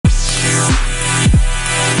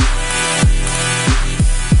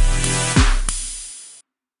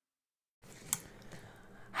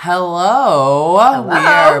Hello. Hello. We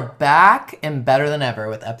are back and better than ever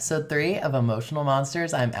with episode 3 of Emotional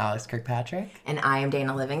Monsters. I'm Alex Kirkpatrick. And I am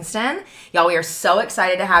Dana Livingston. Y'all, we are so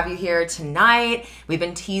excited to have you here tonight. We've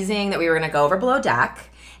been teasing that we were going to go over Below Deck.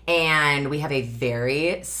 And we have a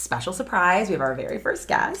very special surprise. We have our very first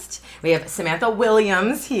guest. We have Samantha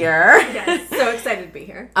Williams here. Yes, so excited to be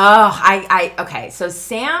here. Okay, so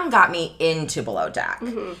Sam got me into Below Deck.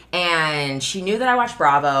 Mm-hmm. And she knew that I watched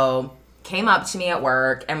Bravo, came up to me at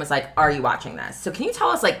work and was like, are you watching this? So can you tell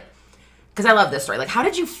us, because I love this story, how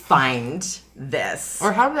did you find this?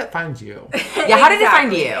 Or how did it find you? Yeah, how did it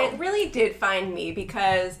find you? It really did find me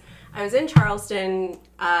because I was in Charleston,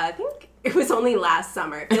 I think it was only last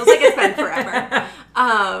summer. It feels like it's been forever.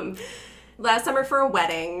 Last summer for a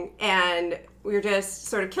wedding, and we were just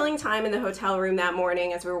sort of killing time in the hotel room that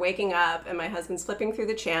morning as we were waking up, and my husband's flipping through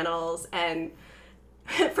the channels, and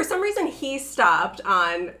for some reason he stopped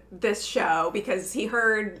on this show because he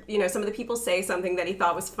heard, some of the people say something that he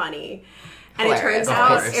thought was funny. And Hilarious. It turns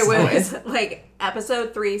out it was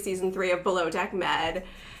episode 3, season 3 of Below Deck Med.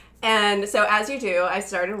 And so, as you do, I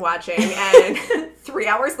started watching, and 3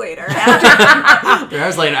 hours later, 3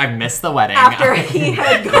 hours later, I missed the wedding. After he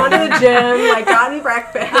had gone to the gym, gotten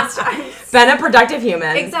breakfast. Been a productive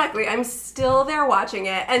human. Exactly. I'm still there watching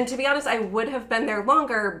it. And to be honest, I would have been there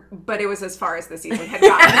longer, but it was as far as the season had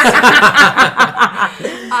gotten.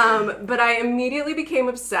 But I immediately became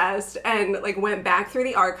obsessed and, went back through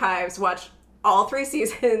the archives, watched all 3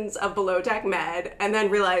 seasons of Below Deck Med, and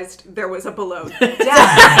then realized there was a Below Deck.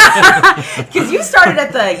 Because you started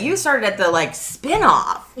at the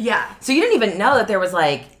spin-off. Yeah. So you didn't even know that there was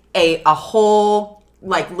a whole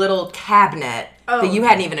little cabinet that you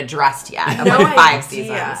hadn't even addressed yet of 5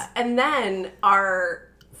 seasons. And then our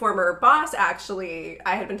former boss, actually,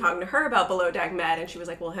 I had been talking to her about Below Deck Med, and she was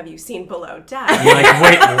like, well, have you seen Below Deck? You're like,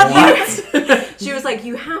 wait, what? She was like,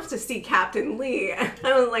 you have to see Captain Lee. And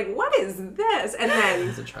I was like, what is this? And then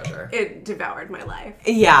It's a treasure. It devoured my life.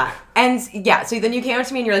 Yeah. And so then you came up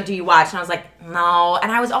to me and you're like, do you watch? And I was like, no.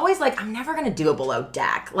 And I was always like, I'm never going to do a Below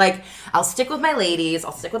Deck. I'll stick with my ladies.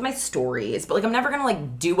 I'll stick with my stories. But I'm never going to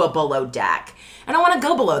do a Below Deck. I don't want to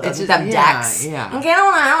go below them decks. Yeah. Okay, I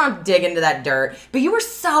don't want to dig into that dirt. But you were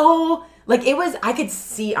so... I could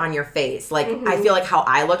see on your face. I feel like how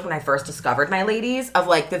I looked when I first discovered my ladies, of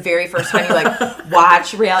the very first time you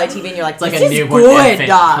watch reality TV and you're like, it's like this a is newborn good, infant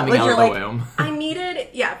dog. coming out of the womb.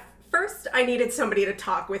 First I needed somebody to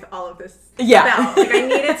talk with all of this Yeah. about. I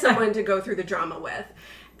needed someone to go through the drama with.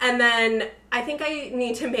 And then I think I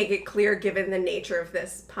need to make it clear, given the nature of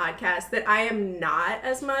this podcast, that I am not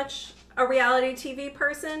as much a reality TV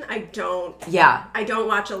person. I don't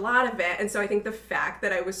watch a lot of it, and so I think the fact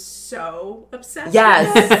that I was so obsessed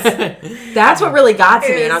with this, that's what really got to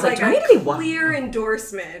me, and I was like, do I need to be watching? Clear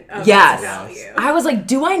endorsement of its value. I was like,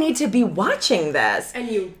 do I need to be watching this? And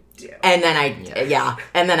you do. And then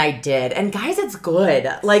I did. And guys, it's good.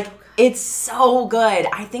 It's so good.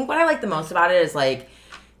 I think what I like the most about it is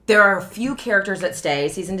there are a few characters that stay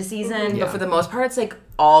season to season, but for the most part, it's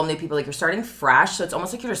all new people. You're starting fresh, so it's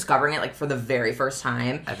almost like you're discovering it for the very first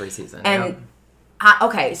time. Every season. And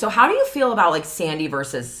okay, so how do you feel about Sandy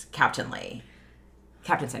versus Captain Lee?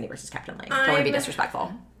 Captain Sandy versus Captain Lee. Don't want to be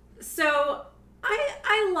disrespectful. So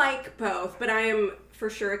I like both, but I am for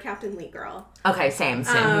sure a Captain Lee girl. Okay, same.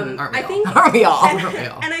 Aren't we all? Aren't we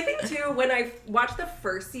all? And I think too, when I watched the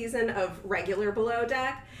first season of regular Below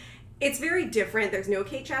Deck, it's very different. There's no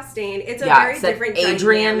Kate Chastain. It's a very different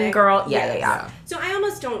Adrian dynamic. girl. Yeah. So I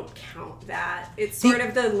almost don't count that. It's sort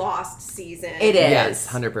of the lost season. It is. Yes,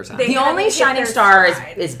 100%. The only shining star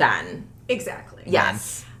is Ben. Exactly.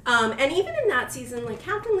 Yes. And even in that season,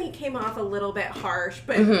 Captain Lee came off a little bit harsh,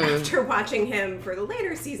 but after watching him for the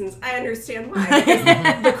later seasons, I understand why,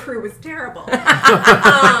 because the crew was terrible. But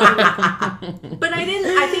I think,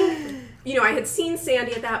 I had seen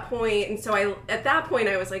Sandy at that point, and so at that point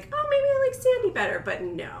I was like, oh, maybe I like Sandy better, but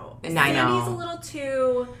no. Sandy's a little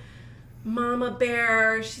too mama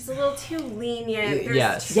bear. She's a little too lenient.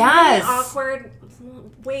 There's too many awkward,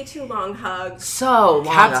 way too long hugs. So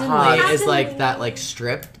Captain Lee is Captain Lee.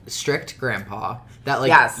 that strict grandpa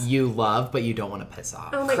that you love but you don't want to piss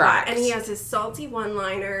off. Oh my Correct. God. And he has his salty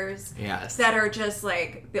one-liners that are just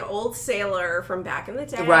the old sailor from back in the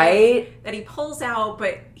day. Right. That he pulls out,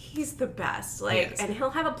 but he's the best. And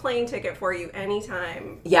he'll have a plane ticket for you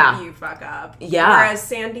anytime you fuck up. Yeah. Whereas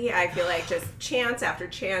Sandy, I feel just chance after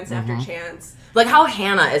chance after chance. How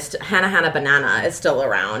Hannah Banana is still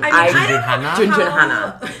around. I don't Junjun know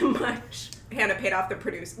Hannah. how much Hannah paid off the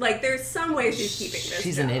producer. There's some way she's keeping this.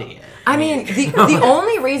 She's an idiot. I mean, the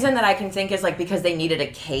only reason that I can think is because they needed a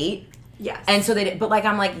Kate. Yes. And so they did, but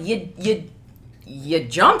I'm you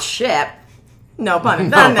jumped ship. No pun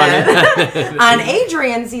intended. On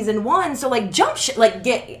Adrian season 1, so like jump ship, like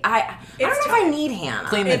I don't know if I need Hannah.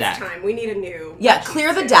 Clean the deck. Time. We need a new.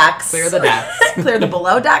 Clear the decks. Clear the decks. Clear the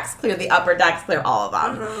below decks, clear the upper decks, clear all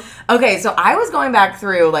of them. Okay, so I was going back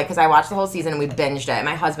through, like, because I watched the whole season and we binged it.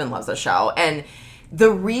 My husband loves the show. And the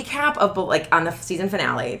recap of, like, on the season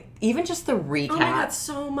finale, even just the recap. Oh my God,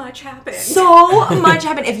 so much happened. So much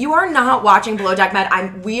happened. If you are not watching Below Deck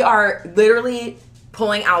Med, we are literally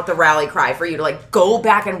pulling out the rally cry for you to, like, go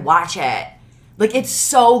back and watch it. Like, it's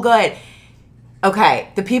so good. Okay,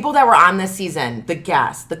 the people that were on this season, the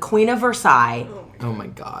guests, the Queen of Versailles. Oh my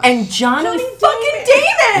God. And Johnny fucking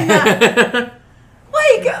Damon!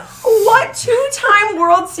 Like, what 2-time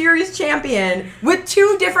World Series champion with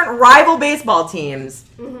 2 different rival baseball teams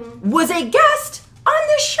was a guest on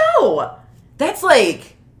this show? That's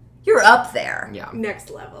like, you're up there. Yeah. Next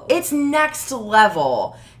level. It's next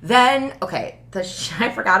level. Then, okay, I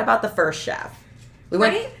forgot about the first chef. We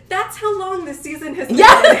went. Right? That's how long this season has been.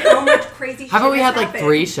 Yeah. And how much crazy shit How about we has had like happened.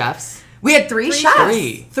 3 chefs? We had 3 chefs.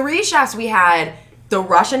 Three. 3 chefs. We had the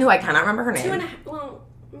Russian, who I cannot remember her name. 2.5. Well,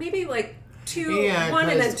 maybe like 2, Yeah, 1,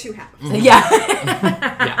 and then 'cause- 2 halves. Yeah.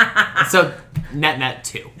 Yeah. So net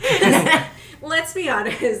 2. Let's be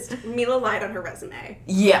honest. Mila lied on her resume.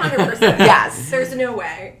 Yeah. 100%. Yes. There's no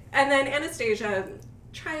way. And then Anastasia,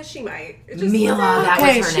 try as she might. It just Mila, wasn't- that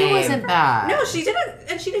Okay, was her she name. wasn't bad. No, she did it,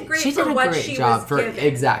 and she did great She for did a what great she job was for given.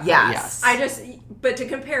 exactly. Yes. Yes. But to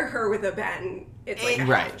compare her with a Ben, it's like a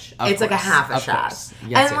Right. hunch. Of It's like a course, half a of shot. course. Yes,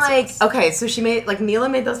 And yes, like, yes. okay, so she made, like, Mila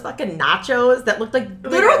made those fucking nachos that looked like my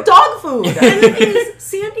literal God. dog food. And the thing is,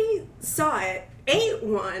 Sandy saw it, ate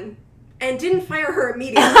one, and didn't fire her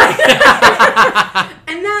immediately.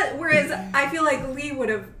 And that, whereas I feel like Lee would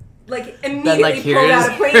have, like, immediately like, pulled here's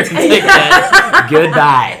out a plane your ticket. ticket.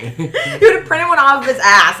 Goodbye. He would have printed one off of his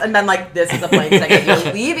ass and been like, this is a plane ticket.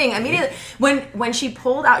 You're leaving immediately. When she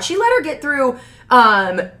pulled out, she let her get through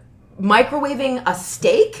microwaving a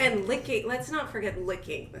steak. And licking, let's not forget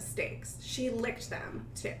licking the steaks. She licked them,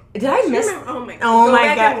 too. Did I miss? Oh my God. Oh Go my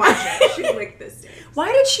back God. and watch it. She licked the steaks.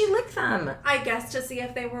 Why did she lick them? I guess to see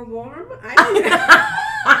if they were warm. I don't know.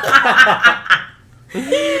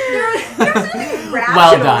 There's nothing rational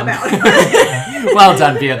Well done. about it. Well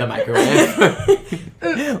done via the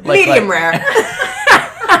microwave. Medium rare.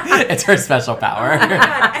 It's her special power.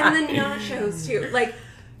 God, and the nachos too. Like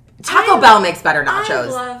Taco Bell makes better I nachos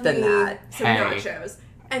love than me that. some Hey. nachos,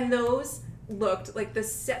 and those looked like the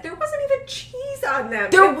set. There wasn't even cheese on them.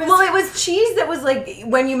 It It was, was cheese that was like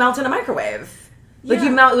when you melt in a microwave. Like Yeah.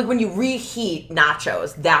 you melt, like when you reheat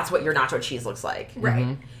nachos, that's what your nacho cheese looks like.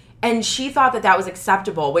 right. And she thought that was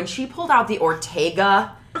acceptable when she pulled out the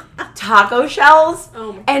Ortega taco shells.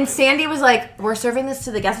 Oh my and Sandy was like, "We're serving this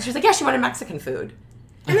to the guests." And she was like, "Yeah, she wanted Mexican food."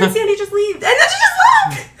 And then Sandy just leaves. And then she just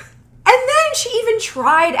left. And then she even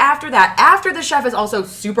tried after that. After the chef is also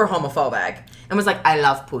super homophobic and was like, "I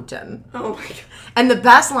love Putin." Oh my God. And the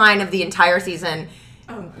best line of the entire season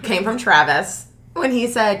Oh. came from Travis when he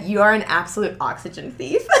said, "You are an absolute oxygen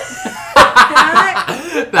thief."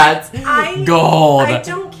 That, That's gold. I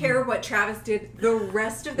don't care what Travis did the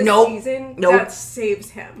rest of the Nope. season. Nope. That saves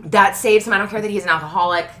him. That saves him. I don't care that he's an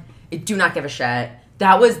alcoholic. I do not give a shit.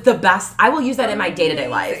 That was the best. I will use that in my day-to-day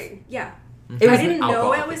life. Amazing. Yeah. It I was didn't know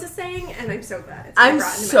alcohol. it was a saying, and I'm so glad it's been I'm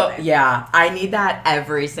brought into my so life. yeah. I need that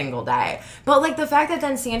every single day. But like the fact that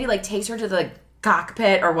then Sandy like takes her to the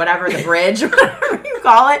cockpit or whatever, the bridge, whatever you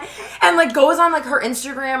call it, and like goes on like her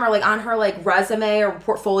Instagram or like on her like resume or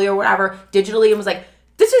portfolio or whatever digitally and was like,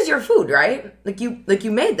 "This is your food, right? Like you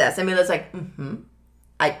made this." I mean, it's like,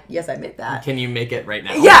 yes, I made that. Can you make it right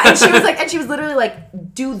now? Yeah, and she was like, and she was literally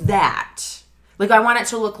like, "Do that. Like I want it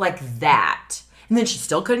to look like that." And then she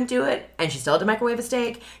still couldn't do it, and she still had to microwave a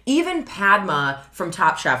steak. Even Padma from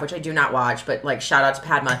Top Chef, which I do not watch, but like shout out to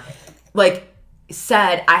Padma, like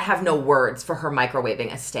said, "I have no words for her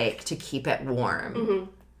microwaving a steak to keep it warm."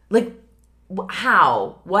 Like,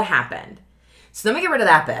 how? What happened? So then we get rid of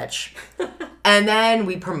that bitch, and then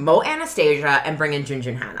we promote Anastasia and bring in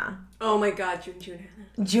Junjun Hannah. Oh my God, Junjun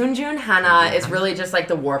Hannah. Junjun Hannah is really just like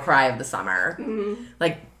the war cry of the summer.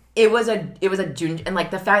 Like it was a Jun, and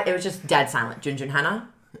like the fact it was just dead silent. Junjun Hannah.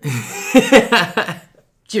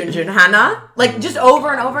 Junjun Hannah. Like just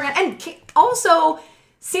over and over again. And also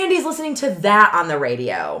Sandy's listening to that on the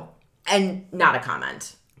radio and not a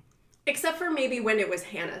comment. Except for maybe when it was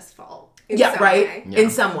Hannah's fault. Yeah, right? way. Yeah. In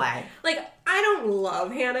some way. Like, I don't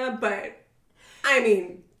love Hannah, but I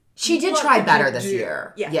mean, She did what try could better you this do?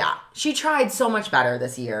 year. Yeah. She tried so much better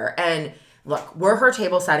this year. And look, were her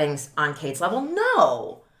table settings on Kate's level?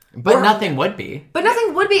 No. But nothing would be. But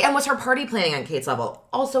nothing would be. And was her party planning on Kate's level?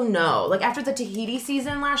 Also, no. Like, after the Tahiti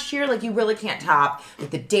season last year, like, you really can't top, like,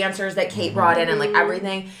 the dancers that Kate brought in and, like,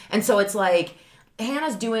 everything. And so it's like,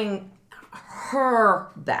 Hannah's doing her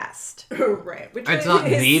best. Right. Which It's not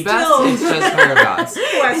the best, it's just her best.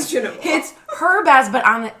 questionable. It's her best, but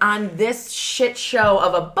on this shit show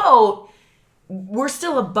of a boat, we're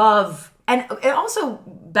still above. And it also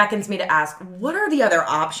beckons me to ask, what are the other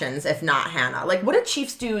options if not Hannah? Like, what do Chief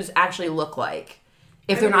Stews actually look like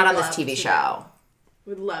if they're not on this TV show?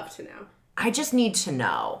 Would love to know. I just need to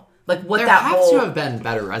know. Like, what There that have whole... to have been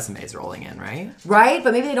better resumes rolling in, right? Right?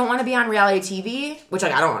 But maybe they don't want to be on reality TV, which,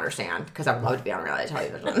 like, I don't understand, because I would love to be on reality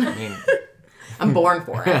television. I mean, I'm born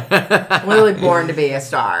for it. I'm literally born to be a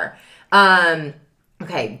star.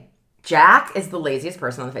 Okay, Jack is the laziest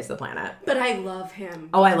person on the face of the planet. But I love him.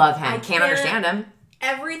 Oh, I love him. I Can't can't- understand him.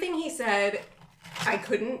 Everything he said, I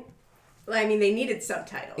couldn't. I mean, they needed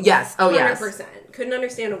subtitles. Yes. Oh, yes. 100%. Couldn't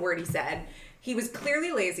understand a word he said. He was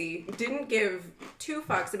clearly lazy. Didn't give two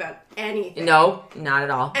fucks about anything. No, not at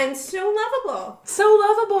all. And so lovable. So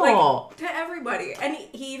lovable. Like, to everybody. And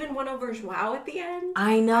he even won over Joao at the end.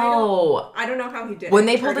 I know. I don't know how he did When it.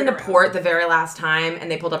 they pulled Turned it into around. port the very last time and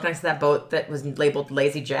they pulled up next to that boat that was labeled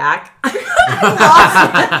Lazy Jack. And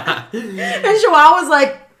Joao was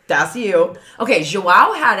like, that's you. Okay,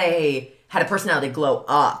 Joao had a personality glow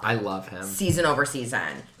up I love him. season over season.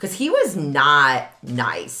 Because he was not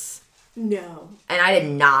nice. No. And I did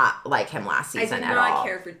not like him last I season did at not all.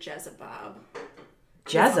 care for Jezebab.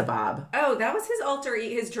 Jezebab. Oh, that was his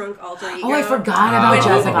drunk alter ego. Oh, I forgot about When he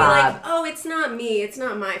would be Jezebab. like, oh, it's not me, it's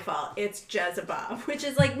not my fault, it's Jezebab. Which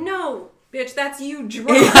is like, no, bitch, that's you drunk.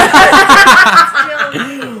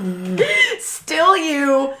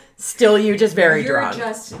 Still you, just very You're drunk.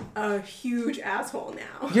 just a huge asshole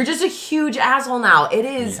now. You're just a huge asshole now. It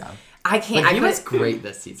is. Yeah. I can't. But he I was couldn't- great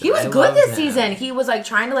this season. He was I good loved this him. season. He was like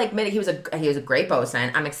trying to like he was a great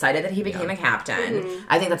bosun. I'm excited that he became a captain.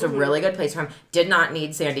 I think that's a really good place for him. Did not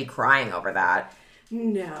need Sandy crying over that.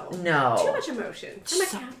 No. No. Too much emotion. I'm a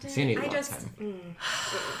captain. Sandy I loves just. him.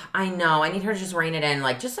 I know. I need her to just rein it in,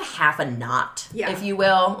 like just a half a knot, Yeah. if you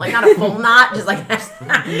will, like not a full knot, just like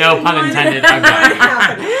No pun intended.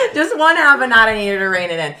 Okay. just one half a knot. I need her to rein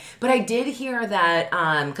it in. But I did hear that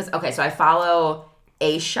because so I follow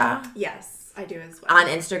Aisha Yes, I do as well. on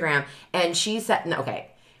Instagram, and she said,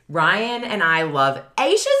 Ryan and I love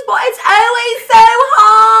Aisha's voice. It's always so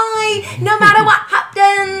high, no matter what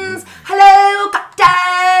happens. Hello,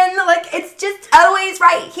 Captain. Like, it's just always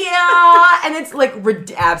right here. And it's, like,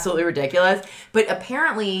 absolutely ridiculous. But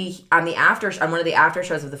apparently, on one of the after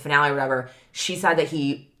shows of the finale or whatever, she said that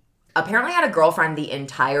he apparently had a girlfriend the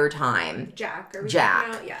entire time. Jack. Are we Jack.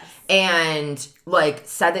 talking about? Yes. And, like,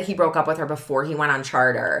 said that he broke up with her before he went on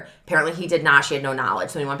charter. Apparently he did not. She had no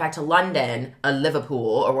knowledge. So when he went back to London,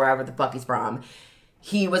 Liverpool, or wherever the fuck he's from,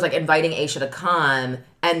 he was, like, inviting Aisha to come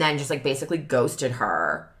and then just, like, basically ghosted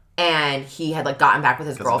her. And he had, like, gotten back with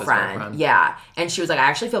his girlfriend. Yeah. And she was like, I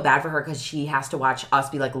actually feel bad for her because she has to watch us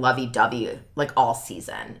be, like, lovey-dovey, like, all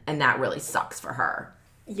season. And that really sucks for her.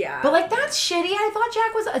 Yeah. But, like, that's shitty. I thought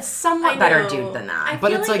Jack was a somewhat I better know. dude than that. I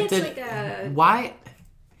But feel it's like like, it's like a...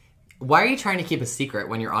 why are you trying to keep a secret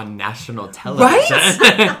when you're on national television?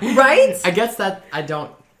 Right? Right? I guess that I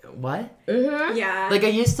don't. What? Yeah. Like, I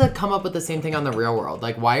used to come up with the same thing on The Real World.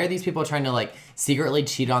 Like, why are these people trying to, like, secretly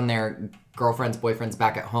cheat on their girlfriends, boyfriends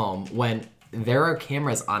back at home when there are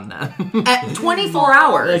cameras on them? At 24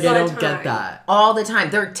 hours. Like, I all the don't get time. that. All the time.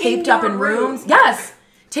 They're taped up your in room. rooms. Yes.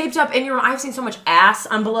 Taped up in your room. I've seen so much ass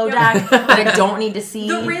on Below Deck that I don't need to see.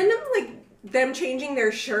 the random, like, them changing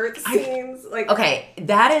their shirts scenes. Like, Okay,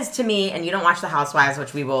 that is to me, and you don't watch The Housewives,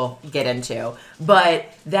 which we will get into, but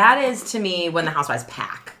that is to me when the Housewives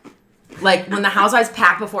pack. Like, when the Housewives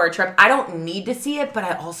pack before a trip, I don't need to see it, but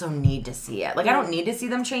I also need to see it. Like, I don't need to see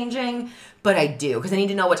them changing, but I do, because I need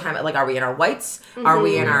to know what time, like, are we in our whites? Are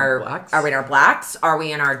we in our Blacks? Are we in our blacks? Are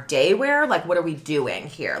we in our day wear? Like, what are we doing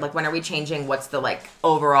here? Like, when are we changing? What's the, like,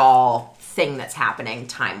 overall thing that's happening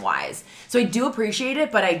time-wise? So I do appreciate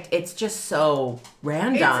it, but it's just so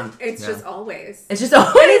random. it's just always. It's just And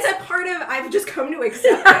always... it's a part of, I've just come to accept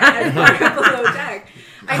it as part of Below Deck.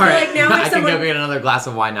 I feel like now I if can go someone... get another glass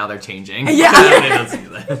of wine now. They're changing. Yeah. Let's do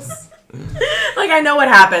this. Like, I know what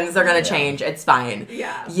happens. They're going to change. It's fine.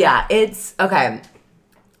 Yeah. Yeah, it's... Okay.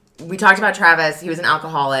 We talked about Travis. He was an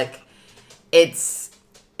alcoholic. It's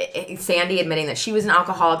Sandy admitting that she was an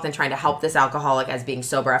alcoholic, then trying to help this alcoholic as being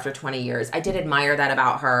sober after 20 years. I did admire that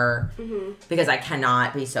about her because I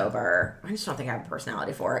cannot be sober. I just don't think I have a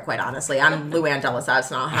personality for it, quite honestly. I'm Luann de Lesseps,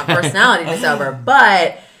 and I don't have a personality to be sober.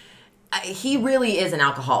 But he really is an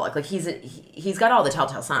alcoholic. Like, he's got all the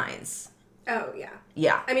telltale signs. Oh, yeah.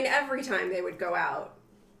 Yeah. I mean, every time they would go out,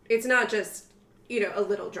 it's not just, a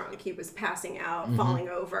little drunk. He was passing out, falling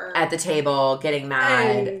over. At the table, getting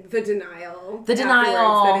mad. And the denial. The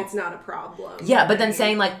denial. That it's not a problem. Yeah, but then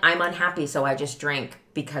saying, like, I'm unhappy, so I just drink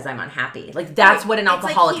because I'm unhappy. Like, that's what an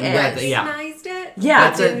alcoholic he is. recognized it. Yeah.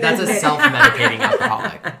 That's a self-medicating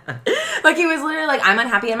alcoholic. Like, he was literally like, I'm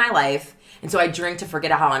unhappy in my life, and so I drink to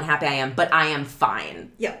forget how unhappy I am, but I am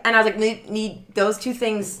fine. Yep. And I was like, those two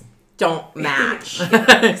things don't match.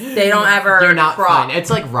 They don't ever You're not cross. fine. It's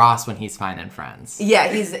like Ross when he's fine in Friends.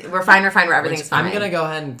 Yeah, we're fine, where everything's fine. I'm going to go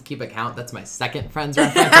ahead and keep a count. That's my second Friends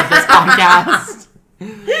reference of this podcast.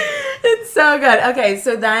 It's so good. Okay,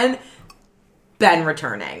 so then Ben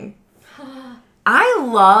returning. I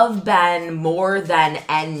love Ben more than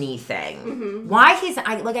anything. Mm-hmm. Why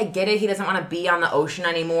I get it. He doesn't want to be on the ocean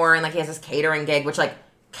anymore, and like he has this catering gig. Which, like,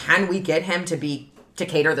 can we get him to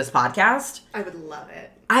cater this podcast? I would love it.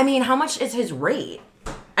 I mean, how much is his rate?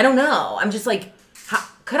 I don't know. I'm just like,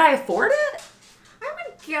 could I afford it? I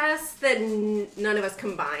would guess that none of us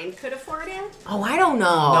combined could afford it. Oh, I don't know.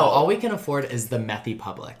 No, all we can afford is the methy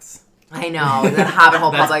Publix. I know, the Hobbit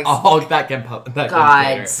Hole That's Publix. all that can God,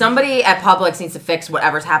 cater. somebody at Publix needs to fix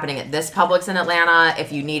whatever's happening at this Publix in Atlanta.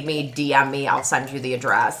 If you need me, DM me. I'll send you the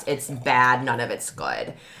address. It's bad. None of it's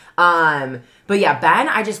good. But yeah, Ben,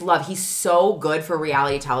 I just love. He's so good for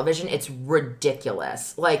reality television. It's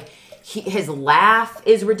ridiculous. Like, his laugh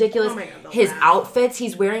is ridiculous. Oh my God, his laugh. outfits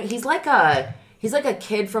he's wearing. He's like a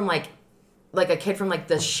kid from like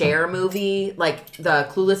the Cher movie, like the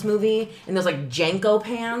Clueless movie, and those like Janko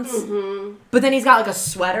pants. Mm-hmm. But then he's got like a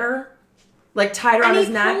sweater, like tied around his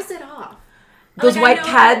neck. And he pulls it off. Those Like, white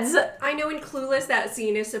I know- Keds. I know in Clueless that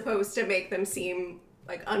scene is supposed to make them seem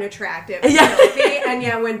like unattractive, Yeah. filthy, and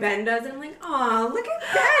yeah, when Ben does it, I'm like, oh, look at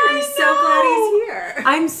Ben! I'm so glad he's here.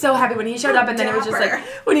 I'm so happy when he showed up, and then it was just like Dapper.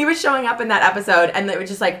 when he was showing up in that episode, and it was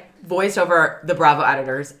just like voiced over the Bravo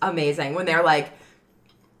editors, amazing. When they're like,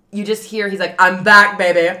 you just hear he's like, "I'm back,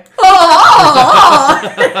 baby." Oh,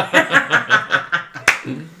 it's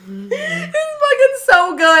fucking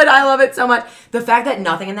so good. I love it so much. The fact that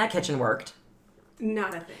nothing in that kitchen worked.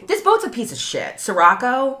 Not a thing. This boat's a piece of shit.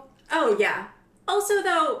 Sirocco. Oh yeah. Also,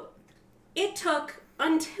 though, it took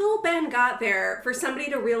until Ben got there for somebody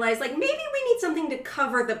to realize, like, maybe we need something to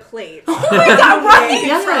cover the plates. Oh my God,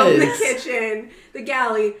 right? From the Yes. kitchen, the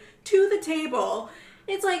galley, to the table.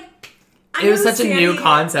 It's like, I It was know such a new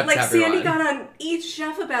concept Like, to everyone. Sandy got on each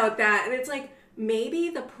chef about that, and it's like, maybe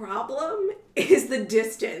the problem is the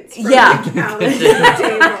distance from Yeah. the galley to the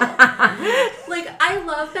table. Like, I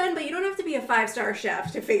love Ben, but you don't have to be a 5-star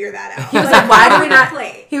chef to figure that out. He was like, why do we not?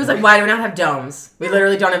 Plate. He was like, why do we not have domes? We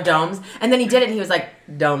literally don't have domes. And then he did it, and he was like,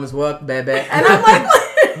 domes work, baby. And I'm like,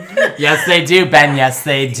 Yes, they do, Ben. Yes,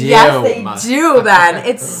 they do. yes, they do, Ben.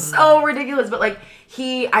 It's so ridiculous. But like,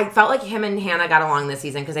 I felt like him and Hannah got along this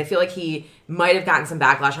season because I feel like he might have gotten some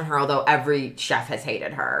backlash on her, although every chef has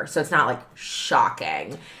hated her. So it's not like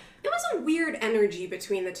shocking. It was a weird energy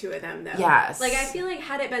between the two of them, though. Yes. Like, I feel like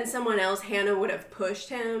had it been someone else, Hannah would have pushed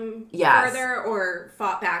him Yes. further or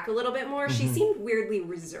fought back a little bit more. She seemed weirdly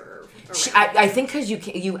reserved. I think because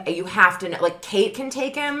you have to know, like, Kate can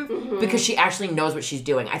take him because she actually knows what she's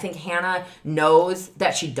doing. I think Hannah knows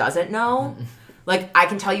that she doesn't know. Like, I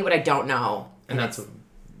can tell you what I don't know. And that's what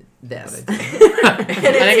This. I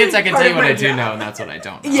think it's I can part tell you of what my I do job. know, and that's what I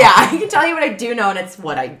don't know. Yeah, I can tell you what I do know, and it's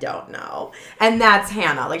what I don't know. And that's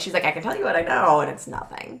Hannah. Like, she's like, I can tell you what I know, and it's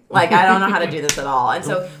nothing. Like, I don't know how to do this at all. And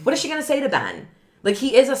so, what is she going to say to Ben? Like,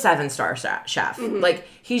 he is a 7-star chef. Like,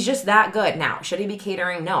 he's just that good. Now, should he be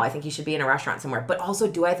catering? No, I think he should be in a restaurant somewhere. But also,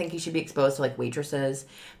 do I think he should be exposed to, like, waitresses,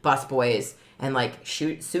 busboys, and, like,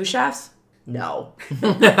 sous chefs? No.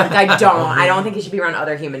 Like, I don't think he should be around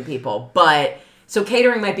other human people. But... so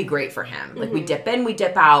catering might be great for him. Like, we dip in, we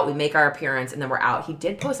dip out, we make our appearance, and then we're out. He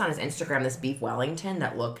did post on his Instagram this beef Wellington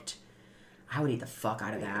that looked... I would eat the fuck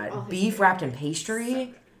out of that. Beef wrapped in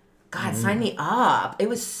pastry? God, sign me up. It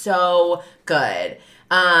was so good.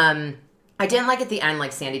 I didn't like at the end,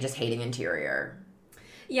 like, Sandy just hating interior.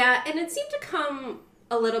 Yeah, and it seemed to come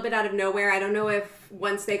a little bit out of nowhere. I don't know if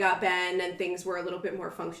once they got Ben and things were a little bit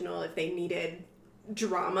more functional, if they needed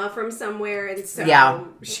drama from somewhere, and so Yeah.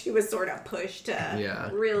 she was sort of pushed to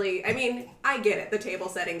really, I mean, I get it, the table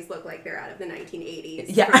settings look like they're out of the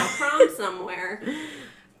 1980s Yeah. from a prom somewhere,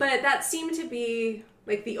 but that seemed to be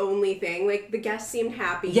like the only thing. Like, the guests seemed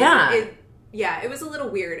happy. Yeah. It was a little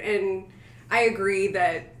weird, and I agree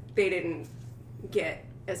that they didn't get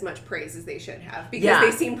as much praise as they should have because Yeah.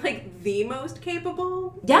 they seem like the most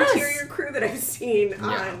capable Yes. interior crew that I've seen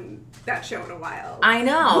on that show in a while. I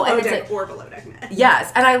know. Below And it's Deck like, or Below Deck Med.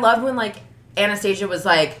 yes, and I loved when like Anastasia was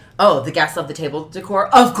like, "Oh, the guests love the table decor."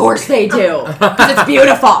 Of course they do, because it's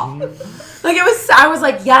beautiful. Like it was, I was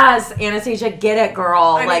like, "Yes, Anastasia, get it, girl."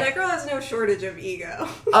 I mean, like, that girl has no shortage of ego.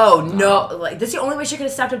 oh no, like this is the only way she could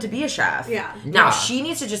have stepped up to be a chef. Yeah. Now Yeah. she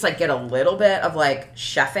needs to just like get a little bit of like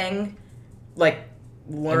chefing, like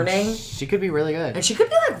learning. She could be really good. And she could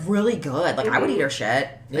be like really good. Like I would eat her shit.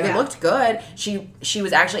 Like Yeah. it looked good. She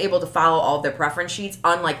was actually able to follow all of their preference sheets,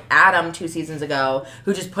 unlike Adam 2 seasons ago,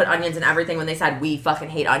 who just put onions in everything when they said we fucking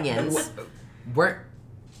hate onions.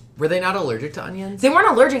 Were they not allergic to onions? They weren't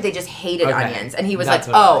allergic, they just hated Okay. onions. And he was That's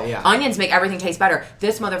like, what- oh, yeah. onions make everything taste better.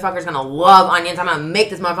 This motherfucker's gonna love onions. I'm gonna make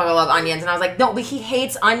this motherfucker love onions. And I was like, no, but he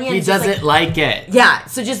hates onions. He Just, like, doesn't like it. yeah,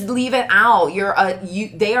 so just leave it out.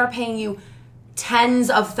 They are paying you tens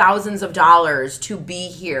of thousands of dollars to be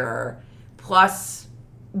here, plus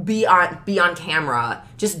be on camera.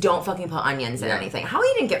 Just don't fucking put onions in Yeah. anything. How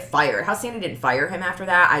he didn't get fired? How Sandy didn't fire him after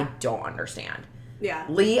that? I don't understand. Yeah.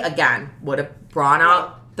 Lee again would have brought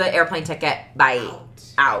out the airplane ticket by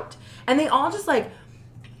out. And they all just like,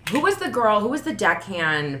 who was the girl? Who was the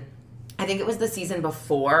deckhand? I think it was the season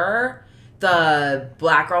before, the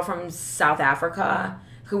black girl from South Africa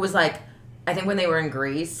who was like, I think when they were in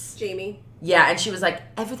Greece. Jamie. Yeah, and she was like,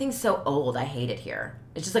 everything's so old. I hate it here.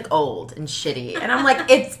 It's just like old and shitty. And I'm like,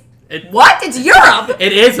 it's Europe.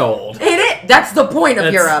 It is old. That's the point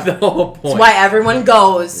of Europe. That's the whole point. That's why everyone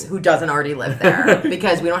goes who doesn't already live there,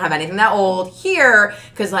 because we don't have anything that old here.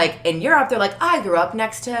 Because like in Europe, they're like, I grew up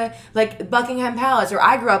next to like Buckingham Palace, or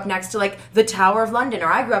I grew up next to like the Tower of London, or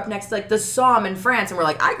I grew up next to like the Somme in France, and we're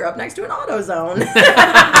like, I grew up next to an AutoZone.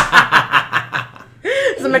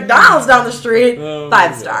 There's a McDonald's down the street,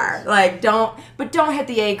 5-star. Like don't hit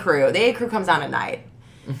the A crew. The A crew comes on at night,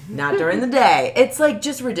 not during the day. It's like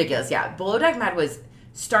just ridiculous. Yeah, Below Deck Med was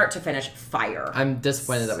start to finish fire. I'm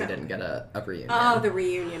disappointed that we didn't get a reunion. Oh, the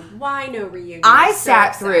reunion. Why no reunion? I So sat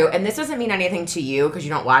upset. through, and this doesn't mean anything to you because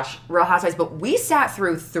you don't watch Real Housewives, but we sat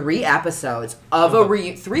through 3 episodes of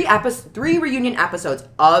three reunion episodes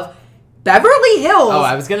of Beverly Hills. Oh,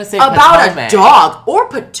 I was gonna say about Potomac. a dog or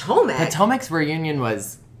Potomac. Potomac's reunion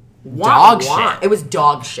was Wah, dog wah. shit. It was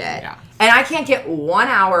dog shit. Yeah. And I can't get 1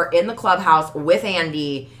 hour in the clubhouse with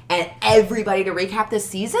Andy and everybody to recap this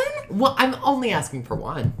season. Well, I'm only asking for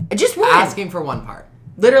one. Just one. Asking for one part.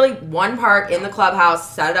 Literally one part in the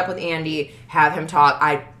clubhouse. Set it up with Andy. Have him talk.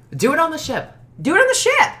 I Do it on the ship. do it on the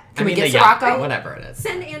ship. Can we get the yacht, Sirocco? whatever it is.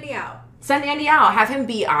 Send Andy out. Send Andy out. Have him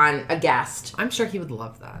be on a guest. I'm sure he would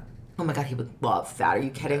love that. Oh my god, he would love that. Are you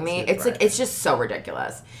kidding me? That's It's right. like it's just so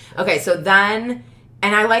ridiculous. Okay, so then,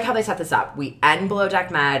 and I like how they set this up. We end Below Deck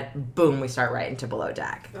Med. Boom, we start right into Below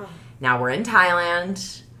Deck. Now we're in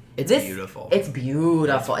Thailand. It's beautiful. It's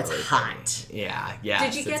beautiful. It's, really hot. Yeah, yeah.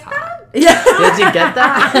 Did you get that? Yeah. Did you get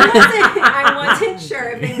that? I wasn't sure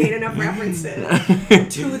if they made enough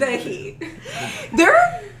references to the heat.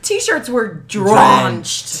 Their t-shirts were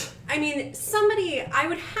drenched. I mean, I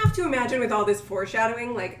would have to imagine with all this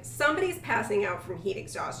foreshadowing, like somebody's passing out from heat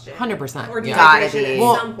exhaustion. 100%. Or Yeah. Gotta dehydration be. at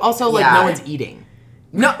Well, some point. also, like, Yeah. no one's eating.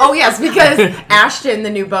 No, oh yes, because Ashton, the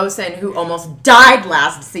new bosun, who almost died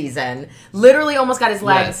last season, literally almost got his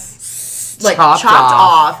leg like chopped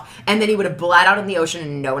off, and then he would have bled out in the ocean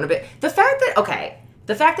and no one would be. The fact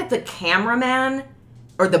that the cameraman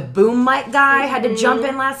or the boom mic guy had to jump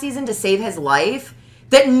in last season to save his life,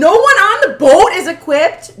 that no one on the boat is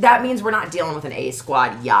equipped, that means we're not dealing with an A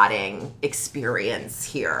squad yachting experience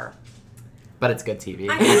here. But it's good TV.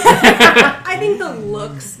 I think the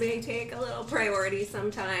looks may take a little priority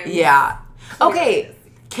sometimes. Yeah. Okay.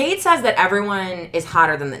 Kate says that everyone is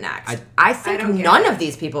hotter than the next. I think don't get none it. of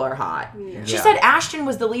these people are hot. No. She Yeah. said Ashton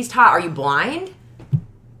was the least hot. Are you blind?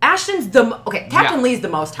 Ashton's Captain Yeah. Lee's the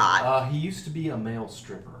most hot. He used to be a male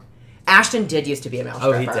stripper. Ashton did used to be a male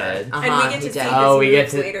Oh, stripper. he did? Uh-huh, And we get he to see did. his Oh, we get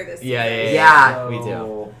moves to- later this yeah, season. Yeah. We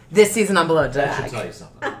do. This season on Below That should Deck. tell you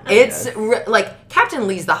something. It's like Captain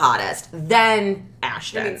Lee's the hottest, then I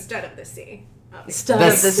Ashton. mean, stud of the sea. obviously. Stud The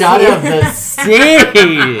of the stud sea. of the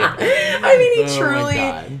sea. I mean, he Oh my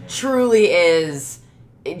God. truly is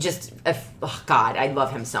just, oh God, I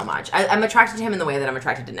love him so much. I'm attracted to him in the way that I'm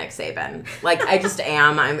attracted to Nick Saban. Like, I just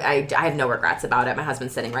am. I have no regrets about it. My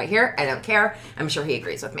husband's sitting right here. I don't care. I'm sure he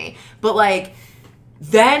agrees with me. But, like,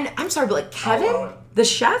 then, I'm sorry, but, like, Kevin, the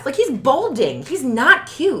chef, like, he's balding. He's not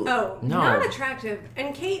cute. Oh, No. not attractive.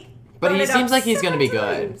 And Kate. But brought he it up seems like he's gonna be several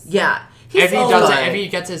good. times. Yeah. He's If he so does good. it, if he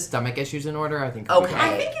gets his stomach issues in order, I think. he'll be Okay. good.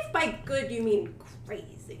 I think if by good you mean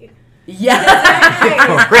crazy. Yeah.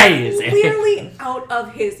 That guy is Crazy. clearly out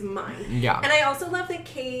of his mind. Yeah. And I also love that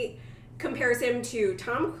Kate compares him to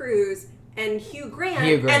Tom Cruise and Hugh Grant.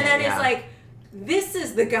 Hugh Grant, and then yeah. is like, this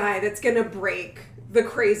is the guy that's going to break the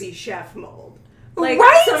crazy chef mold. Like,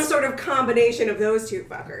 Right? some sort of combination of those two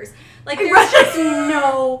fuckers. Like, there's just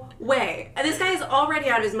no way. And this guy is already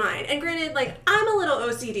out of his mind. And granted, like, I'm a little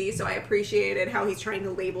OCD, so I appreciated how he's trying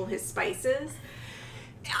to label his spices.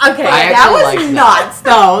 Okay, I that actually was liked that. nuts,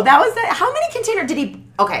 though. That was that. How many container did he?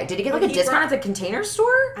 Okay, did he get like a He discount brought- at the container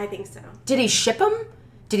store? I think so. Did he ship them?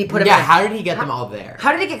 Did he put them? Yeah, in how did he get them all there?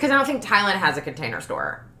 How did he get? Because I don't think Thailand has a container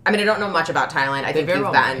store. I mean, I don't know much about Thailand. I think very you've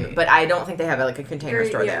well been, may. but I don't think they have like a container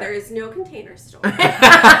store Yeah, there. there is no container store.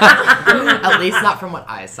 At least not from what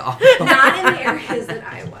I saw. Not in the areas that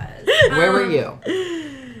I was. Where were you?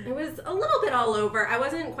 It was a little bit all over. I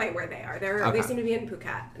wasn't quite where they are. They Okay. seem to be in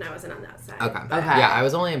Phuket, and I wasn't on that side. Okay. But- Okay. Yeah, I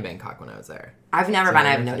was only in Bangkok when I was there. I've never been. I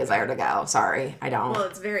have no desire to go. Sorry, I don't. Well,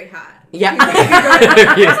 it's very hot. Yeah.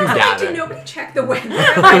 Yeah, Did nobody check the weather?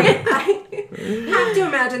 Like, I have to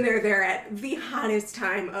imagine they're there at the hottest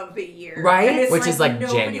time of the year. Right? And it's Which is, like,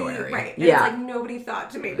 nobody, January. Right. And Yeah. it's like nobody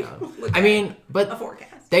thought to maybe look I at mean, a but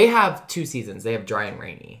forecast. they have 2 seasons. They have dry and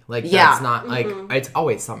rainy. Like, Yeah. that's not, like, it's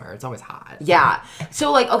always summer. It's always hot. Yeah.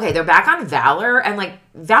 So like, okay, they're back on Valor, and like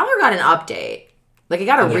Valor got an update. Like it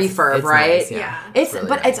got a It's- refurb, it's right? nice, Yeah. It's really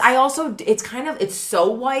but nice. it's I also it's kind of it's so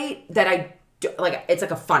white that like it's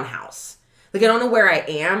like a fun house. Like I don't know where I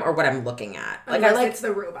am or what I'm looking at. Like Unless I like it's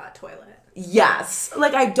the robot toilet. yes.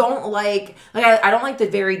 Like I don't like I don't like the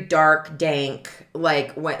very dark dank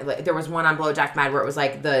like when like, there was one on BoJack Mad where it was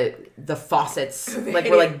like the faucets like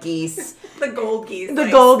were like geese. The gold geese. The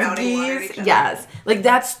like, gold spouting water at geese, each other. yes. Like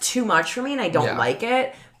that's too much for me, and I don't Yeah. like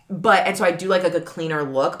it. But and so I do like a cleaner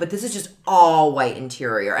look. But this is just all white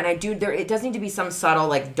interior, and I do there. It does need to be some subtle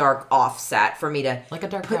like dark offset for me to Like a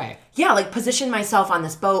dark gray. yeah, like position myself on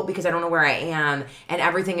this boat because I don't know where I am, and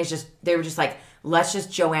everything is just they were just like let's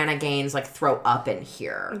just Joanna Gaines like throw up in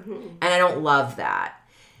here, and I don't love that.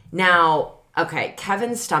 Now, okay,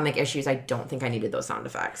 Kevin's stomach issues. I don't think I needed those sound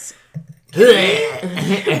effects.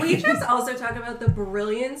 Can we just also talk about the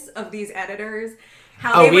brilliance of these editors?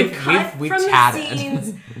 How Oh, they would we've cut from chatted. the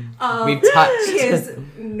scenes of We've touched. his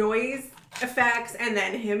noise effects and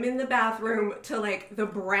then him in the bathroom to like the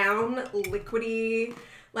brown liquidy.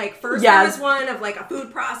 Like first there Yes. was one of like a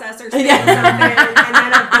food processor spitting something, and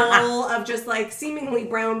then a bowl of just like seemingly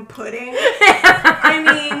brown pudding. I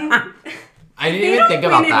mean, I didn't they even don't think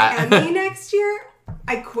win about an that. Emmy next year.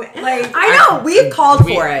 I quit. Like I know we've called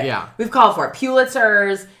for it. yeah. We've called for it.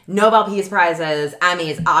 Pulitzers, Nobel Peace Prizes,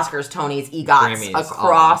 Emmys, Oscars, Tonys, EGOTs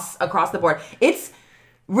Grammys, across the board. It's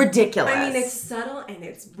ridiculous. I mean, it's subtle and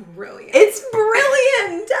it's brilliant. It's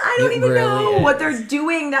brilliant. I don't It even really know is. what they're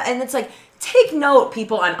doing. And it's like, take note,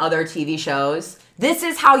 people on other TV shows. This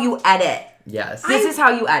is how you edit. Yes. This is how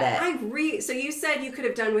you edit. So you said you could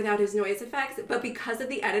have done without his noise effects, but because of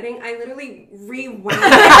the editing, I literally rewound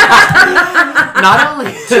Not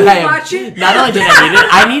only did watch it. not only did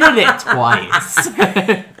I needed it twice.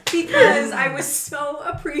 because I was so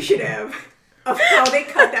appreciative of how they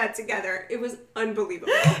cut that together. It was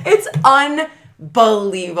unbelievable. It's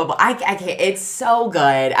unbelievable. I can't. It's so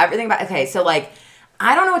good. Everything about. Okay, so like,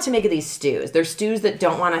 I don't know what to make of these stews. They're stews that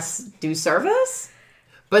don't want to do service.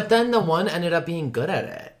 But then the one ended up being good at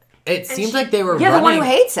it. It seemed she- like they were Yeah, running. the one who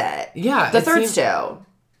hates it. Yeah, The it third seemed- stew.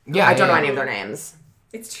 Yeah, I don't know yeah. any of their names.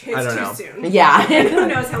 It's I too don't know. soon. Yeah. And who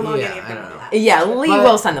knows how long Yeah, any of I them don't will know. last. Yeah, Lee But-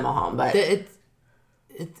 will send them all home, but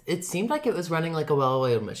It seemed like it was running like a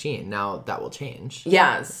well-oiled machine. Now that will change.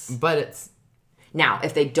 yes. But it's Now,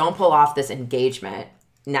 if they don't pull off this engagement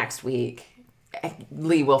next week,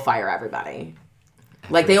 Lee will fire everybody.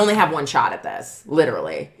 Like they only have one shot at this,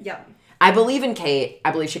 literally. Yep. I believe in Kate.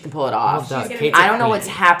 I believe she can pull it off. Love that. gonna Kate's be- a I don't know queen. what's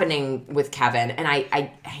happening with Kevin, and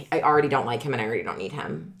I already don't like him, and I already don't need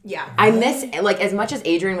him. Yeah. I miss like as much as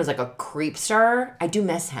Adrian was like a creepster. I do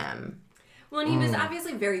miss him. Well, and he was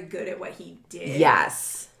obviously very good at what he did.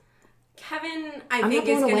 Yes. Kevin, I I'm think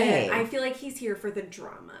not is blown gonna. away. I feel like he's here for the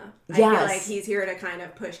drama. I feel Yes. like he's here to kind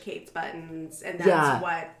of push Kate's buttons, and that's Yeah.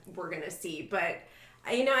 what we're gonna see. But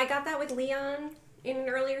I got that with Leon in an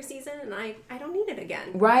earlier season, and I don't need it again.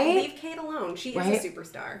 Right? Leave Kate alone. She is Right? a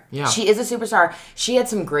superstar. yeah. She is a superstar. She had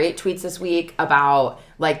some great tweets this week about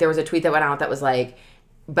like there was a tweet that went out that was like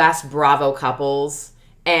best Bravo couples,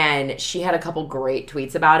 and she had a couple great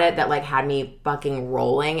tweets about it that like had me fucking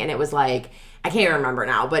rolling, and it was like I can't even remember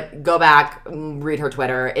now, but go back, read her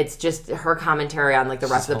Twitter. It's just her commentary on like the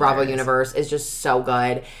rest of the Bravo hilarious. universe is just so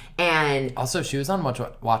good. And Also, she was on Watch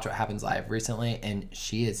What Happens Live recently, and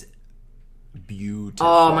she is beautiful.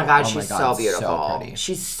 Oh my god, she's so beautiful. So pretty.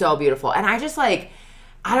 She's so beautiful. And I just like,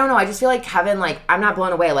 I don't know, I just feel like Kevin, like, I'm not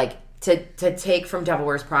blown away. Like, to take from Devil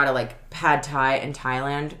Wears Prada, like, pad thai in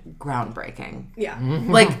Thailand, groundbreaking. Yeah.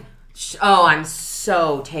 Like, I'm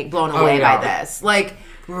so blown away by this. Like,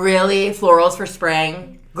 really? Florals for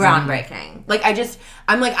spring? Groundbreaking. Like,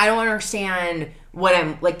 I'm like, I don't understand what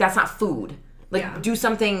I'm, like, that's not food. Like, do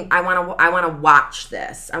something, I want to watch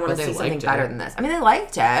this. I want to see something better than this. I mean, they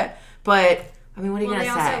liked it, but, I mean, what are you going to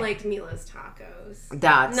say? They also liked Mila's tacos.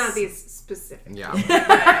 That's... Not these specific. Yeah.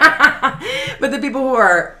 But the people who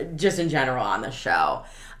are just in general on the show.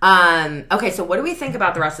 Okay, so what do we think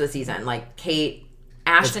about the rest of the season? Like,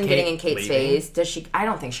 Ashton getting in Kate's face. Does she? I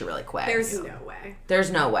don't think she really quits. There's no way.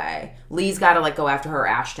 There's no way. Lee's got to, like, go after her,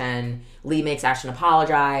 Ashton. Lee makes Ashton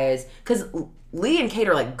apologize. Because Lee and Kate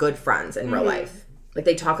are, like, good friends in real life. Like,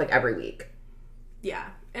 they talk, like, every week. Yeah.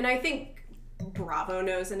 And I think Bravo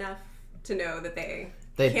knows enough to know that they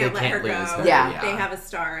They can't let her lose go. her. Yeah. They have a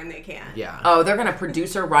star and they can't. Yeah. Oh, they're going to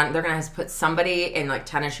produce her run. They're going to put somebody in, like,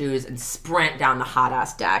 tennis shoes and sprint down the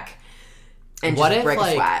hot-ass deck. And What just if, break a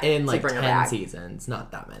like, sweat in, to like, bring her 10 back. seasons,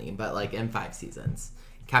 not that many, but, like, in 5 seasons,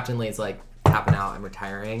 Captain Lee's, like, tapping out and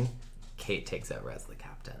retiring, Kate takes over as the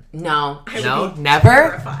captain. No. No? Never?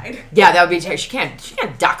 Terrified. Yeah, that would be she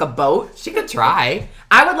can't dock a boat. She could try.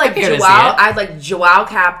 I would like I'm here to see Joelle. it. I'd like Joelle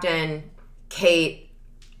captain, Kate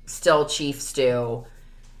still chief stew.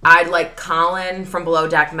 I'd like Colin from Below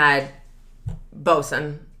Deck Med,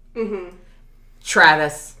 bosun,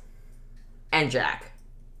 Travis, and Jack.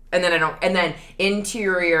 And then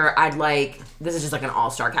interior, I'd like, this is just like an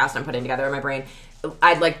all-star cast I'm putting together in my brain.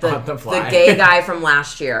 I'd like the gay guy from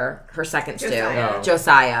last year, her second stew,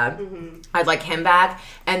 Josiah. I'd like him back.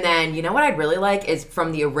 And then, you know what I'd really like is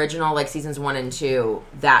from the original, like, seasons 1 and 2,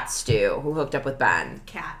 that stew, who hooked up with Ben.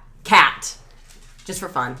 Cat. Just for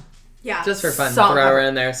fun. Yeah. Just for fun. So- Throw her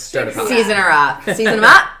in there, stir it up. Season her up. Season them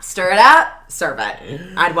up, stir it up, serve it.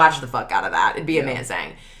 I'd watch the fuck out of that. It'd be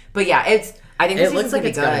amazing. But yeah, I think this It looks season's like gonna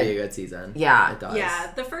it's be going to good. be a good season. Yeah. It does.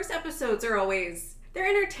 Yeah, the first episodes are always, they're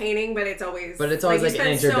entertaining, but it's always like you an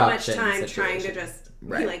spend so much introduction time trying to situation. just be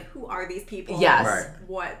Right. like, who are these people? Yes. Right.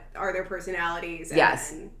 What are their personalities? And Yes.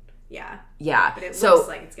 then, yeah. Yeah. But it So looks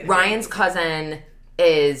like it's gonna be Ryan's amazing. cousin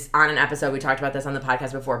is on an episode. We talked about this on the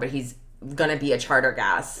podcast before, but he's gonna be a charter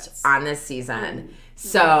guest on this season.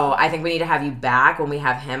 So I think we need to have you back when we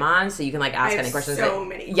have him on, so you can, like, ask I have any questions. so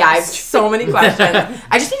many Yeah, I have questions. so many questions.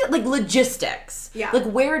 I just need, like, logistics. Yeah. Like,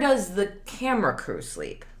 where does the camera crew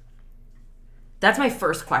sleep? That's my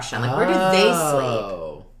first question. Like, where do they sleep?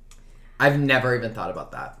 Oh. I've never even thought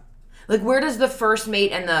about that. Like, where does the first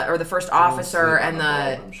mate and the first officer and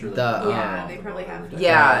I'm sure Yeah, they probably have.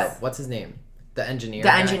 Yeah. what's his name? The engineer. the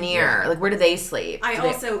guy? engineer, Yeah. like, where do they sleep? I Do they-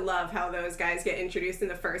 also love how those guys get introduced in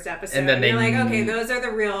the first episode. And then you're they- like, okay, those are the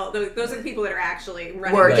real, those are the people that are actually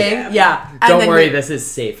running working, the ship. yeah. And Don't then worry, we- this is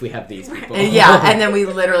safe. We have these people. yeah, and then we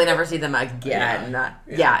literally never see them again.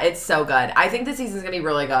 Yeah, it's so good. I think this season's gonna be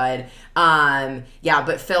really good. Yeah,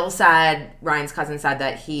 but Phil said, Ryan's cousin said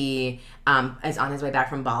that he is on his way back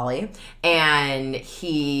from Bali, and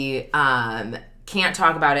he can't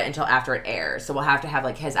talk about it until after it airs. So we'll have to have,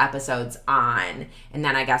 like, his episodes on, and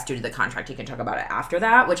then I guess due to the contract, he can talk about it after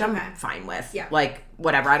that, which I'm fine with. Yeah. Like,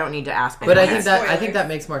 whatever. I don't need to ask. But I beforehand. think that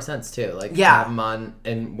makes more sense too. Like, Yeah. to have him on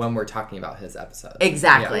and when we're talking about his episode.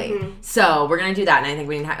 Exactly. Yeah. So we're gonna do that, and I think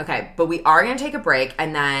we need to. Okay, but we are gonna take a break,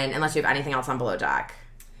 and then unless you have anything else on Below Deck.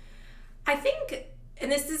 I think,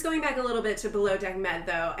 and this is going back a little bit to Below Deck Med,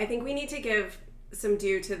 though. I think we need to give some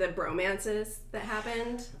due to the bromances that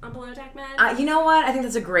happened on Below Deck Med. You know what? I think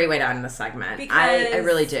that's a great way to end the segment. I Because-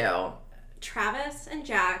 really do. Travis and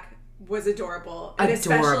Jack was adorable. And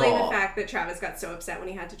especially Adorable. the fact that Travis got so upset when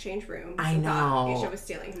he had to change rooms. I and thought know. Aisha was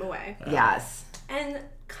stealing him away. Yes. And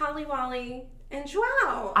Kali Wally and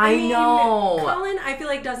Joao. I know. Colin, I feel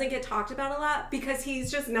like, doesn't get talked about a lot because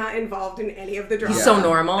he's just not involved in any of the drama. He's so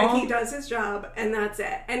normal. Like, he does his job and that's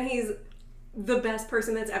it. And he's the best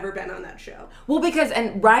person that's ever been on that show. Well, because,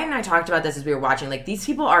 and Ryan and I talked about this as we were watching, like, these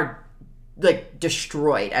people are, like,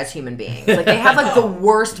 destroyed as human beings. Like, they have, like, the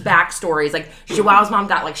worst backstories. Like, Joao's mom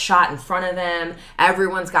got, like, shot in front of him.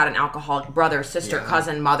 Everyone's got an alcoholic brother, sister,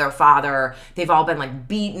 cousin, mother, father. They've all been, like,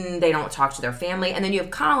 beaten. They don't talk to their family. And then you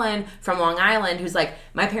have Colin from Long Island, who's like,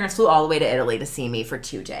 my parents flew all the way to Italy to see me for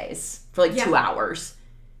 2 days, for, like, 2 hours.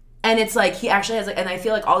 And it's like, he actually has, like, and I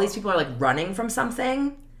feel like all these people are, like, running from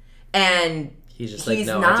something. And He's just like,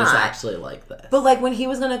 no, not. I just actually like this. But, like, when he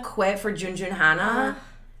was gonna quit for Junjun Hana,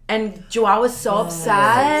 and Joao was so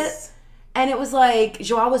upset, and it was like,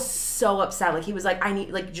 Joao was so upset. Like, he was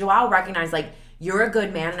like, Joao recognized, like, you're a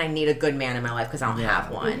good man and I need a good man in my life because I don't have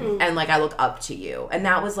one. And like I look up to you. And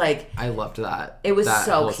that was like I loved that. It was that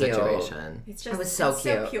so whole cute. situation. It's just it was so it's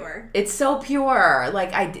cute. so pure. It's so pure.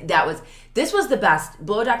 Like this was the best.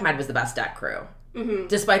 Below Deck Med was the best deck crew.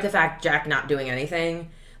 Despite the fact Jack not doing anything.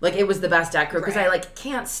 Like, it was the best deck crew because I, like,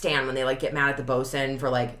 can't stand when they, like, get mad at the bosun for,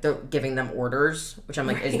 like, they're giving them orders, which I'm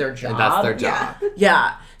like, is their job? And that's their job.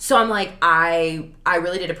 Yeah. So I'm like, I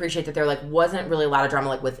really did appreciate that there, like, wasn't really a lot of drama,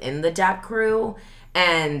 like, within the deck crew.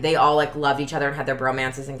 And they all, like, loved each other and had their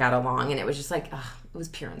bromances and got along. And it was just, like, it was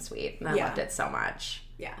pure and sweet. And I loved it so much.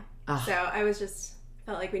 Yeah. So I was just,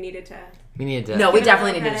 felt like we needed to. No, we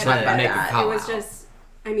definitely needed to talk about make that. a It was just,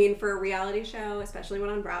 I mean, for a reality show, especially one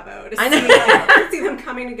on Bravo, to I know. to see them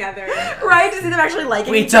coming together. Right? To see them actually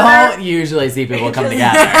liking We each other. don't usually see people come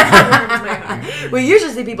together. Warms my heart. We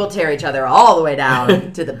usually see people tear each other all the way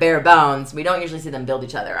down to the bare bones. We don't usually see them build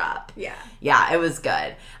each other up. Yeah. Yeah, it was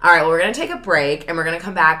good. All right, well, we're going to take a break, and we're going to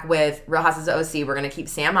come back with Real Houses of OC. We're going to keep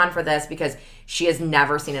Sam on for this because she has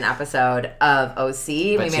never seen an episode of OC.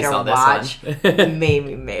 We made her watch.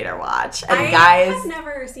 We made her watch. And I guys... have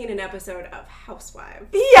never seen an episode of Housewives.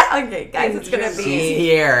 Yeah, okay, guys, it's going to be... She's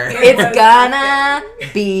here. It's gonna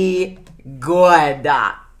be good.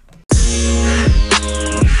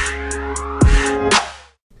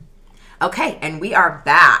 Okay, and we are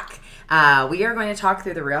back. We are going to talk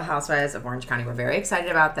through the Real Housewives of Orange County. We're very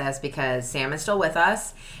excited about this because Sam is still with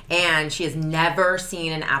us, and she has never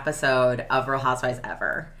seen an episode of Real Housewives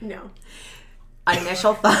ever. No.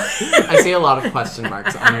 Initial thoughts. I see a lot of question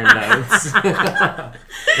marks on your notes.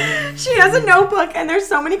 She has a notebook, and there's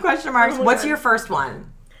so many question marks. Oh my What's God. your first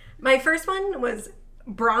one? My first one was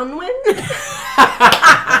Bronwyn.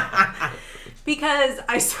 Because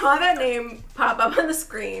I saw that name pop up on the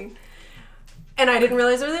screen, and I didn't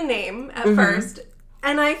realize it was a name at first.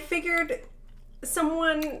 And I figured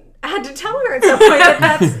someone had to tell her at some point that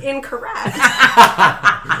that's incorrect.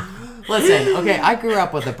 Listen, okay, I grew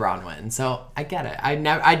up with a Bronwyn, so I get it.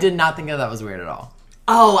 I did not think that was weird at all.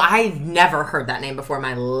 Oh, I've never heard that name before in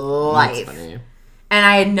my life. That's funny.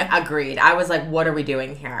 And I agreed. I was like, what are we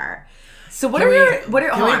doing here? So what Can are we your... What are,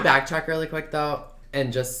 can hold we on. backtrack really quick, though,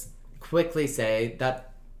 and just quickly say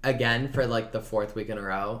that, again, for, like, the 4th week in a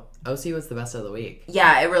row, OC was the best of the week.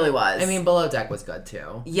 Yeah, it really was. I mean, Below Deck was good,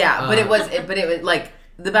 too. yeah, but it was like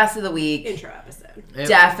the best of the week. Intro episode.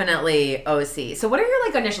 Definitely OC. So what are your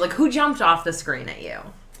like initial like who jumped off the screen at you?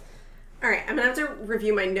 All right, I'm gonna have to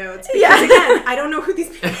review my notes because again, I don't know who these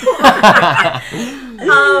people are.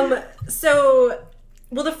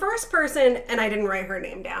 Well, the first person, and I didn't write her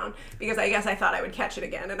name down because I guess I thought I would catch it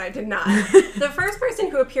again, and I did not. The first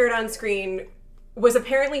person who appeared on screen was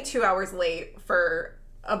apparently 2 hours late for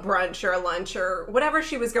a brunch or a lunch or whatever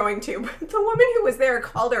she was going to. But the woman who was there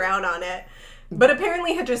called her out on it, but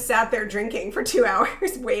apparently had just sat there drinking for 2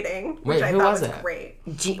 hours waiting, which Wait, I who thought was was it? great.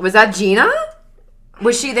 Was that Gina?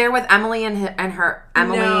 Was she there with Emily and her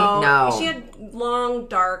Emily? No. She had long,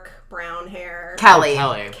 dark brown hair. Kelly.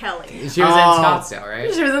 Kelly. She was in Scottsdale,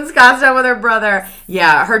 right? She was in Scottsdale with her brother.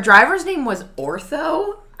 Yeah, her driver's name was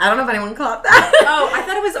Ortho. I don't know if anyone caught that. Oh, I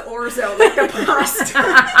thought it was orzo, like the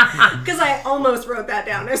pasta. Because I almost wrote that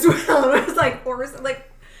down as well. I was like, orzo, like,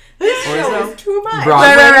 this show Orzo? is too much.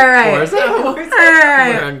 Broadway? Right. Orzo?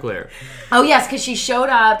 Right. We're unclear. Oh, yes, because she showed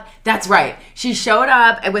up. That's right. She showed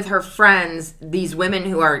up with her friends, these women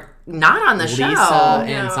who are not on the show. Lisa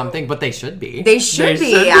and No. something, but they should be. They should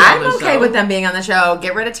be. on I'm the okay show. with them being on the show.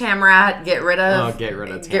 Get rid of Tamara. Get rid of. Oh, get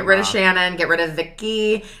rid of Get rid of Tamara. Shannon. Get rid of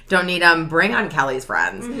Vicky. Don't need them. Bring on Kelly's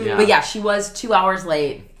friends. Yeah. But yeah, she was 2 hours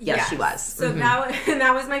late. Yes, she was. So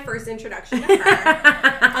that was my first introduction to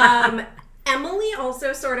her. Emily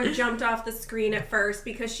also sort of jumped off the screen at first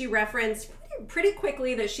because she referenced pretty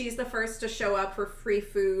quickly that she's the first to show up for free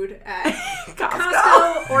food at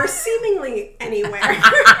Costco or seemingly anywhere.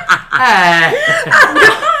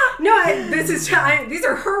 These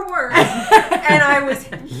are her words, and I was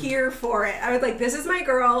here for it. I was like, "This is my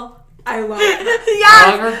girl. I love her." Yes.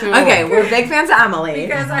 Love her too. Okay, we're big fans of Emily.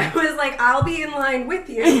 Because I was like, I'll be in line with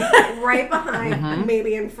you, right behind,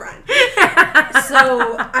 maybe in front.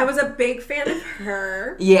 So I was a big fan of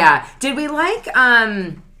her. Yeah. Did we like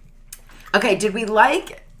did we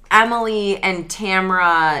like Emily and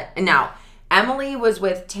Tamara? Now, Emily was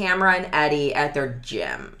with Tamara and Eddie at their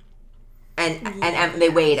gym. And they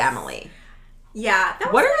weighed Emily. Yeah.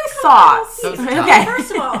 That What was are like your a thoughts? little steep. Okay.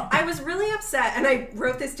 First of all, I was really upset, and I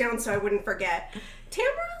wrote this down so I wouldn't forget.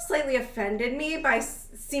 Tamara slightly offended me by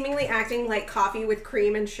seemingly acting like coffee with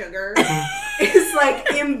cream and sugar is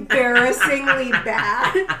like embarrassingly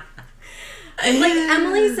bad. Like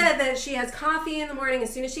Emily said that she has coffee in the morning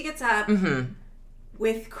as soon as she gets up.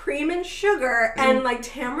 with cream and sugar, and like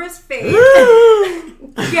Tamara's face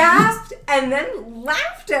gasped and then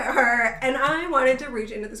laughed at her, and I wanted to reach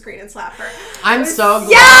into the screen and slap her. I'm so glad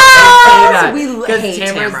Yes! you say that. We hate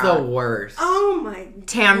Tamara's Tamara. the worst. Oh my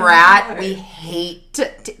Tamrat, God. we hate.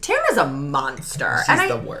 Tamara's a monster. She's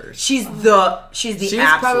the worst. She's the She's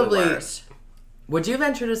absolute probably- worst. Would you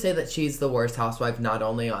venture to say that she's the worst housewife, not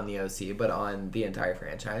only on the OC, but on the entire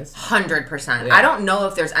franchise? 100%. Yeah. I don't know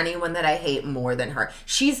if there's anyone that I hate more than her.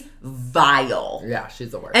 She's vile. Yeah,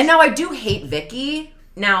 she's the worst. And now I do hate Vicky.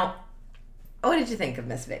 Now, what did you think of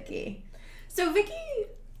Miss Vicky? So Vicky,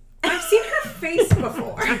 I've seen her face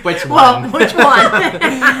before. Which Well, one? which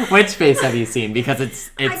one? Which face have you seen? Because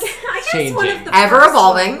it's I guess changing. one of the Ever first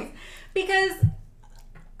evolving. ones. Because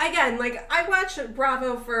again, like I watch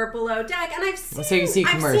Bravo for Below Deck, and I've seen So you see I've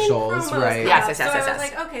seen commercials, promos right? now, Yes. So I was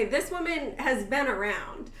like, okay, this woman has been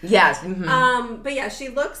around. Yes. mhm. But yeah, she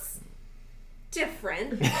looks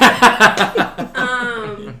different.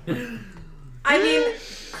 I mean,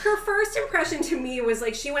 her first impression to me was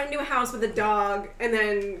like she went into a house with a dog and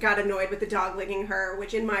then got annoyed with the dog licking her,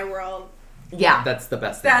 which in my world, Yeah. That's the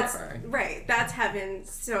best thing that's ever. right. That's heaven.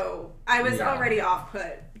 So I was Yeah. already off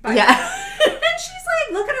put. But Yeah. and she's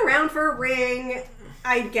like looking around for a ring.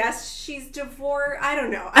 I guess she's divorced. I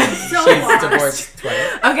don't know. I'm so She's lost. divorced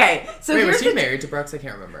twice. Okay. So Wait, was here's she the married to Brooks? I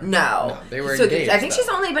can't remember. No. They were So engaged. I think though. she's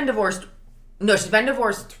only been divorced. No, she's been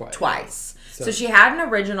divorced twice. So she had an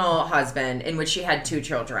original husband in which she had 2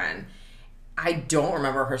 children. I don't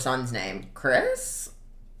remember her son's name. Chris?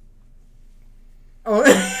 Oh.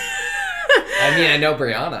 I mean, I know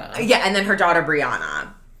Brianna. Yeah, and then her daughter Brianna.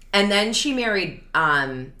 And then she married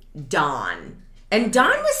Don. And Don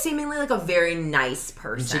was seemingly like a very nice And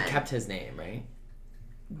person. she kept his name, right?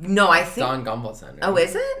 No, I think. Don Gumbelson. Right? Oh,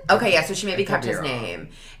 is it? Okay, yeah, so she maybe I could kept be his wrong. name.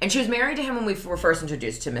 And she was married to him when we were first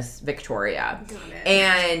introduced to Miss Victoria. Got it.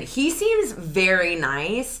 And he seems very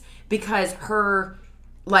nice because her,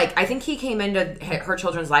 like, I think he came into her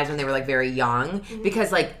children's lives when they were, like, very young.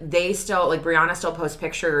 Because, like, they still, like, Brianna still posts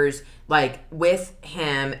pictures, like, with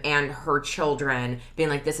him and her children being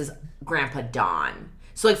like, this is Grandpa Don.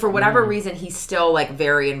 So, like, for whatever reason, he's still, like,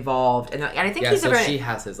 very involved. And I think Yeah, he's so a very... she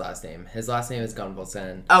has his last name. His last name is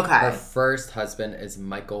Gumbelson. Okay. Her first husband is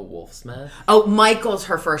Michael Wolfsmith. Oh, Michael's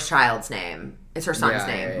her first child's name. It's her son's Yeah,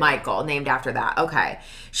 name. yeah, yeah. Michael, named after that. Okay.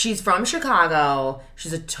 She's from Chicago.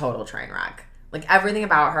 She's a total train wreck. Like, everything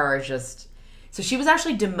about her is just... So she was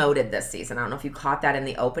actually demoted this season. I don't know if you caught that in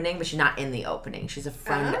the opening, but she's not in the opening. She's a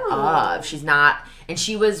friend of. She's not... And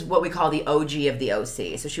she was what we call the OG of the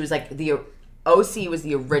OC. So she was like the... OC was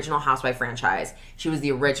the original Housewife franchise. She was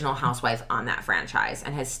the original housewife on that franchise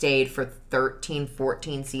and has stayed for 13,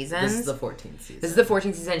 14 seasons. This is the 14th season. This is the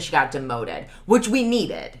 14th season. She got demoted, which we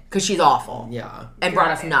needed because she's awful. Yeah. And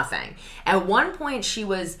brought us nothing. At one point, she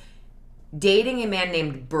was dating a man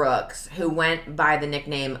named Brooks who went by the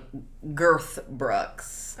nickname Girth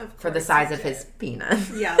Brooks Of for the course size he of did. his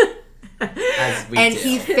penis. Yeah. As we And do.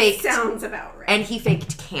 he faked Sounds about right. and he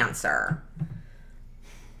faked cancer.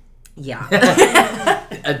 Yeah.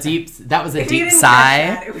 That was a If you deep didn't sigh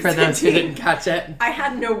catch that, it was for a those who deep- didn't catch it. I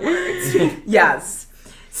had no words. Yes.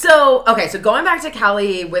 So, okay, so going back to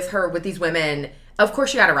Kelly with these women, of course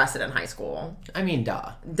she got arrested in high school. I mean,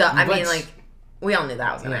 duh. I mean, Which- like, we all knew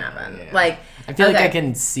that was going to Yeah, happen. yeah. Like, I feel like okay. I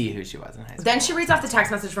can see who she was in high school. Then she reads off the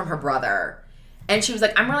text message from her brother, and she was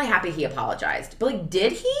like, I'm really happy he apologized. But, like,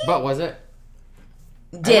 did he? What was it?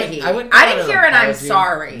 Did he? I wouldn't I call didn't it hear an an I'm apology.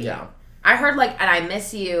 sorry. Yeah. I heard, like, and I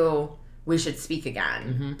miss you, we should speak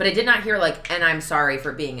again. But I did not hear, like, and I'm sorry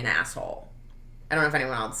for being an asshole. I don't know if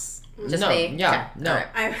anyone else. Just No, me? yeah, Okay, no. all right.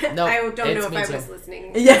 I No, don't know it's if me I too. was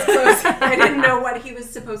listening. Yeah. Close. I didn't know what he was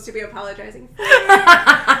supposed to be apologizing for.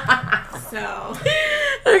 So,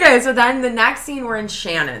 Okay, so then the next scene, we're in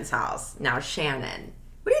Shannon's house. Now, Shannon.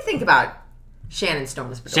 What do you think about Shannon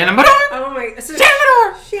Stone? Shannon Bador! oh my, so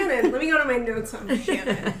Shannon! Shannon, let me go to my notes on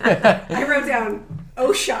Shannon. I wrote down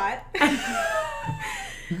shot.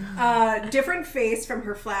 Different face from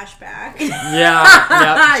her flashback.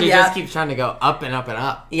 Yeah. She Yeah. just keeps trying to go up and up and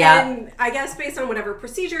up. Yeah. And I guess based on whatever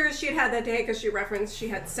procedures she had that day, because she referenced she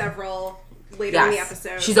had several later in the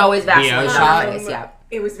episode. She's always vaccinated The O on shot? her face, yeah.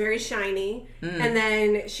 It was very shiny. And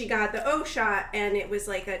then she got the O shot, and it was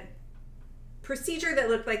like a procedure that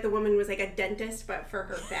looked like the woman was like a dentist, but for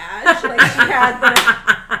her badge. Like she had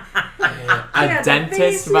A the dentist,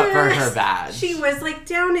 face but for her mask. badge. She was like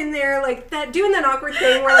down in there, like that, doing that awkward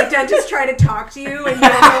thing where like dentists try to talk to you and you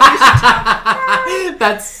don't know who should talk.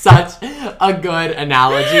 That's such a good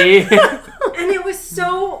analogy. And it was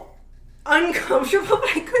so uncomfortable, but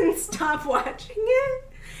I couldn't stop watching it.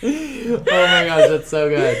 Oh my gosh, that's so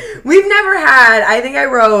good. We've never had, I think I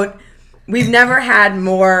wrote, we've never had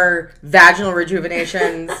more vaginal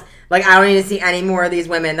rejuvenations. Like, I don't need to see any more of these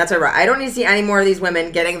women. That's what I wrote. I don't need to see any more of these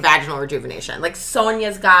women getting vaginal rejuvenation. Like,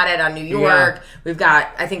 Sonia's got it on New York. Yeah. We've got,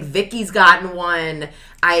 I think Vicky's gotten one.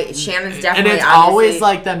 Shannon's definitely, And it's obviously, always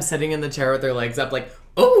like them sitting in the chair with their legs up, like,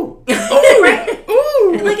 ooh, ooh, Right?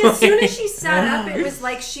 ooh. And, like, as soon as she sat up, it was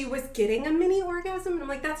like she was getting a mini orgasm. And I'm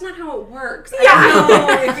like, that's not how it works. I don't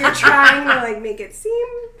know if you're trying to, like, make it seem.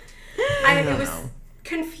 It was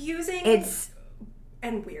confusing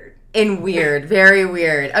and weird. And weird, very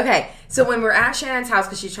weird. Okay, so when we're at Shannon's house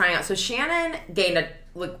because she's trying out, so Shannon gained a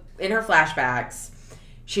look in her flashbacks.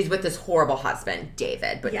 She's with this horrible husband,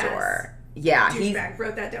 David Baddour. Yeah, Douchebag.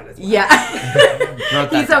 Wrote that down as well. Yeah,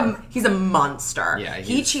 he's a monster. Yeah,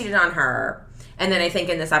 he cheated on her. And then I think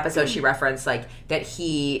in this episode she referenced like that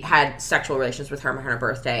he had sexual relations with her on her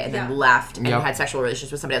birthday and then left and had sexual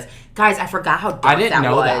relations with somebody else. Guys, I forgot how dark I didn't that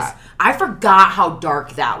know was. that. I forgot how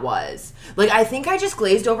dark that was. Like I think I just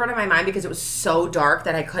glazed over it in my mind because it was so dark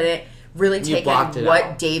that I couldn't really take in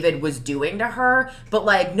what David was doing to her. But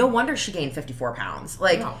like no wonder she gained 54 pounds.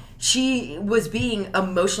 Like she was being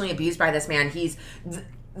emotionally abused by this man. He's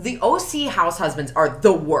the OC house husbands are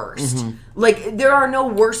the worst. Mm-hmm. Like there are no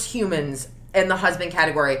worse humans in the husband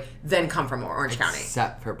category than come from Orange County.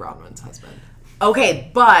 Except for Bronwyn's husband.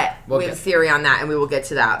 Okay, but we have a theory on that and we will get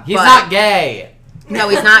to that. He's not gay. No,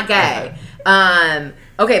 he's not gay.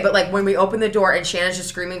 Okay, but like when we open the door and Shannon's just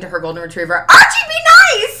screaming to her golden retriever, Archie, be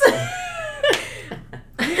nice!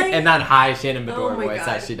 And that high Shannon Baddour my voice God.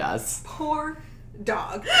 that she does. Poor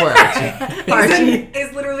dog. Poor Archie. Archie.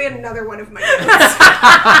 Is literally another one of my notes.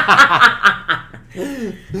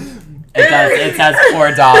 It does. It says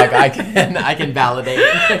poor dog. I can validate.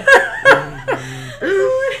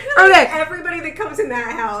 Okay. Everybody that comes in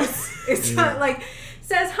that house is like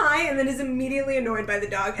says hi and then is immediately annoyed by the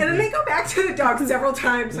dog, and then they go back to the dog several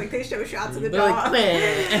times. Like they show shots of the dog.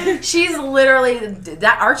 She's literally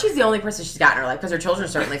that. Archie's the only person she's got in her life because her children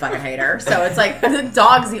certainly fucking hate her. So it's like the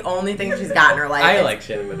dog's the only thing she's got in her life. I like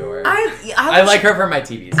Shannon Baddour. I like her for my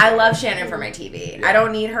TV. I love Shannon for my TV. Yeah. I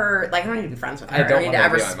don't need her. Like I don't need to be friends with her. I don't need to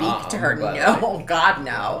ever speak to her. No, God,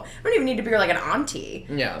 no. I don't even need to be like an auntie.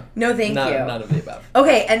 Yeah. No, thank you. None of the above.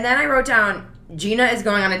 Okay, and then I wrote down Gina is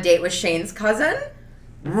going on a date with Shane's cousin.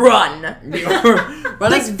 Run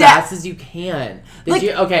Run as fast as you can. Did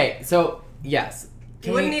you? Okay, so yes.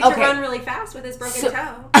 You wouldn't need to run really fast with his broken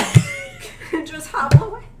toe. Just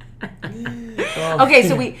hobble away. Okay,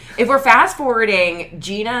 so if we're fast forwarding,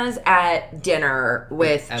 Gina's at dinner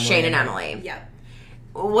with Shane and Emily. Yep.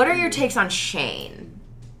 What are your takes on Shane?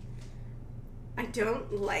 I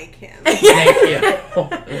don't like him. Thank you.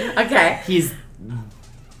 Okay. He's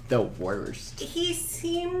the worst. He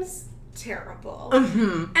seems terrible.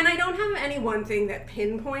 Mm-hmm. And I don't have any one thing that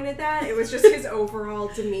pinpointed that. It was just his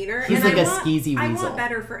overall demeanor. He's and like I a want, skeezy I weasel. want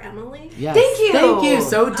better for Emily. Yes. Thank you. Thank you.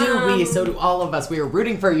 So do we. So do all of us. We were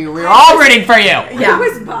rooting for you. We were all rooting for you. Yeah. I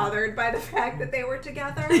was bothered by the fact that they were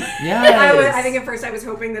together. Yes. I think at first I was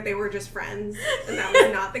hoping that they were just friends, and that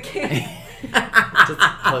was not the case. Just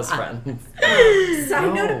close friends.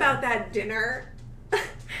 Side note about that dinner.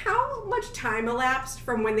 How much time elapsed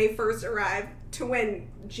from when they first arrived to when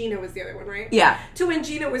Gina was the other one, right? Yeah. To when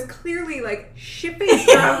Gina was clearly like shipping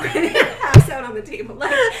drunk and half out on the table.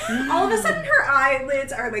 Like all of a sudden her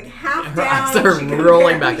eyelids are like half Her down. eyes are she can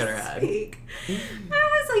rolling barely back in her head. speak.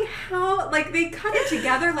 I was like, how? Like they cut it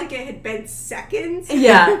together like it had been seconds.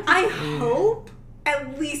 Yeah. I hope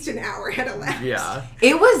at least an hour had elapsed. Yeah.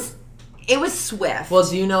 It was swift. Well,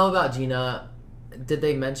 do you know about Gina? Did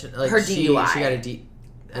they mention like Her she DUI. She got a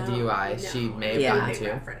DUI. No. She may have gotten They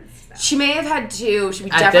to. referenced that. She may have had to. She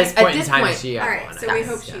At this point in time, she had All right, one. so we Yes.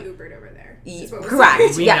 hope she Ubered over there. is what we're Correct.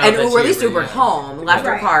 saying. We Yeah, know and that or at she least Ubered, Ubered yeah. home, left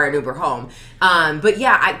her Right. car and Uber home. But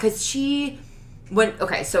yeah, because she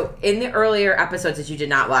so in the earlier episodes that you did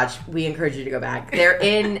not watch, we encourage you to go back. They're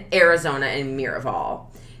in Arizona in Miraval,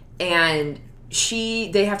 and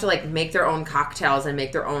they have to like make their own cocktails and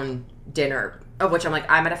make their own dinner. Of which I'm like,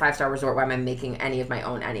 I'm at a 5-star resort. Why am I making any of my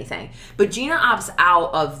own anything? But Gina opts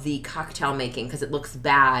out of the cocktail making because it looks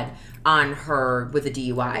bad on her with a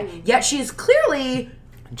DUI. Yet she is clearly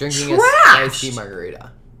Drinking trashed. a spicy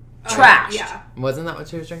margarita. trashed. Yeah. Wasn't that what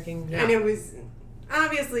she was drinking? Yeah. And it was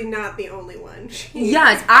obviously not the only one.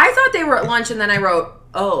 Yes, I thought they were at lunch, and then I wrote,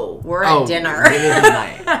 "Oh, we're at dinner." It is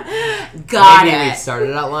night. Got Maybe it. we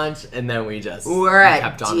started at lunch and then we just We're at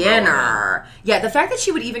kept on dinner. Yeah, the fact that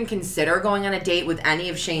she would even consider going on a date with any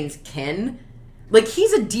of Shane's kin, like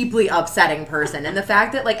he's a deeply upsetting person, and the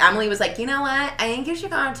fact that like Emily was like, you know what, I think you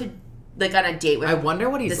should go on a date with I wonder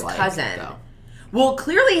what he's this like, cousin. though. Well,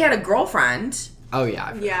 clearly he had a girlfriend. Oh yeah. I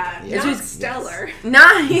forgot. Yeah, It's not just- stellar.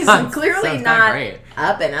 Nah, he's Sounds clearly kinda not great.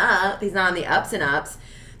 up and up. He's not on the ups and ups.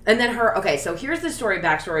 And then okay, so here's the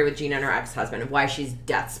backstory with Gina and her ex-husband of why she's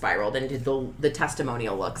death spiraled into the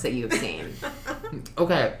testimonial looks that you've seen.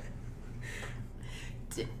 Okay.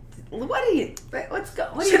 What do you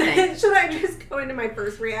think? Should I just go into my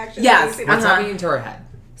first reaction? Yes. Basically? What's Uh-huh. happening to her head?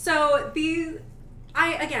 So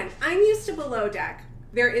I'm used to Below Deck.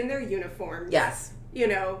 They're in their uniforms. Yes. You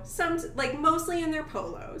know, some like mostly in their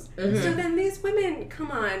polos. Mm-hmm. So then these women, come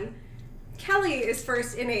on. Kelly is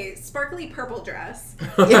first in a sparkly purple dress.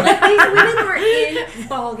 Like these women are in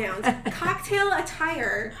ball gowns, cocktail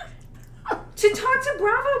attire. To talk to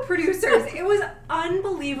Bravo producers, it was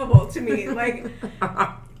unbelievable to me. Like,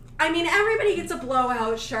 I mean, everybody gets a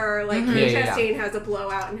blowout, sure. Like, Kate Yeah. Chastain has a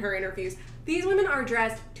blowout in her interviews. These women are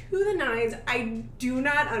dressed to the nines. I do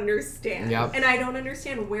not understand. Yep. And I don't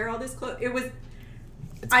understand where all this clothes... It was...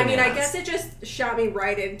 It's I mean, I bananas. guess it just shot me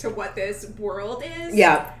right into what this world is.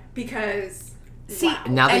 Yeah. Because... See, wow.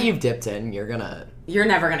 Now that And- you've dipped in, you're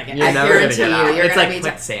never gonna get. gonna I guarantee get out. you're It's gonna like be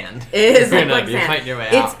quicksand. It is You're like gonna be quicksand. fighting your way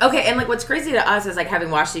It's out. okay, and like what's crazy to us is like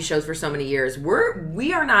having watched these shows for so many years,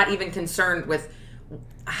 we are not even concerned with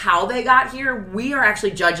how they got here. We are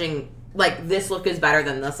actually judging like this look is better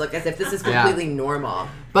than this look, as if this is Yeah. completely normal.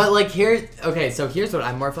 But like here's what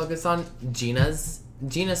I'm more focused on.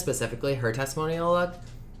 Gina specifically, her testimonial look.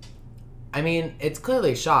 I mean, it's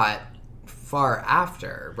clearly shot far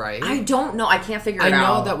after, right? I don't know. I can't figure I it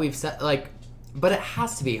out. know that we've said like, but it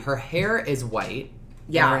has to be. Her hair is white.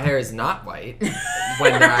 Yeah. And her hair is not white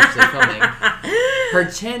when they're actually filming. Her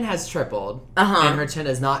chin has tripled, Uh-huh. and her chin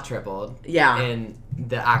is not tripled. Yeah. In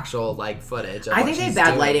the actual like footage. Of I what think they have she's bad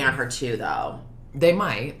doing. lighting on her too, though. They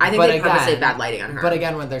might. I think but they purposely again- have bad lighting on her. But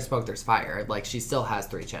again, when there's smoke, there's fire. Like she still has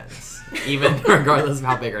 3 chins, even regardless of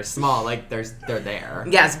how big or small. Like they're there.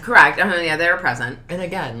 Yes, correct. Yeah, they were present. And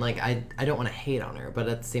again, like I don't want to hate on her, but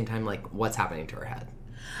at the same time, like what's happening to her head?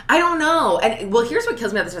 I don't know. And well, here's what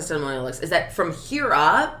kills me about the testimonial looks is that from here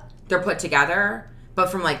up, they're put together, but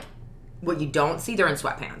from like what you don't see, they're in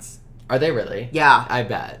sweatpants. Are they really? Yeah. I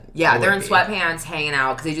bet. Yeah, It they're in would be. sweatpants hanging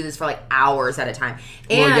out because they do this for like hours at a time.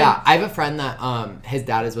 And Well, yeah, I have a friend that his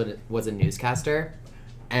dad was a newscaster,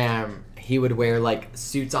 and he would wear like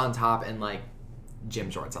suits on top and like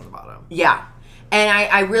gym shorts on the bottom. Yeah. And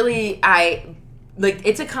I really like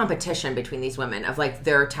it's a competition between these women of like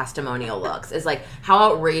their testimonial looks. Is like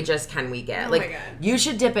how outrageous can we get? Oh like my God. you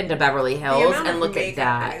should dip into Beverly The Hills amount and of look at makeup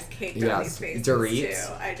that. is caked on Yes. these faces Dorit.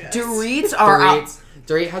 too. I just... Dorit's are out.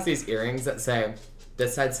 Dorit has these earrings that say,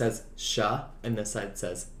 this side says "sha" and this side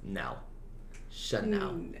says "no."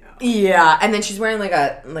 Chanel. No. Yeah, and then she's wearing like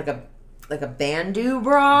a bandeau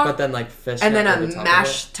bra. But then like fish and then over a the top of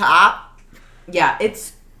mesh top. Yeah,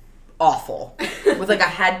 it's awful. With like a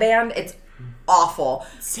headband, it's awful.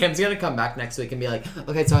 it. Sam's gonna come back next week and be like,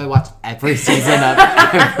 okay, so I watched every season of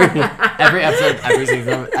every episode of every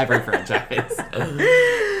season of every franchise.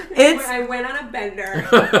 It's I went on a bender.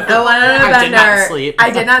 I went on a I did not bender. sleep.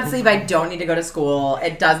 I did not sleep. I don't need to go to school.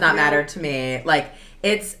 It does not matter to me. Like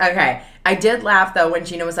it's okay. I did laugh though when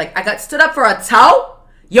Gina was like, "I got stood up for a toe.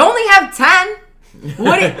 You only have 10.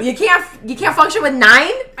 What? You can't function with 9."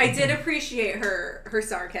 I did appreciate her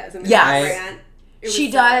sarcasm. Yes. Rant. It was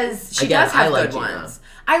She so- does. She Again, does have I like good Gina. ones.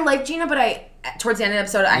 I like Gina, but towards the end of the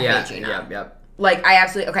episode, I hate Gina. Yep. Like I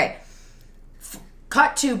absolutely okay.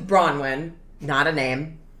 Cut to Bronwyn, not a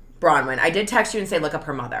name. Bronwyn. I did text you and say look up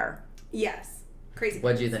her mother. Yes. Crazy.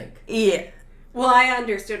 What'd you think? Yeah. Well, I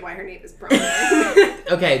understood why her name is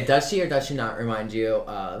Bronwyn. Okay, does she or does she not remind you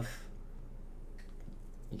of?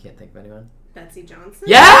 You can't think of anyone. Betsy Johnson?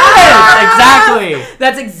 Yes, exactly.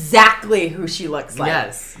 That's exactly who she looks like.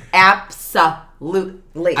 Yes.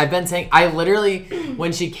 Absolutely. I've been saying, I literally,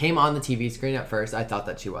 when she came on the TV screen at first, I thought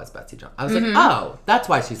that she was Betsy Johnson. I was like, oh, that's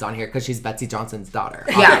why she's on here, because she's Betsy Johnson's daughter,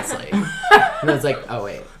 obviously. And I was like, oh,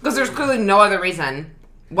 wait. Because there's clearly no other reason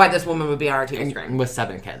why this woman would be on our TV screen. With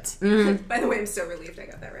 7 kids. By the way, I'm so relieved I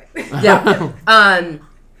got that right. Yeah.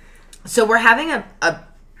 So we're having a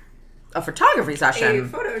photography A sort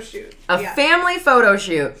photo shoot. a Yeah. family photo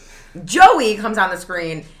shoot. Joey comes on the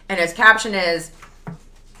screen and his caption is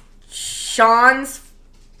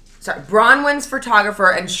Bronwyn's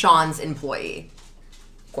photographer and Sean's employee.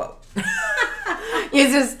 Quote.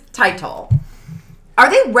 Is his title. Are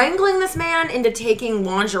they wrangling this man into taking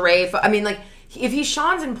lingerie? I mean, like, if he's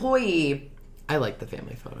Sean's employee, I like the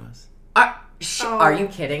family photos. are you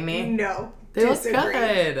kidding me? No. They look disagree.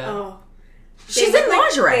 good. Oh. She's They in look like-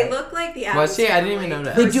 lingerie. They look like the Addams Was she? I didn't family. even know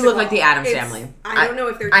that. They First do of look like the all, Addams it's- family. I don't know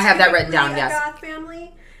if they're I have that written down, typically a yes. Goth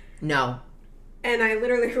family. No. And I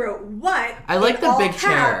literally wrote, what? I like in the all big chair.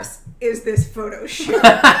 caps is this photo shoot?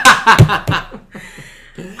 I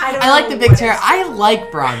like the big chair. I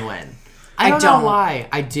like Bronwyn. I don't know why.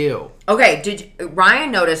 I do. Okay,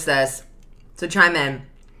 Ryan notice this? So chime in.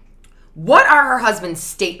 What are her husband's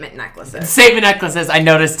statement necklaces? Statement necklaces, I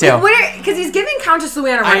noticed too. Because he's giving Countess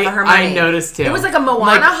Luann run for her money. I noticed too. It was like a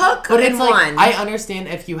Moana hook, but in it's like, one. I understand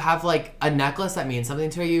if you have like a necklace that means something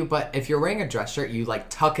to you, but if you're wearing a dress shirt, you like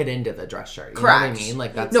tuck it into the dress shirt. You Correct. know what I mean?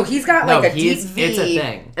 Like that's no, he's got like a deep V. It's a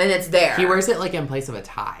thing, and it's there. He wears it like in place of a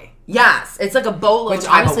tie. Yes, it's like a bolo. Which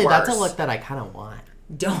honestly, that's a look that I kind of want.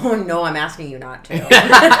 Don't know. I'm asking you not to.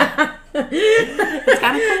 It's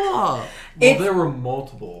kind of cool. Well, there were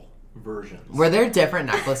multiple versions. Were there different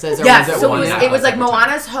necklaces, or yes, was it so one? It was like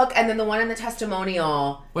Moana's hook, and then the one in the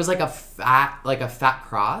testimonial was like a fat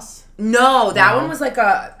cross. No, that one was like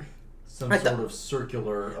a some sort of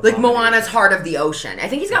circular, like Moana's Heart of the Ocean. I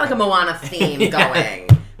think he's got like a Moana theme going.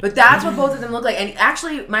 But that's what both of them look like. And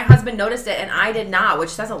actually, my husband noticed it, and I did not, which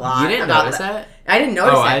says a lot. You didn't notice it? I didn't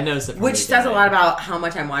notice it. I noticed it. Which says a lot about how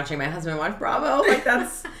much I'm watching my husband watch Bravo. Like,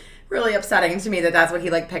 that's really upsetting to me that that's what he,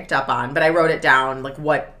 like, picked up on. But I wrote it down, like,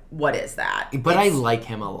 what is that? But I like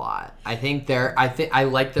him a lot. I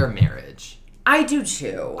like their marriage. I do,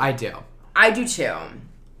 too. I do. I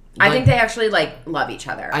think they actually, like, love each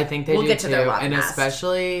other. I think they we'll do, get to too. their love and nest.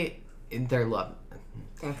 Especially their love.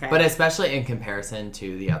 Okay. But especially in comparison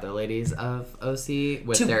to the other ladies of OC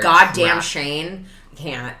with their goddamn Shane.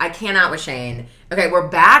 I cannot with Shane. Okay, we're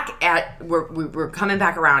back at we're coming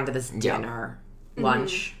back around to this dinner,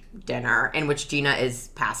 lunch dinner in which Gina is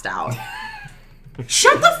passed out.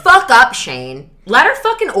 Shut the fuck up, Shane. Let her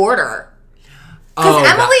fucking order. Because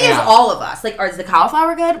Emily is all of us. Like, is the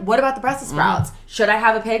cauliflower good? What about the Brussels sprouts? Should I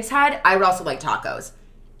have a pig's head? I would also like tacos.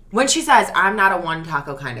 When she says, I'm not a one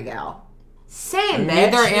taco kind of gal. Same,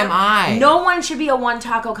 bitch. Neither am I. No one should be a one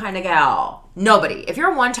taco kind of gal. Nobody. If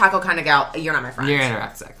you're a one taco kind of gal, you're not my friend. You're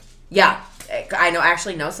anorexic. Yeah. I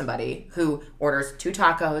actually know somebody who orders 2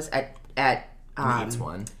 tacos at eats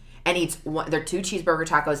one. And eats one. They're 2 cheeseburger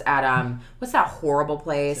tacos at what's that horrible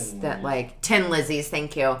place that like Tin Lizzie's?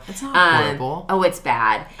 Thank you. It's not horrible. Oh, it's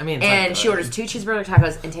bad. I mean, and she orders 2 cheeseburger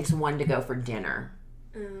tacos and takes 1 to go for dinner.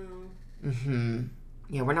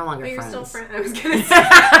 Yeah, we're no longer friends. But you're still friends. I was gonna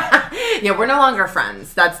say. Yeah, we're no longer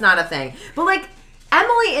friends. That's not a thing. But like,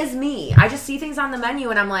 Emily is me. I just see things on the menu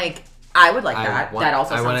and I'm like, I would like that. That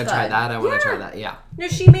also sounds good. I want to try that. I want to try that. Yeah. No,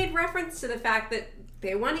 she made reference to the fact that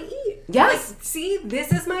they want to eat. Yes. Like, see,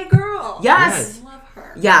 this is my girl. Yes. I love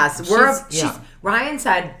her. Yes. She's Ryan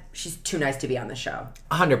said she's too nice to be on the show.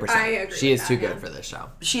 100%. I agree She with is too that, good for this show.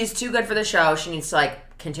 She is too good for the show. She needs to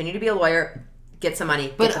like continue to be a lawyer, get some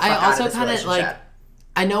money. But get the fuck I out also of this kind of relationship. like,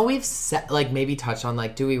 I know we've like maybe touched on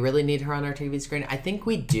like, do we really need her on our TV screen? I think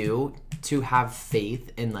we do to have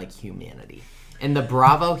faith in like humanity. In the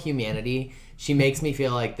Bravo humanity, she makes me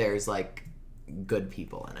feel like there's like good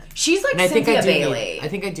people in it. She's like and Cynthia Bailey. I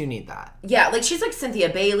think I do need that. Yeah, like she's like Cynthia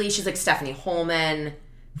Bailey. She's like Stephanie Holman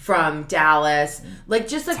from Dallas. Like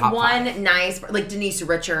just like Top one 5. nice, like Denise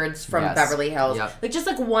Richards from Yes. Beverly Hills. Yep. Like just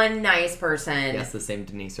like one nice person. Yes, the same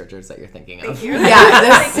Denise Richards that you're thinking of. Yeah,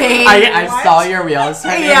 the same. I saw your wheels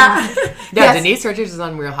turning. Yeah. Yeah, Yes. Denise Richards is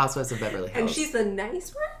on Real Housewives of Beverly Hills. And she's the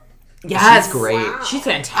nice one? Yes. She's great. Wow. She's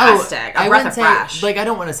fantastic. I A breath wouldn't of say fresh. like I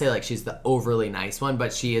don't want to say like she's the overly nice one,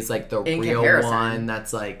 but she is like the In real comparison. one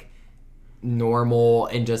that's like normal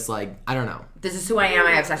and just like I don't know. This is who I am.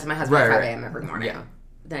 I have sex with my husband at Right, 5 right. a.m. every morning. Yeah.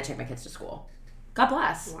 Then I take my kids to school. God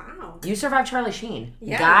bless. Wow. You survived Charlie Sheen.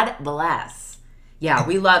 Yeah. God bless. Yeah,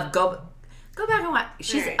 we love go back and watch.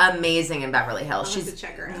 She's Right. amazing in Beverly Hills. I'll have She's to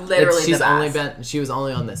check her out. literally She's the only best. she was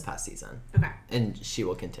only on this past season. Okay. And she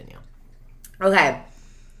will continue. Okay.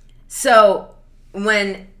 So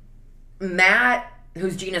when Matt,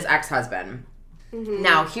 who's Gina's ex-husband,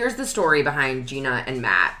 now here's the story behind Gina and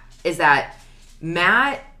Matt, is that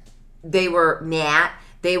they were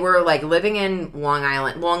like living in Long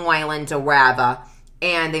Island or wherever,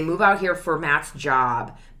 and they move out here for Matt's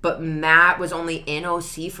job. But Matt was only in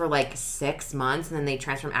OC for like 6 months, and then they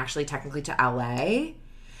transferred him actually technically to LA.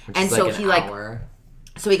 Which And is so like he an like hour.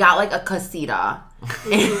 so he got like a casita.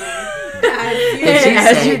 Did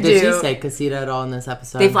you she do. say casita at all in this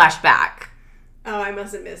episode? They flashed back. Oh, I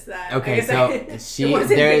must have missed that. Okay, I guess so it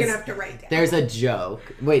wasn't big enough to write down. There's a joke.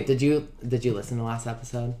 Wait, did you listen to last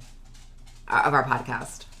episode? Of our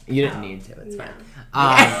podcast. You didn't need to. It's No. fine.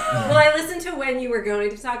 Well, I listened to when you were going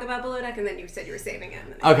to talk about Below Deck, and then you said you were saving it.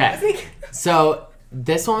 And then I Okay. was like, So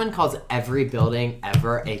this woman calls every building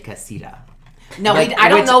ever a casita. No, Like, I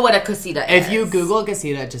don't which- know what a casita is. If you Google a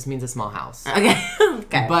casita, it just means a small house. Okay.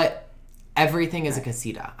 Okay. But everything is a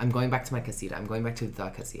casita. I'm going back to my casita. I'm going back to the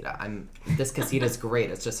casita. This casita is great.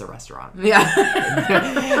 It's just a restaurant. Yeah.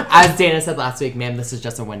 As Dana said last week, man, this is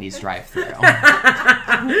just a Wendy's drive-thru.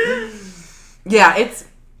 Yeah, it's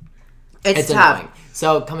tough. Annoying.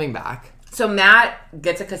 So coming back. So Matt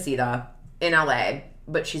gets a casita in LA,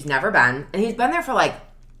 but she's never been. And he's been there for like,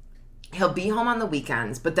 he'll be home on the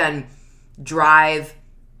weekends, but then drive,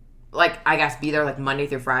 like, I guess be there like Monday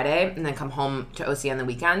through Friday and then come home to OC on the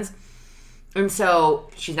weekends. And so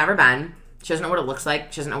she's never been. She doesn't know what it looks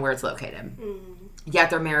like. She doesn't know where it's located. Yet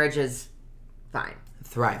their marriage is fine.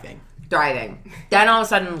 Thriving. Then all of a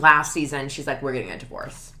sudden last season, she's like, we're getting a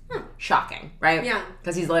divorce. Shocking, right? Yeah.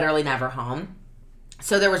 Because he's literally never home.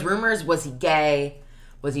 So there was rumors, was he gay?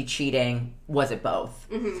 Was he cheating? Was it both?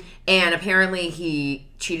 Mm-hmm. And apparently he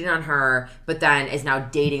cheated on her, but then is now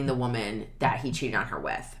dating the woman that he cheated on her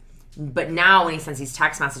with. But now when he sends these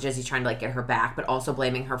text messages, he's trying to like get her back, but also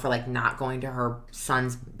blaming her for like not going to her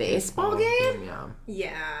son's baseball game.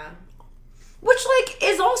 Yeah. Which like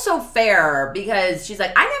is also fair because she's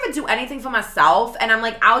like, I never do anything for myself, and I'm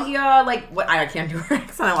like out here like what I can't do her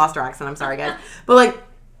accent. I lost her accent. I'm sorry, guys. But like,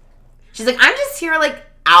 she's like, I'm just here like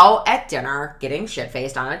out at dinner getting shit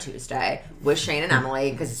faced on a Tuesday with Shane and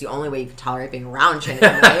Emily because it's the only way you can tolerate being around Shane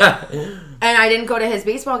and Emily. And I didn't go to his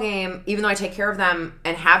baseball game, even though I take care of them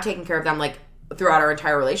and have taken care of them like throughout our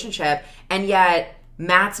entire relationship. And yet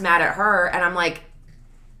Matt's mad at her, and I'm like,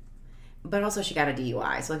 but also she got a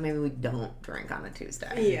DUI, so like maybe we don't drink on a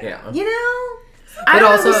Tuesday. Yeah. You know? I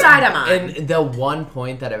don't know whose side I'm on. And the one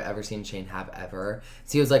point that I've ever seen Shane have ever,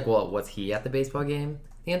 so he was like, well, was he at the baseball game?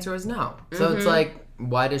 The answer was no. So it's like,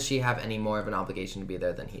 why does she have any more of an obligation to be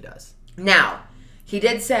there than he does? Now, he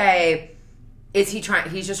did say, he's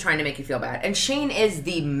just trying to make you feel bad. And Shane is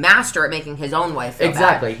the master at making his own wife feel bad.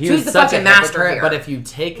 Exactly. So he's the fucking master here. But if you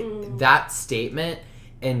take that statement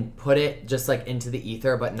and put it just like into the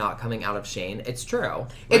ether, but not coming out of Shane, it's true. Like,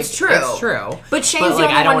 it's true. It's true. But Shane's the like,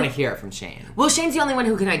 only I don't one want to hear it from Shane. Well, Shane's the only one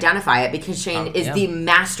who can identify it because Shane is the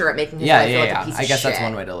master at making his wife feel like a piece of shit. I guess that's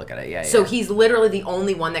one way to look at it. Yeah. So he's literally the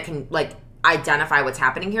only one that can like identify what's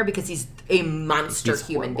happening here because he's a monster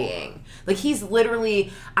human being. Like he's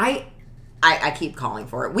literally I keep calling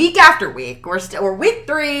for it week after week. We're week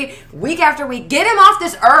 3, week after week. Get him off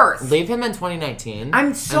this earth. Leave him in 2019.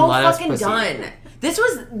 I'm so fucking done. This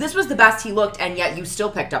was the best he looked, and yet you still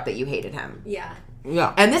picked up that you hated him. Yeah.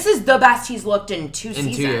 Yeah. And this is the best he's looked in 2 seasons.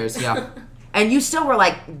 In 2 years, yeah. And you still were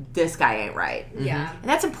like, this guy ain't right. Yeah. And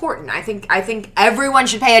that's important. I think everyone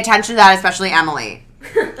should pay attention to that, especially Emily.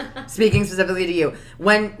 Speaking specifically to you.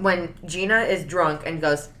 When Gina is drunk and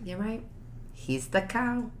goes, you're right, he's the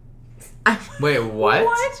cow. Wait, what?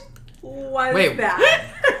 What was Wait.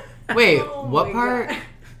 that? Wait, Oh what my part? God.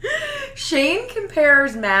 Shane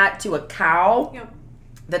compares Matt to a cow Yep.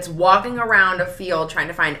 that's walking around a field trying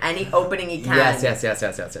to find any opening he can. Yes.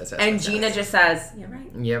 And Gina just says, you're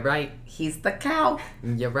right, You're right. he's the cow.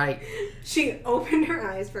 You're right. She opened her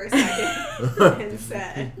eyes for a second and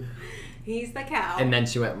said, he's the cow. And then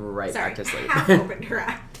she went right Sorry, back to sleep. half opened her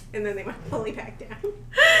eyes. And then they went fully back down.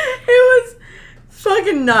 It was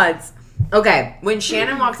fucking nuts. Okay, when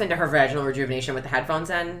Shannon walks into her vaginal rejuvenation with the headphones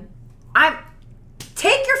in,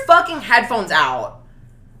 take your fucking headphones out.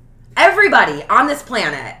 Everybody on this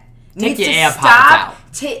planet needs your to AirPods stop.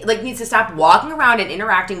 out. Needs to stop walking around and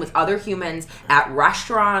interacting with other humans at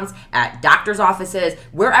restaurants, at doctors' offices,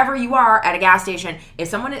 wherever you are at a gas station.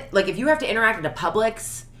 If you have to interact at a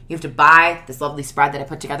Publix, you have to buy this lovely spread that I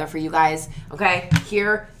put together for you guys. Okay,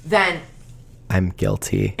 here, then. I'm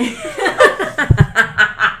guilty.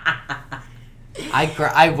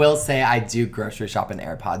 I will say I do grocery shop in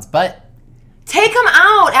AirPods, but Take them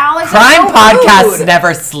out, Alex. crime So podcasts rude.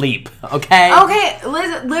 never sleep. Okay. Okay,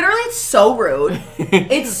 Liz, literally, it's so rude.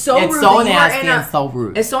 It's so rude. It's so that you are nasty in a- and so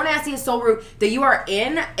rude. It's so nasty and so rude that you are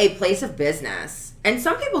in a place of business, and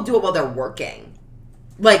some people do it while they're working,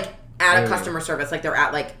 like at a customer service, like they're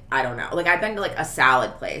at like I don't know, like I've been to like a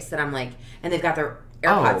salad place that I'm like, and they've got their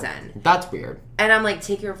AirPods in, That's weird. and I'm like,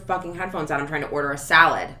 take your fucking headphones out. I'm trying to order a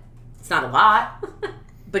salad. It's not a lot,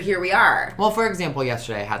 but here we are. Well, for example,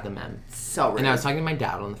 yesterday I had them in. So rude. And I was talking to my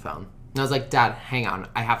dad on the phone. And I was like, Dad, hang on.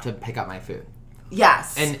 I have to pick up my food.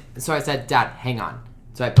 Yes. And so I said, Dad, hang on.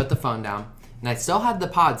 So I put the phone down. And I still had the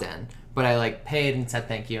pods in. But I like paid and said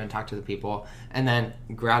thank you and talked to the people. And then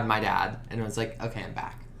grabbed my dad. And was like, okay, I'm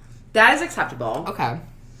back. that is acceptable. Okay.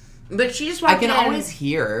 But she just walked I can in. always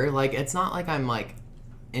hear. Like, it's not like I'm like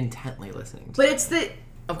intently listening to But it's the...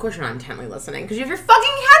 Of course you're not intently listening because you have your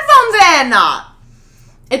fucking headphones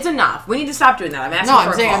in! It's enough. We need to stop doing that. I'm asking No, for I'm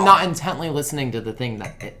a saying call. I'm not intently listening to the thing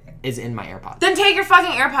that is in my AirPods. Then take your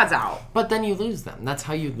fucking AirPods out. But then you lose them. That's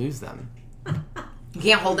how you lose them. You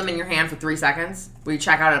can't hold them in your hand for 3 seconds. Will you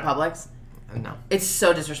check out at Publix? No. It's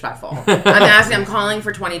so disrespectful. I'm calling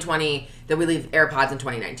for 2020 that we leave AirPods in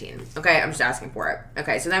 2019. Okay, I'm just asking for it.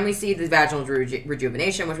 Okay, so then we see the vaginal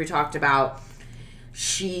rejuvenation, which we talked about.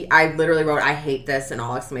 I literally wrote, I hate this, and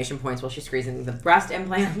all exclamation points while she's squeezing the breast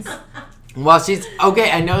implants. Well, she's okay.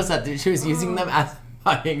 I noticed that she was using them as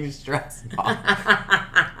fucking stress balls. Are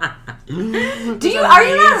you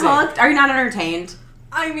not hooked? Are you not entertained?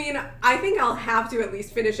 I mean, I think I'll have to at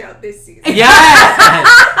least finish out this season. Yes!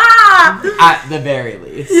 At the very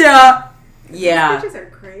least. Yeah. These bitches are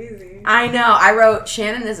crazy. I know. I wrote,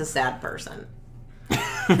 Shannon is a sad person.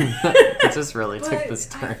 It just really took this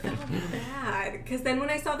turn. I felt bad because then when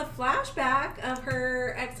I saw the flashback of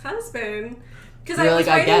her ex-husband, because I was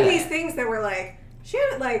writing these things that were like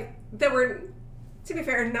that were, to be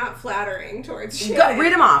fair, not flattering towards Shannon.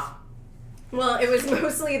 Read them off. Well, it was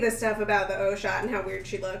mostly the stuff about the O shot and how weird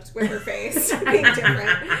she looked with her face being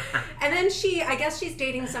different. And then I guess she's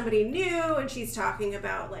dating somebody new, and she's talking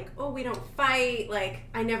about, like, oh, we don't fight. Like,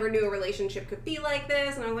 I never knew a relationship could be like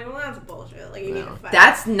this. And I was like, well, that's bullshit. Like, you need to fight.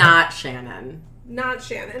 That's not Shannon. Not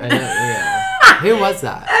Shannon. Who was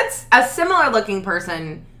that? That's a similar looking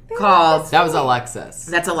person called... That was Alexis.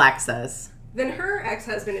 That's Alexis. Then her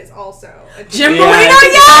ex-husband is also a Jim Molina,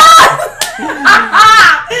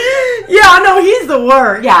 yeah, no, he's the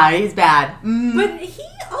worst. Yeah, he's bad. But he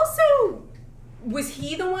also... Was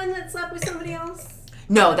he the one that slept with somebody else?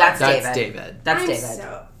 No, that's David. That's David.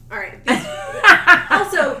 All right.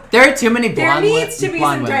 Also... There are too many blonde There needs to be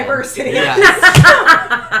some diversity.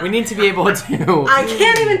 Yes. We need to be able to... I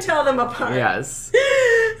can't even tell them apart. Yes.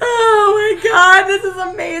 Oh my god, this is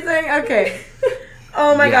amazing. Okay.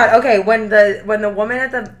 Oh my god. Okay, when the woman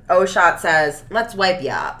at the O shot says, "Let's wipe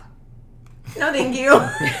you up." No, thank you. No,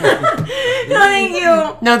 thank you.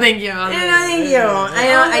 No, thank you. No, thank you.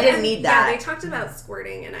 I didn't need that. Yeah, they talked about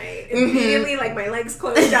squirting, and I immediately, like, my legs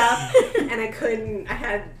closed up, and I couldn't.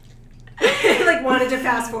 I wanted to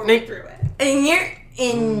fast forward through it.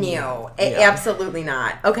 And absolutely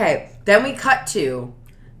not. Okay, then we cut to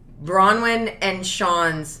Bronwyn and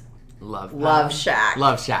Sean's Love Shack.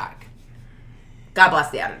 Love Shack. God bless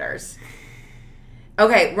the editors.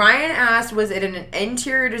 Okay, Ryan asked, was it an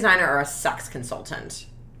interior designer or a sex consultant?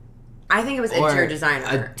 I think it was interior designer.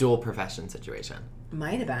 A dual profession situation.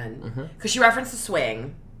 Might have been. Because she referenced the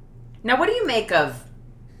swing. Now, what do you make of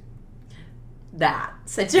that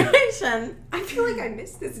situation? I feel like I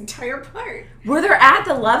missed this entire part. Were they at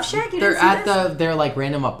the Love Shack? They're at their like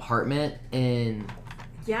random apartment in...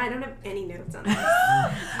 Yeah, I don't have any notes on this.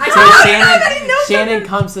 Shannon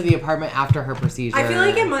comes to the apartment after her procedure. I feel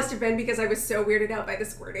like it must have been because I was so weirded out by the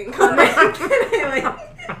squirting comment. I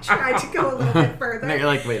tried to go a little bit further. No, you're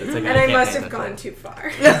like, wait a second. And I must have gone too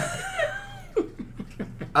far.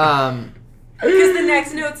 Because the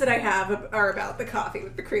next notes that I have are about the coffee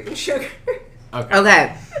with the cream and sugar.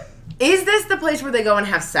 Okay. Is this the place where they go and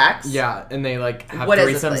have sex? Yeah, and they like have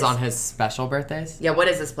threesomes on his special birthdays. Yeah, what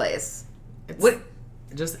is this place?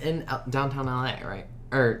 Just in downtown LA, right?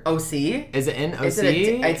 Or OC? Is it in OC?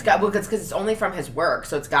 It's because it's only from his work,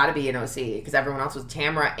 so it's got to be in OC because everyone else was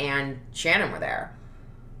Tamara and Shannon were there.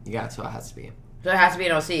 Yeah, so it has to be. So it has to be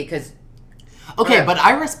in OC because. Okay, but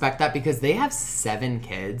I respect that because they have 7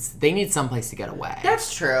 kids. They need someplace to get away.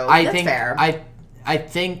 That's true. That's fair. I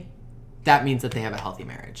think that means that they have a healthy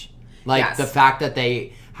marriage. Like the fact that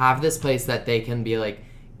they have this place that they can be like,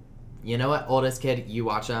 you know what, oldest kid, you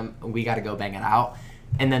watch them. We got to go bang it out.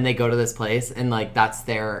 And then they go to this place, and like that's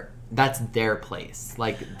their place.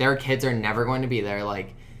 Like their kids are never going to be there.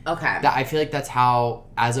 Like I feel like that's how,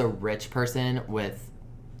 as a rich person with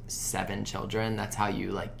 7 children, that's how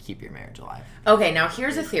you like keep your marriage alive. Okay, now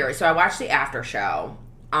here's a theory. So I watched the after show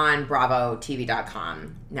on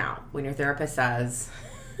BravoTV.com. Now, when your therapist says,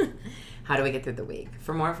 "How do we get through the week?"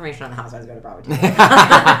 For more information on the Housewives, go to BravoTV.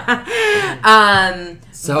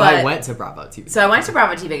 I went to BravoTV. So I went to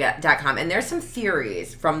BravoTV.com, and there's some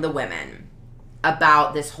theories from the women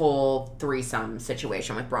about this whole threesome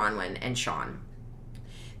situation with Bronwyn and Sean.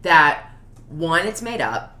 That, one, it's made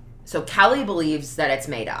up. So Kelly believes that it's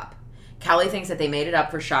made up. Kelly thinks that they made it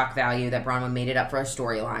up for shock value, that Bronwyn made it up for a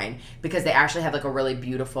storyline, because they actually have, like, a really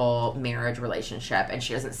beautiful marriage relationship, and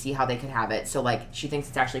she doesn't see how they could have it. So, like, she thinks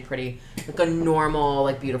it's actually pretty, like, a normal,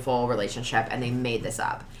 like, beautiful relationship, and they made this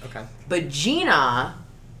up. Okay. But Gina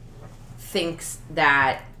thinks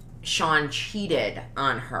that Sean cheated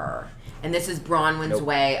on her, and this is Bronwyn's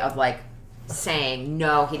way of, like, saying,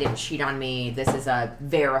 no, he didn't cheat on me. This is a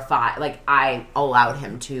verified, like, I allowed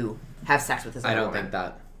him to have sex with this other woman. I don't think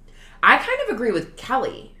that. I kind of agree with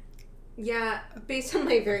Kelly. Yeah, based on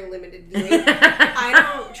my very limited viewing,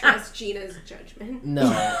 I don't trust Gina's judgment. No.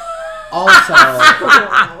 Also,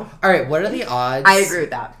 Wow. all right. What are the odds? I agree with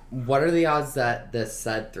that. What are the odds that this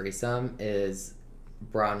said threesome is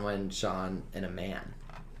Bronwyn, Sean, and a man?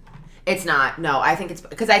 It's not. No, I think it's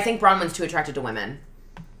because I think Bronwyn's too attracted to women.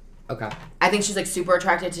 Okay. I think she's like super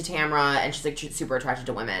attracted to Tamra, and she's like super attracted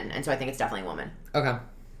to women, and so I think it's definitely a woman. Okay.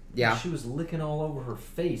 Yeah. She was licking all over her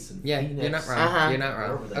face. And Yeah, Phoenix, you're not wrong. Uh-huh. You're not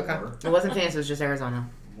wherever wrong. they Okay. were. It wasn't Phoenix; it was just Arizona.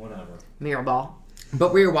 Whatever. Mirrorball.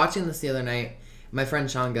 But we were watching this the other night. My friend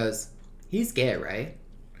Sean goes, "He's gay, right?"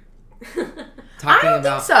 I don't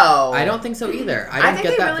think so. I don't think so either. I don't think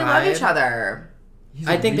get they that really vibe. love each other.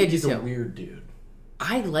 I think they do he's too. a weird dude.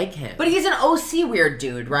 I like him. But he's an OC weird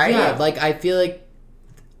dude, right? Yeah, like I feel like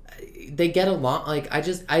they get along. Like I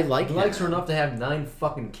like He him. likes her enough to have 9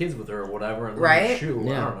 fucking kids with her or whatever. And Right? Let her shoe.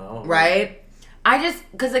 Yeah. I don't know. Right? I just,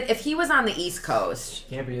 because like if he was on the East Coast,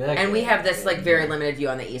 Can't be that. and we gay. have this like very limited view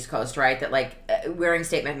on the East Coast, right? That like wearing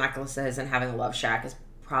statement necklaces and having a love shack is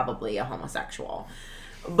probably a homosexual.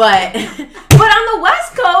 But on the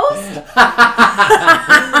West Coast,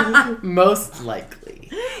 Most likely.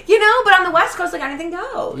 but on the West Coast, like anything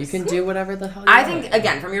goes. You can do whatever the hell you I want. think,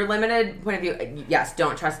 again, from your limited point of view, yes,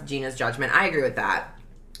 don't trust Gina's judgment. I agree with that.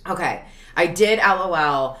 Okay. I did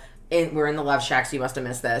LOL. We're in the Love Shack, so you must have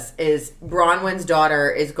missed this. Is Bronwyn's daughter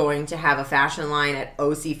is going to have a fashion line at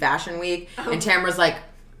OC Fashion Week, and Tamara's like,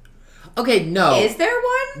 Okay, no. is there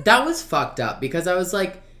one? That was fucked up because I was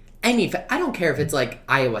like, I don't care if it's like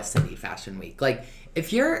Iowa City Fashion Week. Like,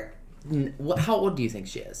 if you're, how old do you think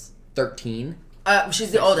she is? 13?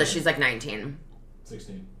 She's the oldest. She's like 19.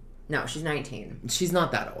 16. No, she's 19. She's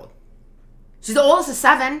not that old. She's the oldest is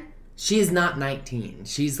 7. She is not 19.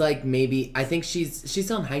 She's like maybe, I think she's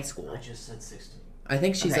still in high school. I just said 16. I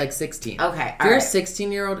think she's Okay. like 16. Okay, If you're a alright.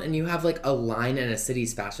 16-year-old and you have like a line in a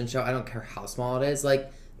city's fashion show, I don't care how small it is,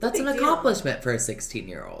 like, that's an Big deal. accomplishment for a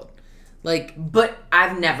 16-year-old. Like, But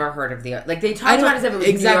I've never heard of the, like, they talked about it as if it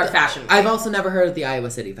was New York Fashion Week. I've also never heard of the Iowa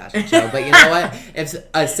City Fashion Show, but you know what? If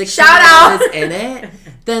a 16-year-old Shout out! is in it,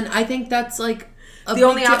 then I think that's like a The big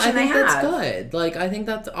only deal. option I think they that's have. good. Like, I think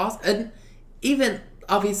that's awesome. And even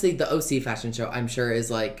obviously the OC fashion show, I'm sure, is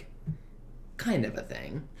like kind of a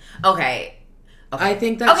thing. Okay. I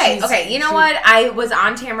think that Okay, you know what? I was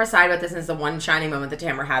on Tamara's side with this, and it's the one shining moment that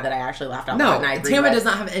Tamara had that I actually laughed out No, loud and I agreed Tamara with. does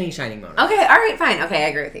not have any shining moment. Okay, all right, fine. Okay, I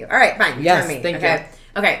agree with you. All right, fine. Yes, Turn me. thank okay.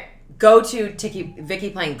 Okay, go to Vicky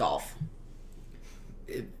playing golf.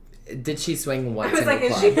 Did she swing once I was in like, the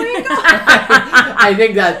is club? she playing golf? I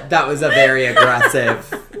think that was a very aggressive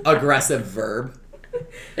verb,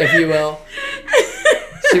 if you will.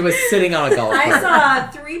 She was sitting on a golf I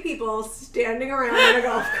cart. saw 3 people standing around in a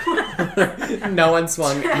golf course. No one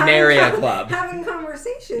swung nary a club. Having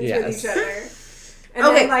conversations Yes. with each other. And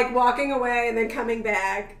Okay. then, like, walking away and then coming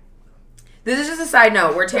back. This is just a side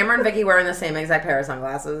note where Tamara and Vicky wearing the same exact pair of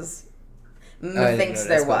sunglasses. Me didn't thinks notice,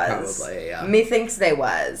 there but was. probably, yeah. Me thinks they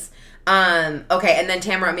was. Okay, and then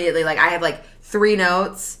Tamara immediately, like, I have like 3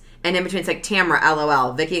 notes, and in between it's like Tamara,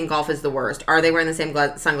 LOL, Vicky and golf is the worst. Are they wearing the same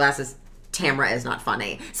sunglasses? Tamara is not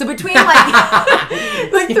funny. So between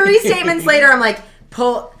like 3 statements later, I'm like,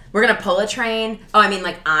 we're gonna pull a train. Oh, I mean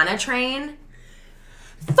like on a train.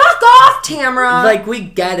 Fuck off, Tamara. Like, we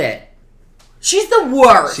get it. She's the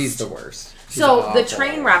worst. She's the worst. She's So the awful.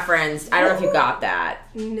 train reference, I don't know if you got that.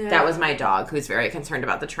 No. That was my dog who's very concerned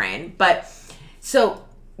about the train. But so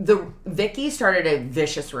Vicky started a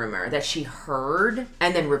vicious rumor that she heard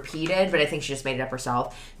and then repeated, but I think she just made it up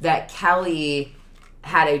herself, that Kelly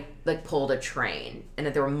had pulled a train and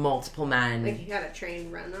that there were multiple men. Like, you had a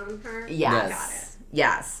train run on her? Yes. Got it.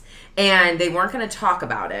 Yes. And they weren't going to talk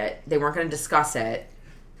about it. They weren't going to discuss it.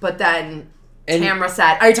 But then Tamara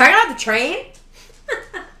said, "Are you talking about the train?"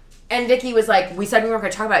 And Vicky was like, "We said we weren't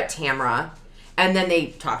going to talk about it, Tamara." And then they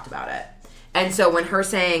talked about it. And so when her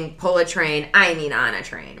saying pull a train, I mean on a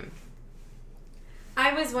train.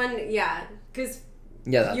 I was because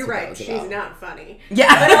Yeah, that's you're what that right. was She's about. not funny.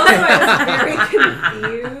 Yeah. But also, I was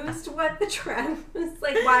very confused what the trend was.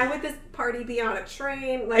 Like, why would this party be on a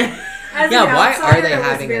train? Like, as Yeah, an why are outsider, they it was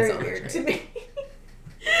having this very on a weird train? to me.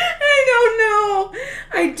 I don't know.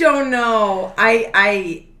 I don't know.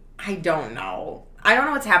 I don't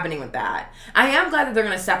know what's happening with that. I am glad that they're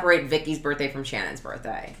going to separate Vicky's birthday from Shannon's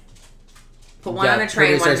birthday. Put one Yeah, on a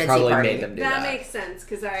train, one producers at a tea probably party. made them do That that. makes sense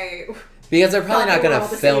because Because they're probably not thought they were going all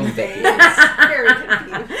to the film same Vicky. thing. Very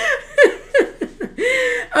confused.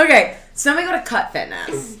 Okay, so then we go to Cut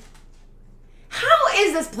Fitness. How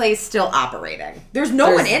is this place still operating? There's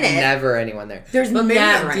no one in it. Never anyone there. There's but maybe,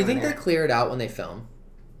 never do you anyone think there. they clear it out when they film?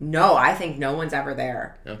 No, I think no one's ever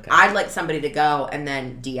there. Okay. I'd like somebody to go and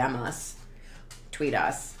then DM us, tweet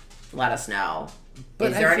us, let us know.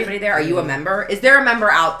 But Is there I feel- anybody there? Are you a member? Is there a member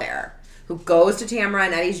out there who goes to Tamara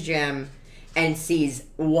and Eddie's gym and sees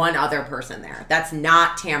one other person there? That's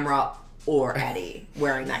not Tamara or Eddie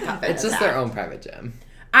wearing that Cut Fitness It's just hat. their own private gym.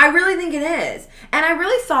 I really think it is. And I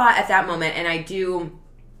really thought at that moment, and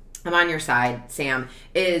I'm on your side, Sam,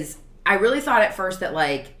 is I really thought at first that,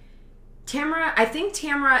 like, I think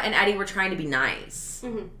Tamara and Eddie were trying to be nice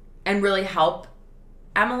and really help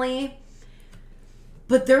Emily.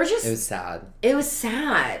 But they're just... It was sad. It was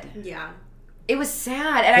sad. Yeah. It was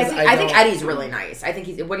sad. And 'Cause I think don't- Eddie's really nice. I think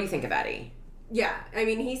he's... What do you think of Eddie? Yeah. I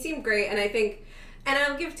mean, he seemed great, and I think... And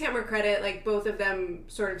I'll give Tamara credit, like, both of them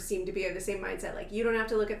sort of seem to be of the same mindset. Like, you don't have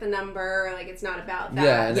to look at the number. Like, it's not about that.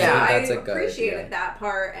 Yeah, and I think that's I a good appreciated idea. that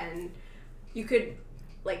part, and you could,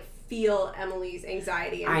 like, feel Emily's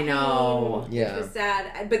anxiety and I know. pain, Yeah. which was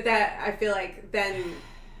sad. But that, I feel like, then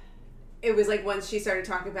it was, like, once she started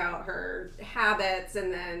talking about her habits,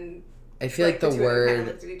 and then... I feel like the the two of them kinda word,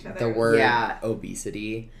 looked at each other. the word Yeah.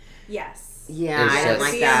 obesity. Yes. Yeah, It's I didn't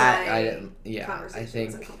just- like that. I didn't. Yeah, I Conversation was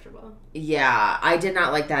think. uncomfortable. Yeah, I did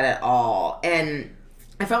not like that at all. And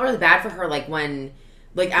I felt really bad for her, like, when,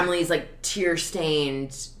 like, Emily's, like,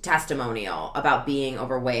 tear-stained testimonial about being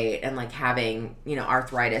overweight and, like, having, you know,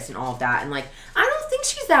 arthritis and all of that. And, like, I don't think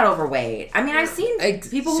she's that overweight. I mean, I've seen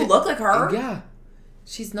people who look like her. Yeah,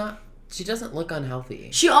 she's not. She doesn't look unhealthy.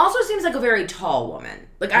 She also seems like a very tall woman.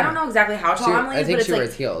 Like, I don't know exactly how tall Emily is, I think but it's she like...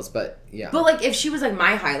 wears heels, but yeah. But, like, if she was, like,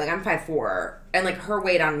 my height, like, I'm 5'4", and, like, her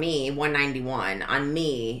weight on me, 191, on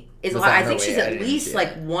me, is a Was lot. that I her think she's weight? I at didn't least, see like,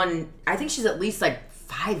 it. I think she's at least, like,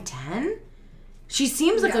 5'10"? She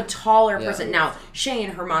seems like Yeah. a taller Yeah. person. Now,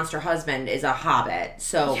 Shane, her monster husband, is a hobbit,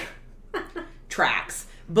 so tracks.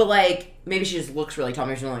 But, like, maybe she just looks really tall.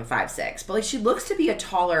 Maybe she's only 5'6". But, like, she looks to be a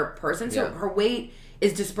taller person, so Yeah. her weight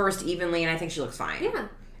is dispersed evenly, and I think she looks fine.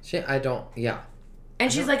 Yeah. I don't. Yeah.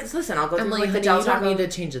 And she's like, listen, I'll go I'm through, like, like, the honey, Del you don't Taco. need to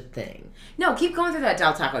change a thing. No, keep going through that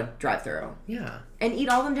Del Taco drive-thru. Yeah. And eat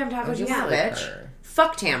all them damn tacos you just want, like bitch. her.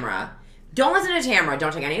 Fuck Tamara. Don't listen to Tamara.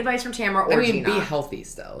 Don't take any advice from Tamara or I mean, Gina. be healthy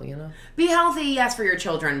still. You know. Be healthy, yes, for your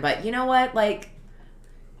children, but you know what? Like,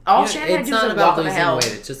 all Yeah, Shannon had to it's do was not like, about walk up a losing hill.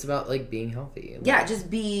 weight. It's just about like being healthy. Like, Yeah, just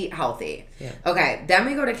be healthy. Yeah. Okay, then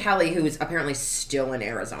we go to Kelly, who's apparently still in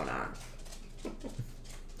Arizona.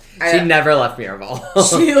 She never left Miraval.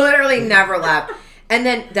 She literally never left. And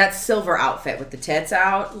then that silver outfit with the tits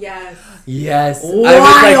out. Yes. Yes. Wild. I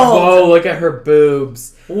was like, whoa, look at her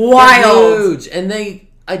boobs. Wild. They're huge. And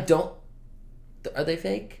are they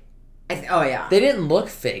fake? Oh, yeah. They didn't look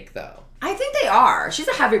fake though. I think they are. She's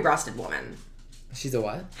a heavy-breasted woman. She's a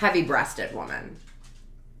what? Heavy-breasted woman.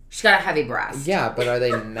 She's got a heavy breast. Yeah, but are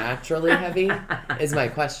they naturally heavy? Is my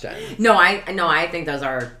question. No, I think those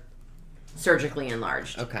are surgically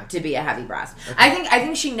enlarged. Okay. To be a heavy breast. I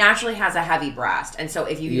think she naturally has a heavy breast, and so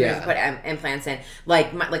if you use to put implants in,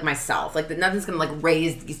 like myself, like nothing's gonna like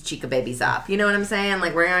raise these chica babies up. You know what I'm saying?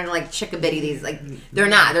 Like we're not gonna like chica bitty these. Like they're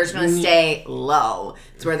not. They're just gonna stay low.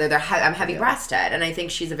 It's where I'm heavy breasted, and I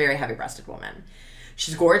think she's a very heavy breasted woman.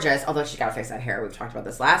 She's gorgeous, although she's got to fix that hair. We've talked about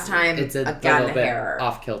this last time. It's a Again, little the bit hair.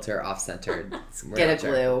 off kilter, off centered. Get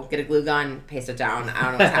a glue gun, paste it down. I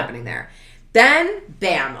don't know what's happening there. Then,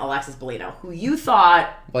 bam, Alexis Bellino, who you thought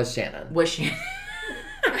Was Shannon. was Shannon.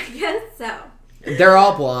 I guess so. They're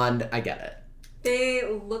all blonde. I get it. They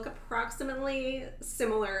look approximately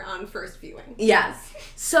similar on first viewing. Yes.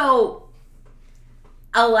 So,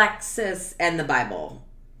 Alexis and the Bible.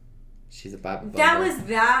 She's a Bible bumper. That was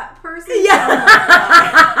that person? Yeah.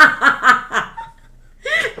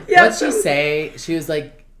 What'd she say? She was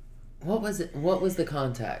like, what was it? What was the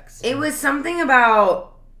context? It was something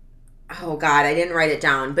about, oh God, I didn't write it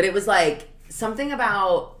down, but it was like something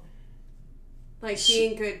about, Like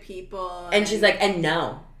being good people. and she's like, and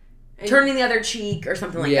no. Turning the other cheek or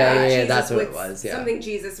something like Yeah, that. yeah, Jesus that's what would- it was, yeah. Something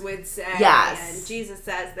Jesus would say. Yes. And Jesus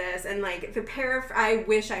says this. And like the I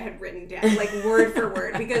wish I had written down like word for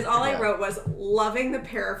word because all I wrote was loving the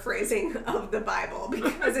paraphrasing of the Bible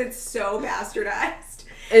because it's so bastardized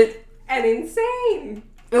and insane.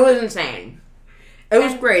 It was insane. It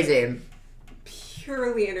was crazy.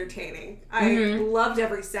 Purely entertaining. I loved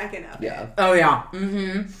every second of it. Yeah. Oh, yeah.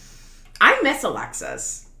 Mm-hmm. I miss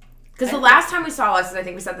Alexis. Because the last time we saw Alexis, I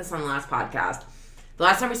think we said this on the last podcast. The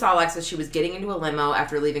last time we saw Alexis, she was getting into a limo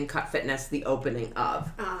after leaving Cut Fitness, the opening of.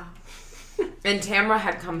 And Tamara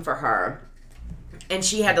had come for her. And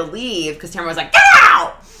she had to leave because Tamara was like, get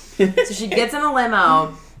out! So she gets in a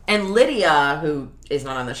limo. And Lydia, who is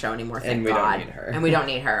not on the show anymore, thank And we don't God. need her. And we don't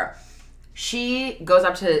need her. She goes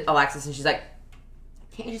up to Alexis and she's like,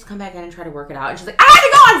 can't you just come back in and try to work it out? And she's like, I had to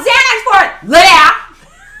go on Xanax for it! Lydia!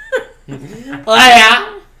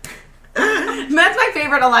 That's my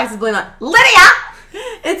favorite Alexis Bellino. Lydia!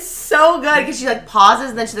 It's so good because she like pauses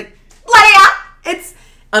and then she's like, Lydia! It's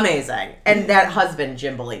amazing. And that husband,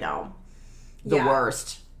 Jim Bellino, the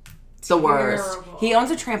worst. The worst. Terrible. He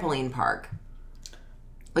owns a trampoline park.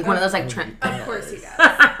 Like one of those like Of course he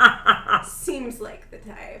does. Seems like the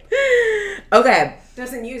type. Okay.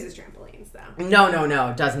 Doesn't use his trampolines though.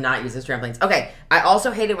 No. Does not use his trampolines. Okay. I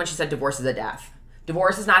also hated when she said divorce is a death.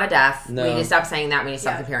 Divorce is not a death. No. We need to stop saying that. We need to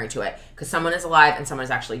stop comparing to it. Because someone is alive and someone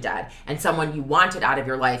is actually dead. And someone you wanted out of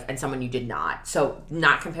your life and someone you did not. So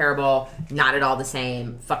not comparable. Not at all the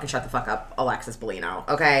same. Fucking shut the fuck up, Alexis Bellino.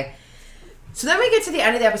 Okay? So then we get to the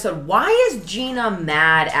end of the episode. Why is Gina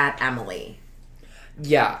mad at Emily?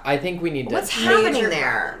 Yeah, I think we need to. What's happening Major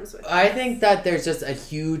there? problems with I this. think that there's just a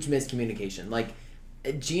huge miscommunication. Like,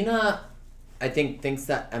 Gina, I think, thinks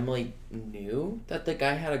that Emily knew that the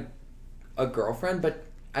guy had a girlfriend, but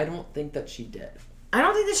I don't think that she did. I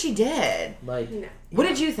don't think that she did. Like, No. What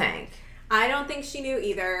did you think? I don't think she knew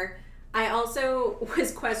either. I also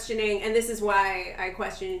was questioning, and this is why I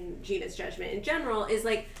question Gina's judgment in general, is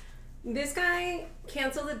like, this guy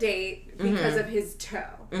canceled a date because of his toe.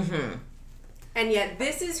 Mm-hmm. And yet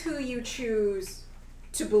this is who you choose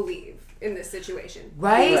to believe in this situation.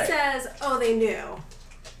 Right. He Right. says, oh, they knew.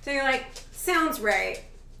 So you're like, sounds right.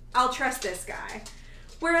 I'll trust this guy.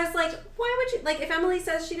 Whereas, like, why would you, like, if Emily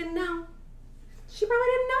says she didn't know, she probably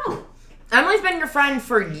didn't know. Emily's been your friend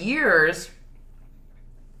for years,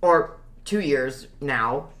 or 2 years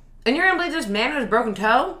now, and you're gonna believe this man with a broken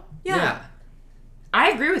toe? yeah.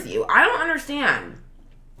 I agree with you. I don't understand.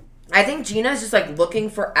 I think Gina's just like looking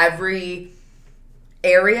for every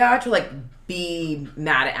area to like be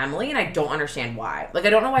mad at Emily, and I don't understand why. Like, I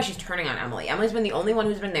don't know why she's turning on Emily. Emily's been the only one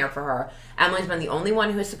who's been there for her. Emily's been the only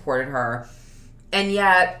one who has supported her. And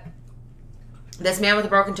yet, this man with a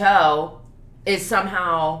broken toe is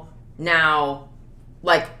somehow now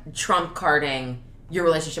like trump carding your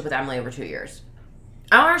relationship with Emily over 2 years.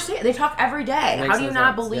 I don't understand. They talk every day. Makes How do you no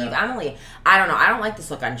not sense, believe yeah. Emily? I don't know. I don't like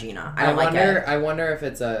this look on Gina. I don't like it. I wonder if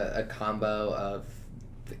it's a combo of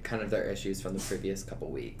kind of their issues from the previous couple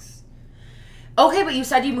weeks. Okay, but you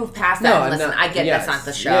said you moved past that. No, and I'm listen, not- I get yes. that's not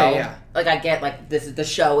the show. Yeah. Like, I get, like, this is the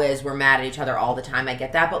show is we're mad at each other all the time. I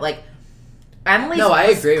get that. But, like, Emily's No, I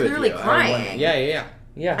agree with clearly you. crying.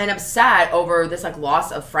 Yeah. And upset over this, like,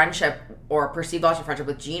 loss of friendship or perceived loss of friendship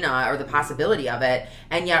with Gina or the possibility of it.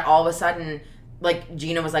 And yet, all of a sudden, like,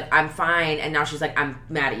 Gina was like, I'm fine. And now she's like, I'm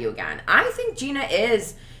mad at you again. I think Gina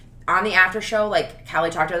is... On the after show, like,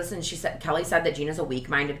 Kelly talked about this, and Kelly said that Gina's a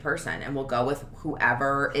weak-minded person and will go with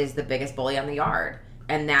whoever is the biggest bully on the yard.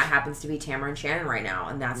 And that happens to be Tamara and Shannon right now,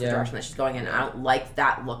 and that's the direction that she's going in. I don't like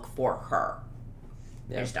that look for her.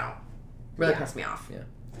 I just don't. Really pissed me off. Yeah.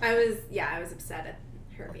 I was upset at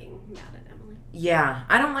her being mad at Emily. Yeah,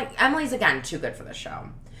 I don't like... Emily's, again, too good for the show.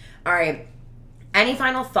 All right. Any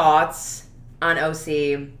final thoughts on OC?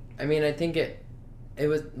 I mean, I think it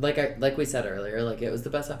was like we said earlier, like it was the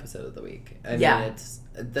best episode of the week. I Yeah. mean, it's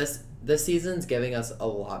this season's giving us a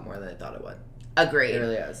lot more than I thought it would. Agreed. It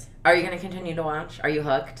really is. Are you going to continue to watch? Are you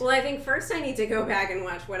hooked? Well, I think first I need to go back and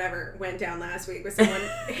watch whatever went down last week with someone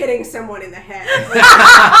hitting someone in the head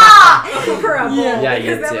over a bowl, Yeah, you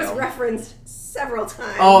because that was too. referenced several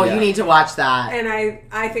times. Oh, Yeah. you need to watch that. And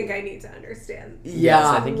I think I need to understand Yes,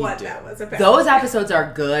 I think you what do. that was about. Those episodes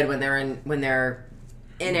are good when they're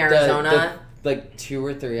in Arizona. The, like 2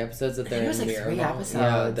 or 3 episodes that I they're think it was in like Miramar. 3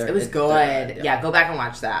 episodes. Yeah, It was good. Yeah, go back and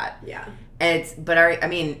watch that. Yeah.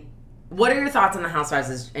 What are your thoughts on the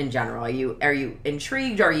Housewives in general? Are you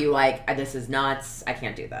intrigued? Or are you like, this is nuts, I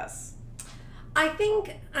can't do this? I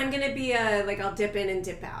think I'm gonna be I'll dip in and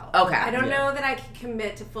dip out. Okay. I don't Yeah. know that I can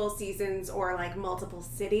commit to full seasons or like multiple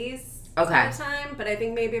cities Okay. at a time, but I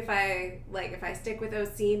think maybe if I stick with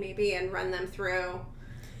OC maybe and run them through.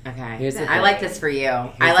 Okay. Here's the I thing. like this for you.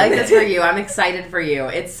 I the like thing. this for you. I'm excited for you.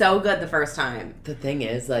 It's so good the first time. The thing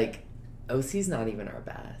is, like, OC's not even our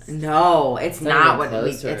best. No, it's not not even what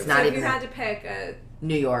close to it's it. not So if even you had to pick a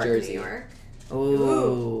New York. Jersey. New York.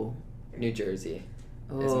 Ooh. New Jersey.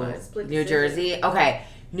 Ooh. mine. Split New decision. Jersey. Okay.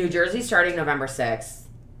 New Jersey starting November 6th.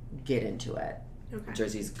 Get into it. Okay.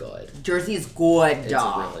 Jersey's good. Jersey's good, It's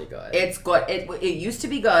dog. really good. It's good. It used to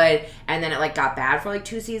be good, and then it like got bad for like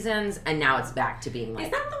 2 seasons, and now it's back to being like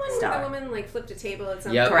Is that the one stellar. where the woman like flipped a table at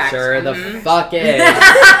some Yep, point? Correct. sure the Mhm. fuck is.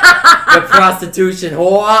 The prostitution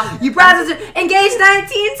whore. You engaged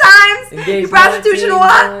 19 times. Engaged You prostitution 19 whore.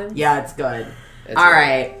 times. Yeah, it's good. It's All really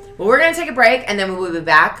right. Well, we're going to take a break, and then we will be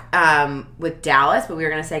back with Dallas, but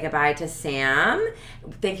we're going to say goodbye to Sam.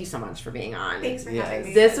 Thank you so much for being on. Thanks for having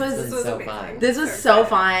me. This was so amazing. fun. This was so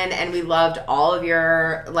fun, and we loved all of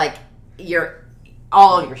your,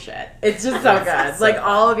 all of your shit. It's just so good. Like,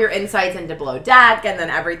 all of your insights into Below Deck, and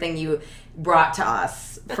then everything you brought to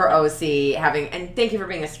us for OC, and thank you for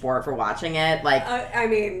being a sport for watching it. Like, I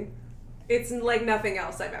mean, it's like nothing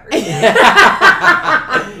else I've ever seen.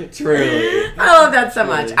 Truly. I love that so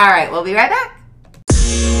much. All right, we'll be right back.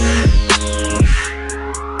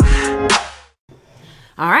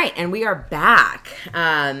 All right, and we are back.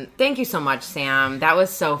 Thank you so much, Sam. That was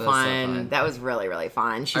so fun. That was really, really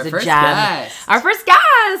fun. She's Our a first gem. guest. Our first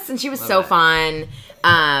guest, and she was so it. fun.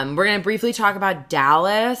 We're gonna briefly talk about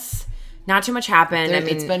Dallas. Not too much happened.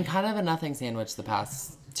 It's been kind of a nothing sandwich the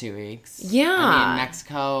past 2 weeks. Yeah. I mean,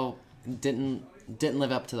 Mexico didn't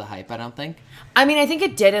live up to the hype, I don't think. I mean, I think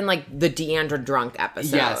it did in like the Deandra drunk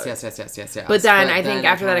episode. Yes. But then I think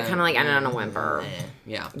after that, it kind of like ended on a whimper.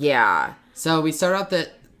 Yeah. Yeah. So we start off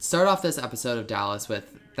this episode of Dallas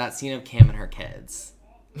with that scene of Cam and her kids.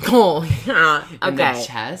 Cool. Yeah. In the Okay.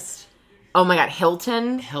 chest. Oh my God,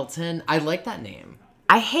 Hilton. Hilton. I like that name.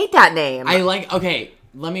 I hate that name. Okay,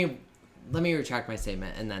 let me retract my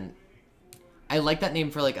statement, and then I like that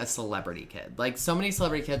name for like a celebrity kid. Like, so many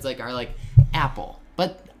celebrity kids like are like Apple,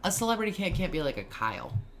 but a celebrity kid can't be like a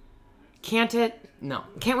Kyle. Can't it? No.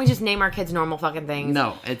 Can't we just name our kids normal fucking things?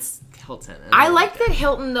 No, it's Hilton. and I like that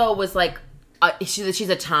Hilton though was like, she's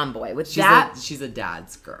a tomboy with she's a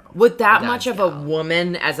dad's girl. with that Dad's much of gal. a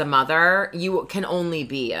woman as a mother. You can only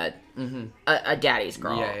be a daddy's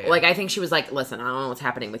girl. Yeah. Like, I think she was like, listen, I don't know what's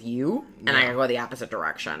happening with you, and I gotta go the opposite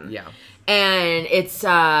direction. Yeah. And it's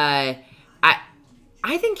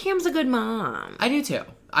I think Cam's a good mom. I do too.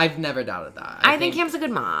 I've never doubted that. I think Cam's a good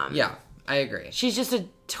mom. Yeah, I agree. She's just a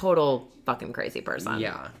total fucking crazy person.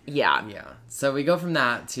 Yeah. Yeah. Yeah. So we go from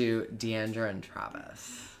that to Deandra and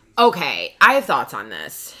Travis. Okay, I have thoughts on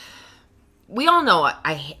this. We all know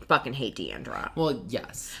I fucking hate Deandra. Well,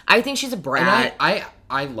 yes. I think she's a brat. And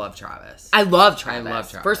I love Travis. I love Travis. I love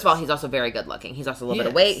Travis. First of all, he's also very good looking. He's also a little bit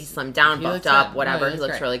of He weight. is. He's slimmed down, He buffed looks up, good. whatever. No, he he's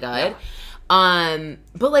looks great. really good. Yeah.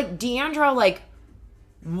 But like Deandra, like,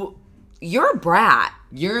 you're a brat.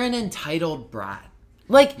 You're an entitled brat.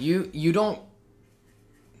 Like, You don't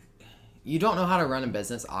know how to run a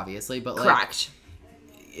business, obviously, but like correct.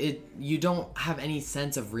 you don't have any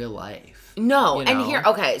sense of real life. No, you and know? here,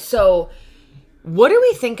 okay, so what do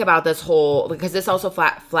we think about this whole? Because this also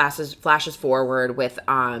flashes forward with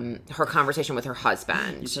her conversation with her You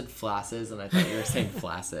husband, said flasses, and I thought you were saying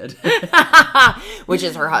flaccid. which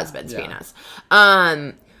is her husband's Yeah.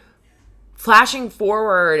 penis. Flashing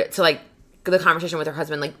forward to like the conversation with her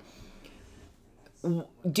husband, like,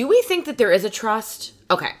 do we think that there is a trust?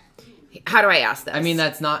 Okay, how do I ask this? I mean,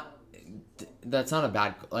 that's not a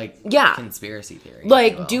bad Yeah. conspiracy theory. Like,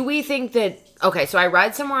 if you will. do we think that... Okay, so I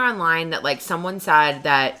read somewhere online that, like, someone said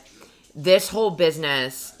that this whole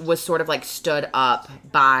business was sort of, like, stood up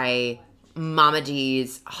by Mama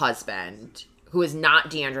D's husband, who is not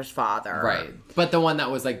Deandra's father. Right, but the one that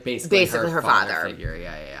was like basically her father. figure.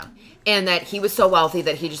 Yeah. And that he was so wealthy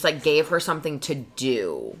that he just, like, gave her something to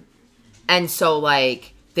do. And so,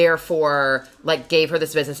 like, therefore, like, gave her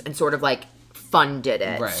this business and sort of, like, funded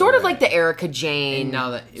it. Right, sort of right. like the Erica Jane And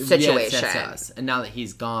now that situation. yes. And now that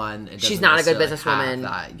he's gone, it She's doesn't not a good necessarily have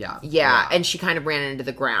businesswoman. that. Yeah, and she kind of ran into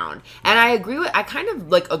the ground. And I kind of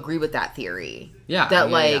like agree with that theory. Yeah, That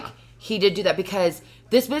yeah, like yeah. he did do that because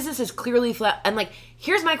this business is clearly flat. And like,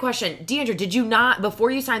 here's my question. Deandra, did you not, before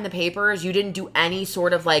you signed the papers, you didn't do any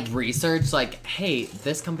sort of like research, like, hey,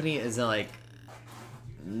 this company is like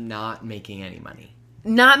not making any money.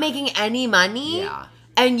 not making any money? Yeah.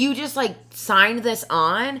 And you just like signed this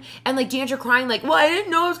on, and like Deandra crying like, well, I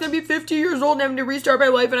didn't know I was gonna be 50 years old and having to restart my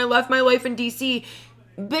life, and I left my life in DC.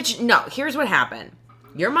 Bitch, no, here's what happened.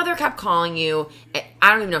 Your mother kept calling you. I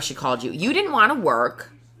don't even know if she called you. You didn't want to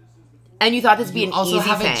work, and you thought this would be an Also easy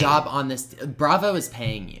have thing. a job on this. Bravo is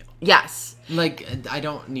paying you. Yes. Like, I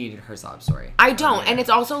don't need her sob story. I don't. And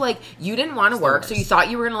it's also like you didn't want to work, so worst. you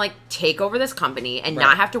thought you were going to like take over this company and Right.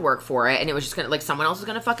 not have to work for it. And it was just going to like someone else was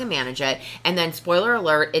going to fucking manage it. And then spoiler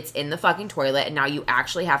alert, it's in the fucking toilet. And now you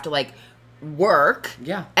actually have to like work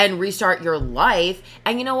Yeah. and restart your life.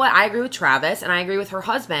 And you know what? I agree with Travis and I agree with her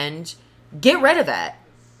husband. Get rid of it.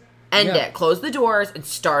 End Yeah. it. Close the doors and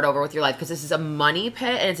start over with your life because this is a money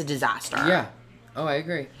pit and it's a disaster. Yeah. Oh, I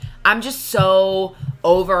agree. I'm just so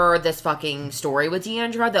over this fucking story with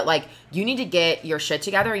Deandra that, like, you need to get your shit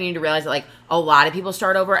together. You need to realize that, like, a lot of people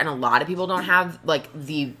start over and a lot of people don't have, like,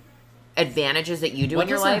 the advantages that you do What in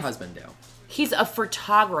your does her life. husband do? He's a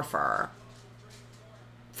photographer.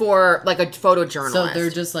 for like a photojournalist. So they're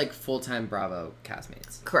just like full-time Bravo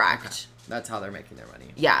castmates. correct. That's how they're making their money.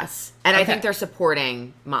 Yes, and I Okay. think they're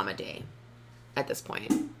supporting Mama D at this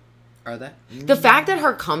point. Are they? The fact that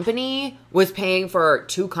her company was paying for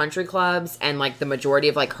 2 country clubs and like the majority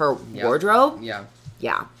of like her Yep. wardrobe, Yeah.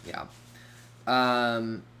 yeah.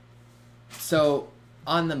 So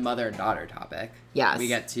on the mother and daughter topic, Yes. we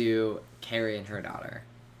get to Carrie and her daughter.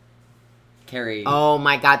 Carrie, Oh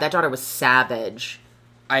my god, that daughter was savage.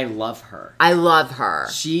 I love her. I love her.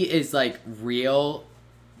 She is like real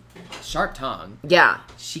sharp tongue. Yeah,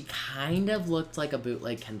 She kind of looked like a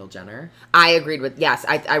bootleg Kendall Jenner. I agreed with. Yes,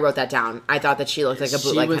 I wrote that down. I thought that she looked like a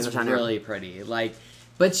bootleg She was Kendall Jenner. really pretty. Like,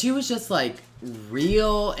 but she was just like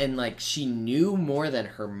real and like she knew more than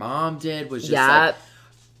her mom did. Was just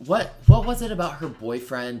like, what was it about her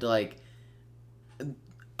boyfriend? Like,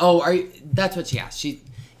 that's what she asked.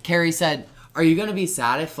 Carrie said, "Are you gonna be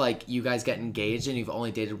sad if like you guys get engaged and you've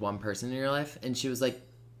only dated one person in your life?" And she was like,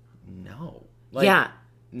 "No." Like, yeah,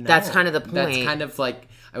 no. that's kind of the point. That's kind of like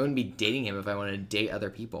I wouldn't be dating him if I wanted to date other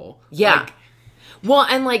people. Yeah. Like, Well,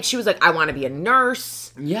 and like she was like, I want to be a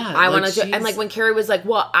nurse. yeah. I like, want to do, and like when Carrie was like,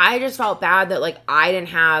 well, I just felt bad that like I didn't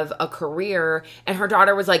have a career, and her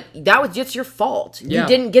daughter was like, that was just your fault. Yeah. You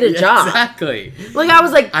didn't get a job. Exactly. Like I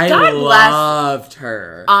was like, I God bless. loved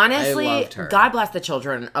her. Honestly, I loved her. God bless the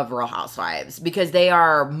children of Real Housewives because they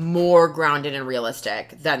are more grounded and realistic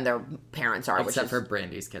than their parents are. Except which for is,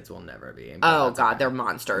 Brandy's kids will never be. but oh that's God, okay. they're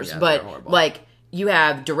monsters. Yeah, but they're horrible. like you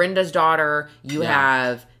have Dorinda's daughter, you Yeah.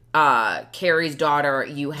 have Carrie's daughter,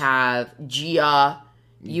 you have Gia,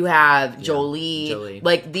 you have Jolie.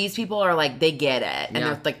 Like these people are like they get it, and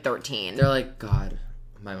Yeah. they're like 13. They're like, God,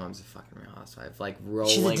 my mom's a fucking Real Housewife. Like rolling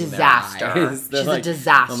She's a their disaster. eyes. They're She's a like,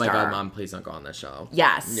 disaster. Oh my God, Mom, please don't go on this show.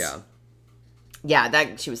 Yes. Yeah. Yeah,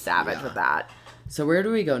 that she was savage Yeah. with that. So where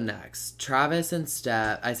do we go next? Travis and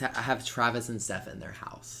Steph. I have Travis and Steph in their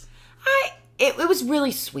house. It was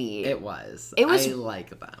really sweet. It was. It was- I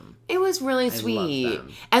like them. It was really love sweet.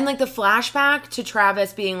 them. And like the flashback to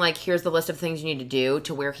Travis being like, here's the list of things you need to do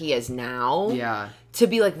to where he is now. Yeah. To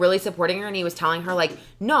be like really supporting her. And he was telling her like,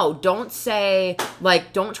 no, don't say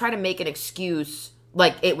like, don't try to make an excuse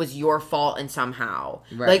like it was your fault and somehow.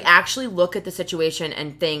 Right. Like actually look at the situation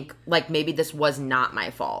and think like maybe this was not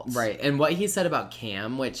my fault. Right. And what he said about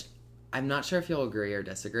Cam, which I'm not sure if you'll agree or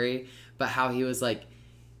disagree, but how he was like,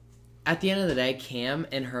 at the end of the day, Cam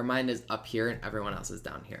in her mind is up here and everyone else is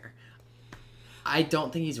down here. I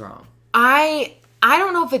don't think he's wrong. I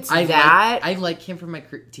don't know if it's that. I like Cam from my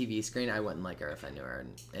TV screen. I wouldn't like her if I knew her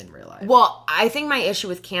in real life. Well, I think my issue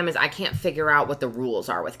with Cam is I can't figure out what the rules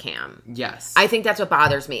are with Cam. Yes. I think that's what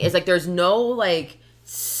bothers me. Is like there's no like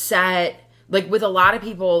set like with a lot of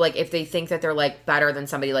people like if they think that they're like better than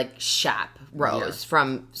somebody like Shep Rose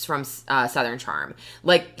from Southern Charm.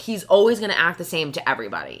 Like he's always going to act the same to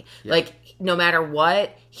everybody. Yeah. Like no matter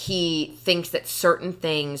what, he thinks that certain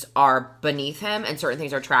things are beneath him and certain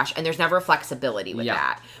things are trash and there's never flexibility with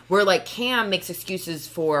that. Where like Cam makes excuses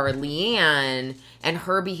for Leanne and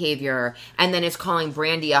her behavior and then is calling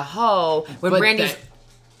Brandy a hoe when Brandy's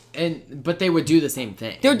but they would do the same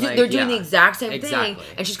thing. They're doing the exact same exactly.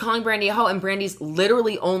 thing. And she's calling Brandy a hoe. And Brandy's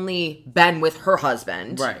literally only been with her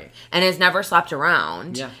husband. Right. And has never slept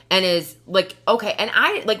around. Yeah. And is like, okay. And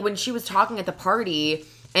I, like, when she was talking at the party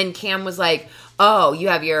and Cam was like, oh, you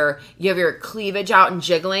have your cleavage out and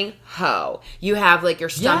jiggling, hoe. You have, like, your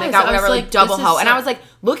stomach Yes, out, I was whatever, like, like, double this is hoe. And so- I was like,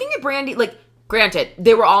 looking at Brandy, like, granted,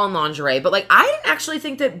 they were all in lingerie. But, like, I didn't actually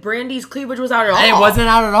think that Brandy's cleavage was out at all. It wasn't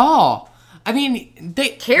out at all. I mean,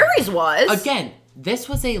 Carrie's was. Again, this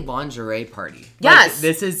was a lingerie party. Yes.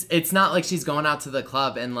 Like, it's not like she's going out to the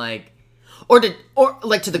club and like Or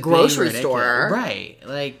like to the grocery being store. ridiculous. Right.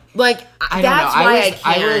 Like I that's don't know. why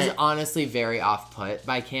I was can't. honestly very off put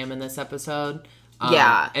by Cam in this episode.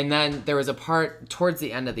 Yeah. And then there was a part towards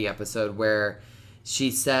the end of the episode where she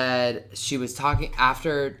said she was talking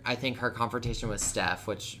after I think her confrontation with Steph,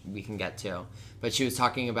 which we can get to, but she was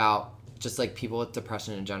talking about just like people with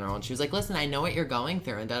depression in general, and she was like, "Listen, I know what you're going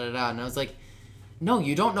through," and da da da. And I was like, "No,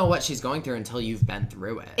 you don't know what she's going through until you've been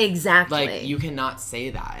through it." Exactly. Like you cannot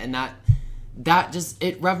say that, and that just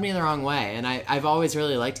it rubbed me the wrong way. And I've always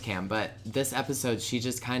really liked Cam, but this episode she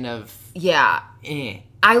just kind of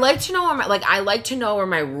I like to know where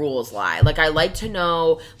my rules lie. Like I like to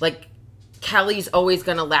know like Kelly's always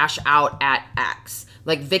gonna lash out at X.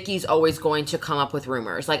 Like Vicky's always going to come up with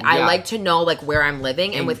rumors. Like I like to know like where I'm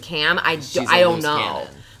living. And with Cam, I don't know. Cannon.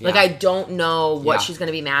 Like I don't know what Yeah. she's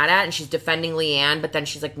gonna be mad at, and she's defending Leanne, but then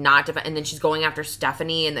she's like not and then she's going after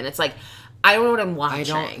Stephanie, and then it's like I don't know what I'm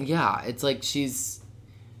watching. Yeah, it's like she's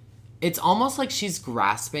it's almost like she's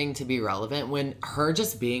grasping to be relevant when her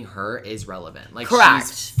just being her is relevant. Like, Correct.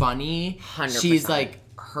 she's funny. 100%. She's like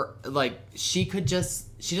she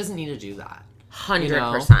doesn't need to do that.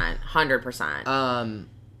 100%. 100%.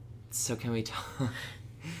 So can we talk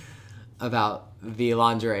about the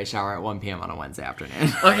lingerie shower at 1 p.m. on a Wednesday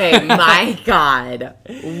afternoon? Okay, my God.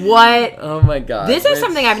 What? Oh my God. This is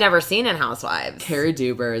something I've never seen in Housewives. Carrie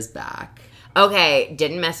Duber is back. Okay,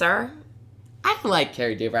 didn't miss her. I like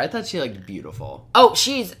Carrie Duber. I thought she looked beautiful. Oh,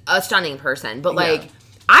 she's a stunning person, but like,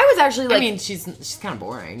 I was actually like, I mean, she's kind of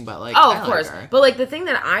boring, but like, oh, I of like course. her. But like the thing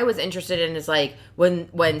that I was interested in is like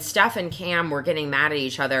when Steph and Cam were getting mad at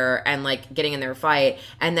each other and like getting in their fight,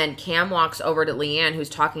 and then Cam walks over to Leanne, who's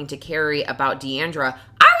talking to Carrie about Deandra.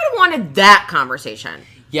 I would have wanted that conversation.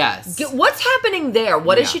 Yes. What's happening there?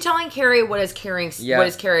 What is she telling Carrie? What is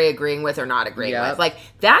Carrie agreeing with or not agreeing with? Like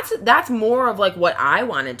that's more of like what I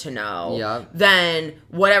wanted to know than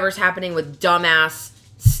whatever's happening with dumbass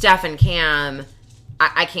Steph and Cam.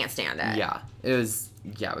 I can't stand it. Yeah. It was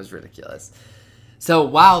ridiculous. So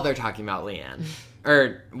while they're talking about Leanne,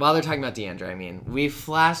 or while they're talking about Deandra, I mean, we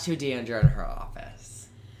flash to Deandra in her office.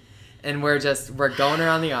 And we're going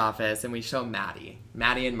around the office and we show Maddie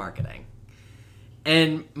in marketing.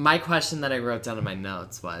 And my question that I wrote down in my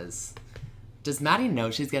notes was, does Maddie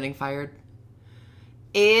know she's getting fired?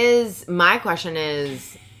 My question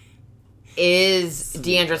is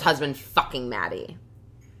Deandra's husband fucking Maddie?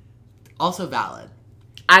 Also valid.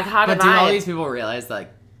 I caught a vibe. But do all these people realize,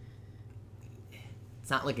 like, it's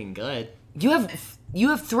not looking good? You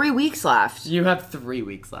have 3 weeks left. You have 3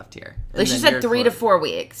 weeks left here. Like she said, 3 to 4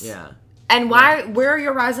 weeks. Yeah. And where are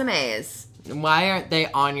your resumes? Why aren't they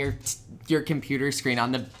on your computer screen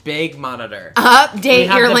on the big monitor?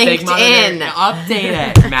 Update your LinkedIn.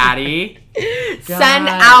 Update it, Maddie. Send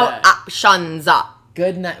out options.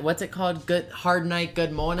 Good night. What's it called? Hard night,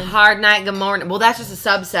 good morning? Hard night, good morning. Well, that's just a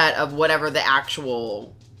subset of whatever the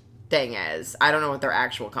actual thing is. I don't know what their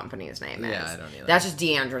actual company's name is. Yeah, I don't either. That's just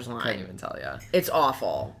Deandra's line. Can't even tell you. It's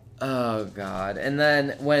awful. Oh, God. And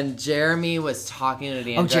then when Jeremy was talking to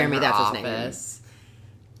Deandra Jeremy, in her that's his office,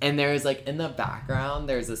 and there's, like, in the background,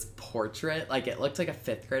 there's this portrait. Like, it looked like a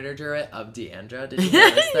 5th grader drew it of Deandra. Did you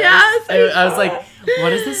notice this? Yes. I was like,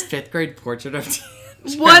 what is this 5th grade portrait of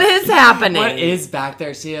Deandra? What is happening? What is back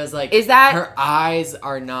there? She has, like, is that her eyes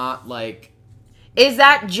are not, like... Is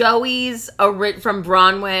that Joey's from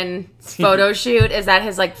Bronwyn's photo shoot? Is that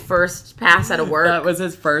his, like, first pass out of work? That was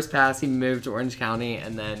his first pass. He moved to Orange County,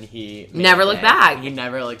 and then he... Never looked back. He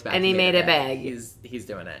never looked back. And he made it big. He's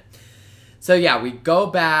doing it. So, yeah, we go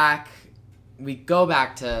back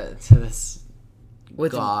to this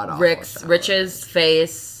with god-awful Rich's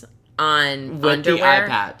face on with underwear. the eye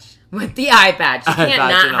patch. With the eye patch. You can't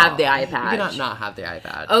not have the eye patch. You cannot not have the eye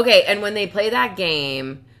patch. Okay, and when they play that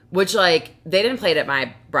game, which, like, they didn't play it at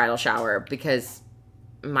my bridal shower because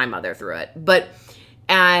my mother threw it. But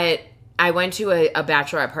I went to a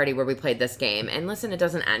bachelorette party where we played this game. And listen, it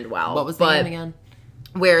doesn't end well. What was the game again?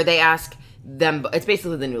 Where they ask them, it's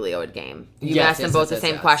basically the Newlywed Game. You ask them both the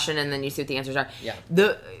same question and then you see what the answers are. Yeah.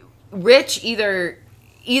 Rich either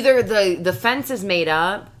the fence is made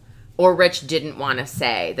up, or Rich didn't want to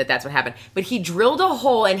say that that's what happened. But he drilled a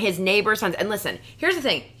hole in his neighbor's fence. And listen, here's the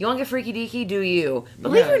thing. You want to get freaky deaky, do you.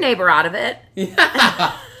 But leave your neighbor out of it.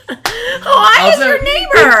 Yeah. Why is your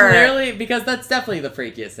neighbor? Clearly, because that's definitely the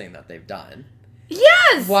freakiest thing that they've done.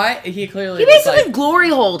 Yes. Why? He clearly He was basically like, glory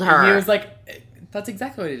holed her. He was like, that's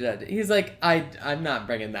exactly what he did. He's like, I'm not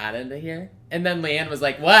bringing that into here. And then Leanne was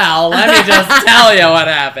like, well, let me just tell you what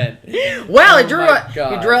happened. Well, he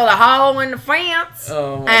drilled a hole in the fence,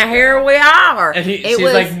 and here we are. And she's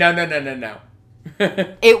like, no.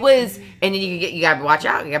 It was, and then you gotta watch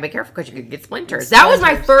out. You gotta be careful because you could get splinters. That was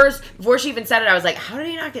my first. Before she even said it, I was like, how did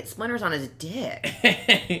he not get splinters on his dick?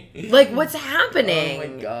 Like, what's happening? Oh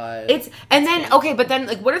my god! But then,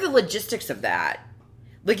 like, what are the logistics of that?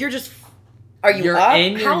 Like, you're just. Are you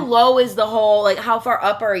up? How low is the hole? Like, how far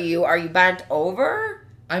up are you? Are you bent over?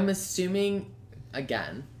 I'm assuming,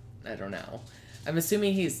 again, I don't know. I'm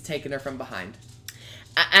assuming he's taking her from behind.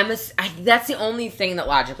 That's the only thing that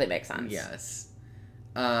logically makes sense. Yes.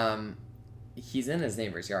 He's in his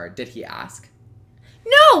neighbor's yard. Did he ask?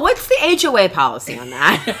 No. What's the HOA policy on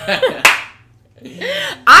that?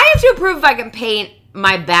 I have to approve if I can paint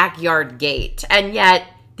my backyard gate, and yet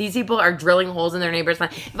these people are drilling holes in their neighbor's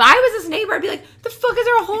fence. If I was this neighbor, I'd be like, the fuck is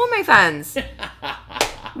there a hole in my fence?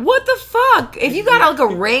 What the fuck? If you got like a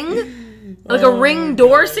ring, like a ring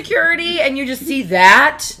door security, and you just see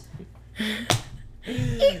that,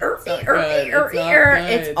 it's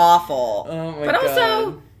awful. Oh my but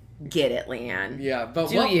also, Get it, Leanne. Yeah, but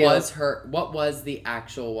Do what you? what was the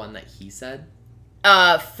actual one that he said?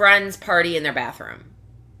 Friends party in their bathroom.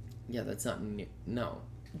 Yeah, that's not new. No.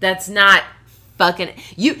 That's not fucking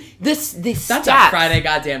That's That's steps. a Friday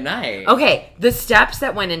goddamn night. Okay, the steps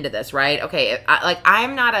that went into this, right? Okay,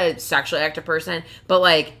 I'm not a sexually active person, but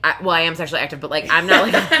like, I am sexually active, but like, I'm not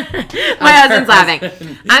like, my husband's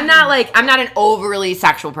laughing. I'm not an overly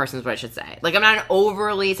sexual person is what I should say. Like, I'm not an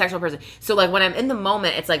overly sexual person. So like, when I'm in the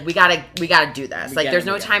moment, it's like, we gotta do this. Like, there's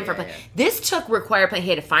no time for play. Yeah. This took required play. He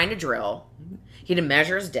had to find a drill. He had to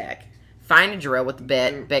measure his dick. Find a drill with the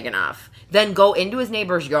bit big enough. Then go into his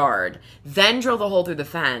neighbor's yard. Then drill the hole through the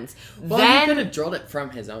fence. Well, then he could have drilled it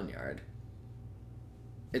from his own yard.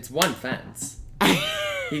 It's one fence.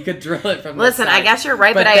 He could drill it from. Listen, the side, I guess you're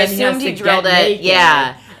right, but I then has assumed to he drilled get it. naked,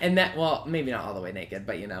 Yeah. And that, well, maybe not all the way naked,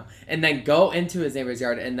 but and then go into his neighbor's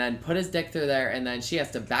yard and then put his dick through there, and then she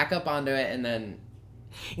has to back up onto it, and then.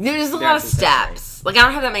 There's a lot of There's the history. steps. Like, I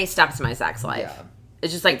don't have that many steps in my sex life. Yeah.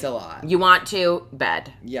 It's just like, It's a lot. you want to,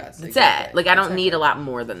 bed. Yes. That's exactly. it. Like, I don't need a lot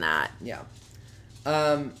more than that. Yeah.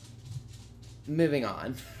 Moving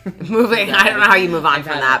on. Moving, I don't know how you move on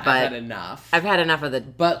from that, but I've had enough. I've had enough of the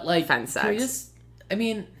But like, fence can we sex. just? I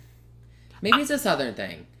mean, maybe it's a Southern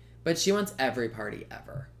thing, but she wants every party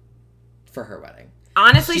ever for her wedding.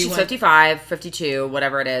 Honestly, She she's went- 55, 52,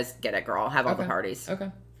 whatever it is. Get it, girl. Have all the Okay. parties.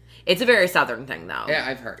 Okay. It's a very Southern thing, though. Yeah,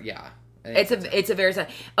 I've heard. Yeah. It's a very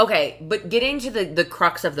okay, but getting to the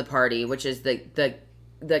crux of the party, which is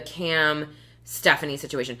the Cam Stephanie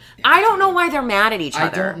situation. I don't know why they're mad at each I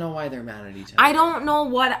other. don't know why they're mad at each other. I don't know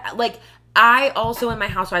what like. I also in my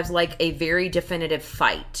Housewives like a very definitive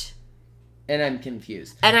fight, And I'm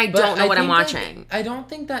confused. and I But don't know what I'm think watching. I don't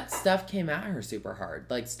think that Steph came at her super hard.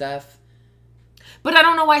 Like Steph, But I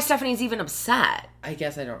don't know why Stephanie's even upset. I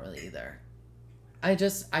guess I don't really either. I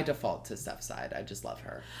default to Steph's side. I just love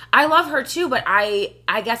her. I love her too, but I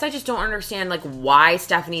guess I just don't understand like why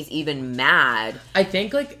Stephanie's even mad. I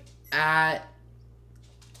think like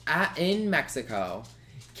in Mexico,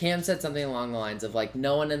 Cam said something along the lines of like,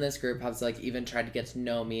 no one in this group has like even tried to get to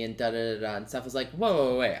know me and da da da da. And Steph was like,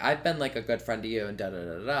 whoa, wait, I've been like a good friend to you and da da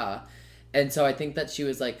da da. And so I think that she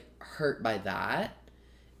was like hurt by that,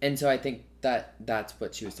 and so I think that that's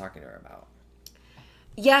what she was talking to her about.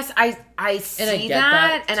 Yes, I see I get that,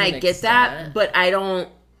 that and to I an get that, extent. but I don't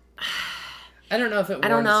know if it I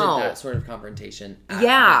don't warranted know. that sort of confrontation at Yeah.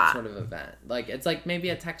 that sort of event. Like, it's like maybe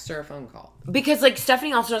a text or a phone call. because like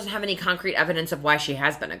Stephanie also doesn't have any concrete evidence of why she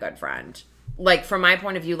has been a good friend. Like from my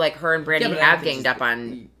point of view, like her and Brandy Yeah, but I have think ganged she's- up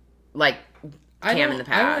on like I Cam in the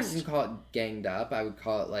past. wouldn't call it ganged up. I would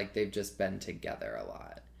call it like they've just been together a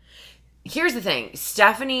lot. Here's the thing.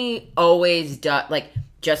 Stephanie always does, like,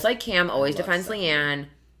 just like Cam always love defends Stephanie. Leanne,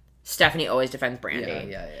 Stephanie always defends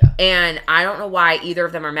Brandy. Yeah. And I don't know why either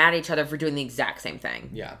of them are mad at each other for doing the exact same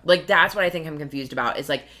thing. Yeah. Like, that's what I think I'm confused about. Is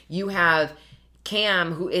like, you have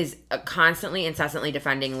Cam, who is constantly, incessantly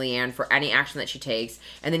defending Leanne for any action that she takes.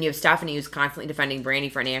 And then you have Stephanie, who's constantly defending Brandy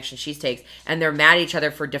for any action she takes. And they're mad at each other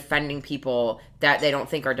for defending people that they don't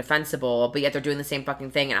think are defensible, but yet they're doing the same fucking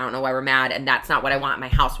thing. And I don't know why we're mad. And that's not what I want in my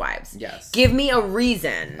Housewives. Yes. Give me a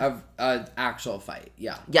reason. Of an actual fight.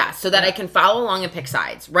 Yeah. Yeah, so that I can follow along and pick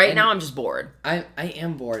sides. Right now, I'm just bored. I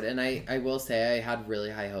am bored, and I will say I had really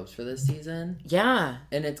high hopes for this season, Yeah.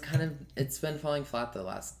 and it's been falling flat the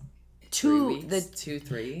last 3 Two, weeks. the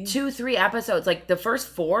 2-3 2-3 episodes. Like, the first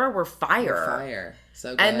 4 were fire. fire. So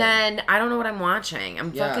good. And then, I don't know what I'm watching.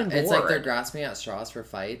 I'm fucking bored. it's like they're grasping at straws for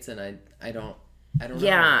fights, and I don't know.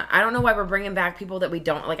 Yeah, I don't know why we're bringing back people that we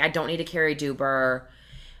don't, like, I don't need to carry Duber. Or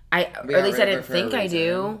at got least I rid of didn't her for a think I do.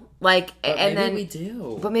 reason. Like, But and maybe then. we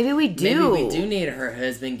do. But maybe we do. Maybe we do need her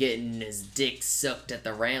husband getting his dick sucked at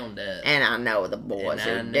the roundup. And I know the boys And I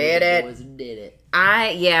who know did the it. boys who did it.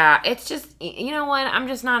 It's just, you know what? I'm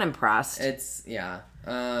just not impressed. It's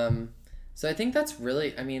so I think that's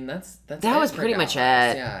really. I mean, that's That it was for pretty much it.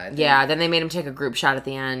 Dallas. Yeah. I think- Yeah, then they made him take a group shot at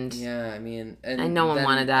the end. Yeah, I mean, and no one then-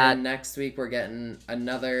 wanted that. And next week we're getting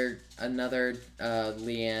another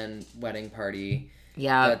Leanne wedding party.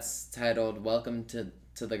 Yeah. That's titled "Welcome to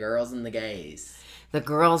the Girls and the Gays" The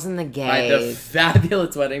girls and the by the gays.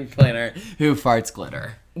 fabulous wedding planner who farts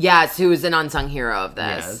glitter. Yes, who's an unsung hero of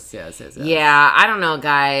this. Yes. Yeah, I don't know,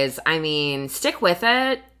 guys. I mean, stick with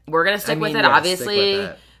it. We're going to stick with it, obviously. Stick with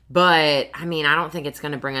it. But, I mean, I don't think it's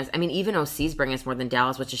going to bring us... I mean, even OC's bringing us more than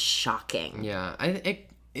Dallas, which is shocking. Yeah,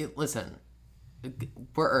 listen.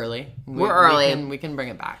 We're early. We're early. We can bring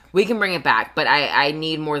it back. We can bring it back, but I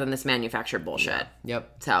need more than this manufactured bullshit.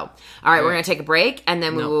 Yep. So, all right, we're going to take a break, and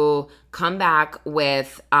then we will come back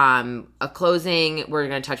with a closing. We're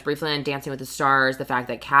going to touch briefly on Dancing with the Stars, the fact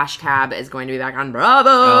that Cash Cab is going to be back on Bravo.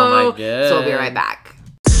 Oh, my God. So we'll be right back.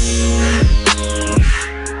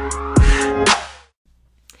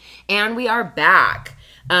 And we are back.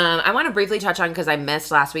 I want to briefly touch on, because I missed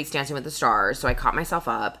last week's Dancing with the Stars, so I caught myself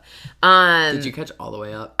up. Did you catch all the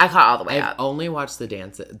way up? I caught all the way I've up. only watched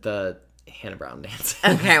the Hannah Brown dance.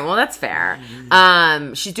 Okay, well, that's fair.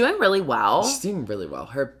 She's doing really well. She's doing really well.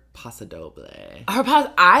 Her Paso Doble.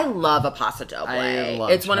 I love a Paso Doble. I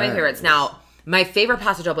love It's one of my hers. favorites. Now, my favorite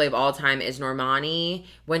Paso Doble of all time is Normani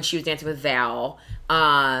when she was dancing with Val.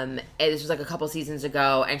 And this was like a couple seasons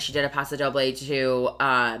ago, and she did a Paso Doble to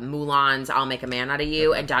Mulan's "I'll Make a Man Out of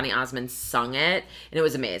You," and Donny Osmond sung it, and it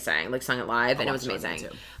was amazing. Like, sung it live, and it was amazing.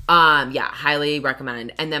 Yeah, highly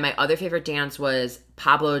recommend. And then my other favorite dance was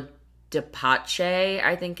Pablo DePache.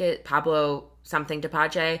 I think Pablo something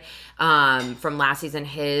DePache from last season.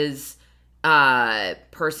 His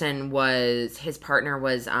partner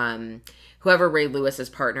was whoever Ray Lewis's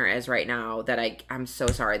partner is right now, that I'm so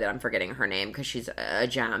sorry that I'm forgetting her name, because she's a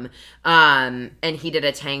gem. And he did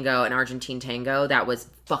a tango, an Argentine tango, that was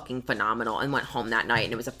fucking phenomenal, and went home that night,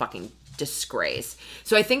 and it was a fucking disgrace.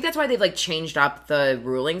 So I think that's why they've like changed up the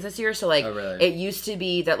rulings this year. So like, it used to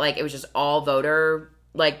be that like it was just all voter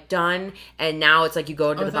like done, and now it's like you go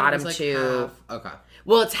into the bottom two. Okay.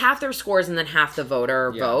 Well, it's half their scores and then half the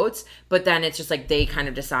voter votes. But then it's just like they kind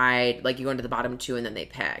of decide, like you go into the bottom two and then they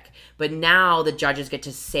pick. But now the judges get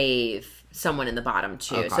to save someone in the bottom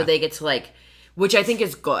two. Okay. So they get to like, which I think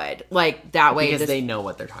is good. Like that way. Because they know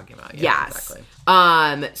what they're talking about. Yes.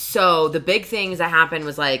 Exactly. So the big things that happened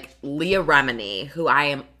was like Leah Remini, who I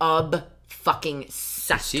am fucking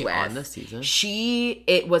obsessed Is she with. on this season?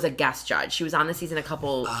 It was a guest judge. She was on the season a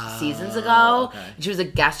couple seasons ago. Okay. She was a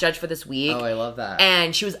guest judge for this week. Oh, I love that.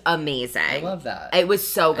 And she was amazing. I love that. It was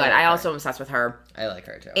so good. like I her. also am obsessed with her. I like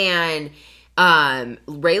her too. And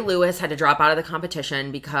Ray Lewis had to drop out of the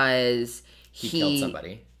competition because he killed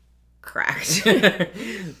somebody. Correct.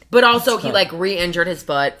 But also he like re-injured his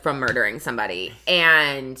foot from murdering somebody.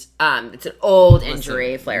 And it's an old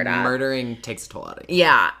injury, flared up. Murdering takes a toll out of you.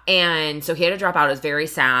 Yeah. And so he had to drop out. It was very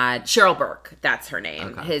sad. Cheryl Burke, that's her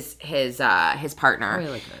name. Okay. His partner. I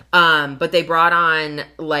like her. But they brought on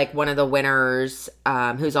like one of the winners,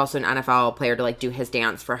 who's also an NFL player, to like do his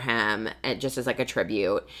dance for him, and just as like a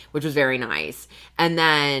tribute, which was very nice. And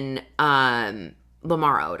then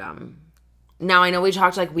Lamar Odom. Now, I know we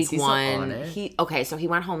talked like week he still on one. it? So he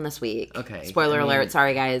went home this week. Okay. Spoiler alert.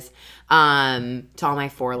 Sorry, guys. To all my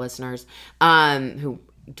 4 listeners who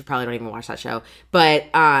probably don't even watch that show. But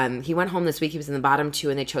he went home this week. He was in the bottom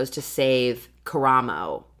 2, and they chose to save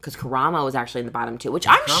Karamo, because Karamo was actually in the bottom 2, which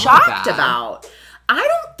I'm Karamo's shocked bad. about. I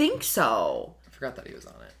don't think so. I forgot that he was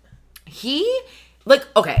on it.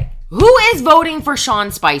 Who is voting for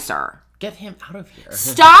Sean Spicer? Get him out of here.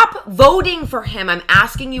 Stop voting for him. I'm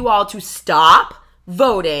asking you all to stop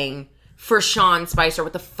voting for Sean Spicer.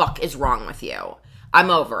 What the fuck is wrong with you?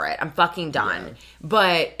 I'm over it. I'm fucking done. Yeah.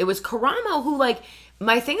 But it was Karamo who, like,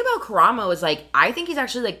 my thing about Karamo is, like, I think he's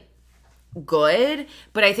actually, like, good,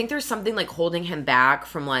 but I think there's something, like, holding him back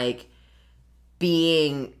from, like,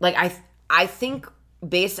 being, like, I think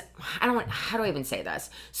how do I even say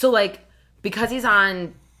this? So, like, because he's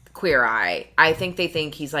on Queer Eye, I think they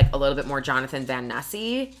think he's like a little bit more Jonathan Van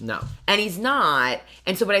Ness-y. No. And he's not.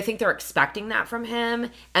 And so, but I think they're expecting that from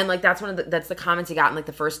him. And like, that's that's the comments he got in like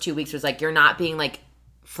the first 2 weeks was like, you're not being like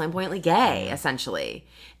flamboyantly gay, essentially.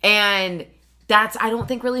 And that's, I don't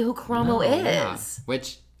think really who Karamo is. Yeah.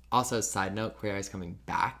 Which, also, side note, Queer Eye's coming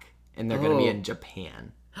back, and they're going to be in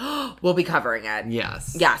Japan. We'll be covering it.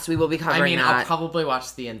 Yes. Yes, we will be covering that. I'll probably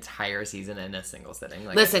watch the entire season in a single sitting.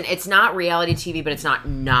 Like, Listen, it's not reality TV, but it's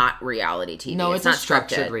not reality TV. no, it's not a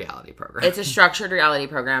structured scripted. reality program. It's a structured reality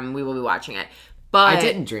program. We will be watching it. But I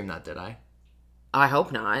didn't dream that, did I? I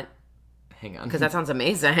hope not, Hang on. because that sounds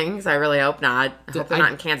amazing. So I really hope not. I hope they're I-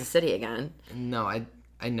 not in Kansas City again. No,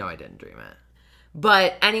 I know I didn't dream it.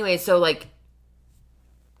 But anyway, so like,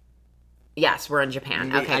 yes, we're in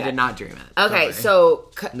Japan. Okay, I good. did not dream it. Don't Okay, worry. so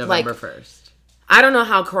November 1st. I don't know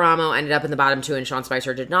how Karamo ended up in the bottom 2 and Sean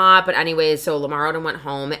Spicer did not, but anyways, so Lamar Odom went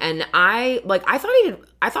home, and I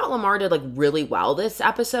thought Lamar did like really well this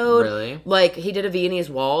episode. Really? Like he did a Viennese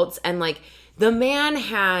waltz, and like the man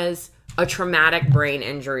has a traumatic brain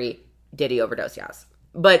injury. Did he overdose? Yes,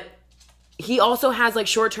 but he also has like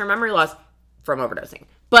short-term memory loss from overdosing.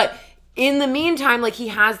 But in the meantime, like, he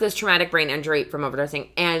has this traumatic brain injury from overdosing,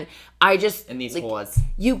 and I just... And these like, whores.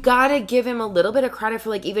 you gotta give him a little bit of credit for,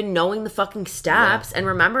 like, even knowing the fucking steps and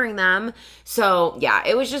remembering them. So, yeah,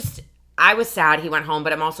 it was just... I was sad he went home,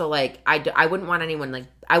 but I'm also, like, I wouldn't want anyone, like...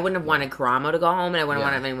 I wouldn't have wanted Karamo to go home, and I wouldn't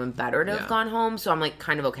want anyone better to have gone home, so I'm, like,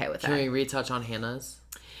 kind of okay with Can it. we retouch on Hannah's?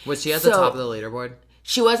 Was she at the top of the leaderboard?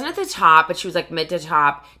 She wasn't at the top, but she was like mid to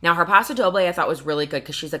top. Now her Paso Doble I thought was really good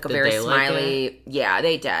because she's like a very smiley. Yeah,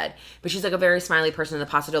 they did. But she's like a very smiley person. And the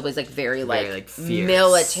Paso Doble is like very like fierce.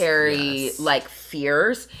 Military, like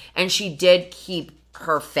fierce. And she did keep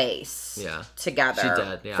her face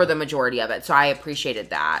together for the majority of it. So I appreciated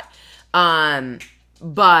that.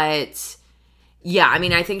 But yeah, I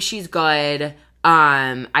mean, I think she's good.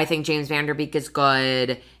 I think James Vanderbeek is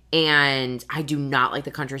good. And I do not like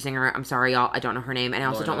the country singer. I'm sorry, y'all. I don't know her name. And I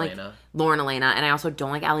also don't like Lauren Elena. And I also don't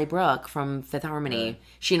like Ally Brooke from Fifth Harmony. Right.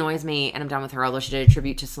 She annoys me, and I'm done with her. Although she did a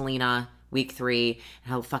tribute to Selena week 3.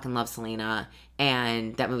 And I fucking love Selena.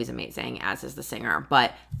 And that movie's amazing, as is the singer.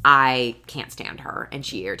 But I can't stand her. And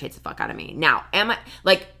she irritates the fuck out of me. Now,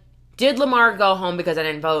 did Lamar go home because I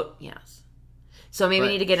didn't vote? Yes. So maybe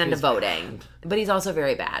we need to get into voting. Bad. But he's also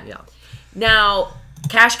very bad. Yeah. Now...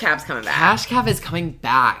 Cash Cab's coming back. Cash Cab is coming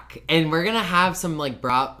back. And we're going to have some, like,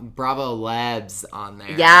 Bravo Lebs on there.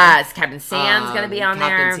 Yes. Captain Sand's going to be on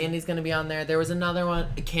there. Captain Sandy's going to be on there. There was another one.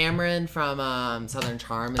 Cameron from Southern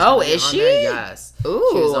Charm. Is she? There. Yes. Ooh.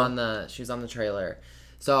 She was on the trailer.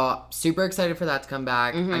 So, super excited for that to come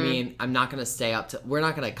back. Mm-hmm. I mean, I'm not going to stay up to... We're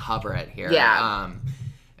not going to cover it here. Yeah.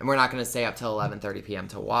 And we're not going to stay up till 11:30 p.m.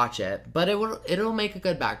 to watch it. But it'll make a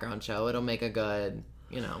good background show. It'll make a good...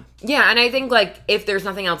 Yeah, and I think, like, if there's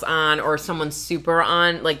nothing else on or someone's super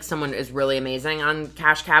on, like, someone is really amazing on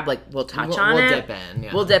Cash Cab, like, we'll touch on it. We'll dip in,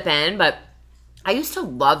 yeah. We'll dip in, but I used to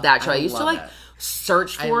love that show. I used to, like,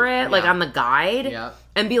 search for it, like, on the guide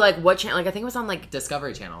and be like, what channel? Like, I think it was on, like...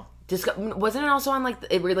 Discovery Channel. Wasn't it also on, like,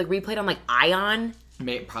 it replayed on, like, Ion?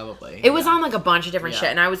 Probably. It was on, like, a bunch of different shit,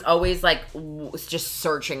 and I was always, like, just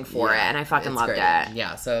searching for it, and I fucking loved it.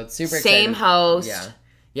 Yeah, so it's super Same excited. host.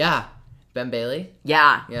 Yeah. Ben Bailey?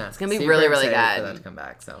 Yeah. It's going to be really, really good. For that to come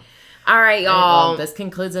back, so. All right, y'all. Well, this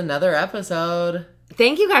concludes another episode.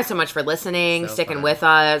 Thank you guys so much for listening, sticking with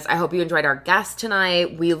us. I hope you enjoyed our guest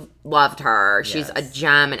tonight. We loved her. She's a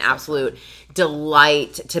gem, an absolute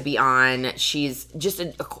delight to be on. She's just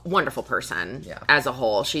a wonderful person as a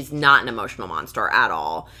whole. She's not an emotional monster at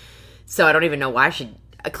all. So I don't even know why she...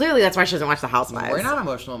 Clearly, that's why she doesn't watch The Housewives. We're not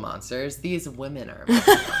emotional monsters. These women are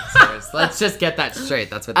emotional monsters. Let's just get that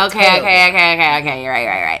straight. That's what. Okay. You're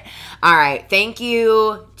right. All right. Thank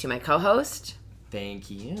you to my co-host.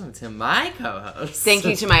 Thank you to my co-host. Thank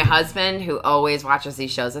you to my husband who always watches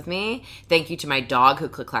these shows with me. Thank you to my dog who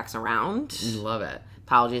click-clacks around. Love it.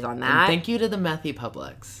 Apologies on that. And thank you to the Methy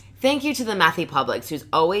Publix. Thank you to the Methy Publix who's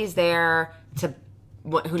always there to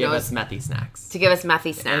give us methy snacks. To give us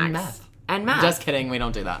methy snacks. And meth. And meth. Just kidding, we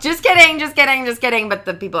don't do that. Just kidding, but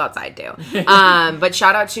the people outside do. But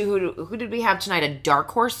shout out to who did we have tonight? A Dark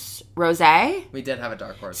Horse Rosé? We did have a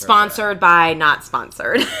Dark Horse Sponsored by not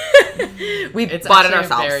sponsored. It's bought it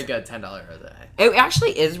ourselves. A very good $10 rosé. It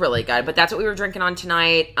actually is really good, but that's what we were drinking on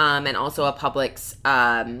tonight. And also a Publix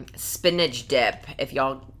spinach dip. If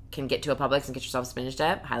y'all can get to a Publix and get yourself a spinach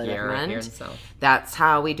dip, highly recommend. Right here in the South. That's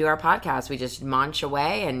how we do our podcast. We just munch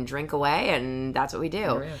away and drink away, and that's what we do.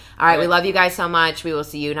 All right, we love you guys so much. We will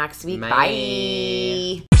see you next week.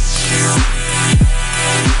 Bye.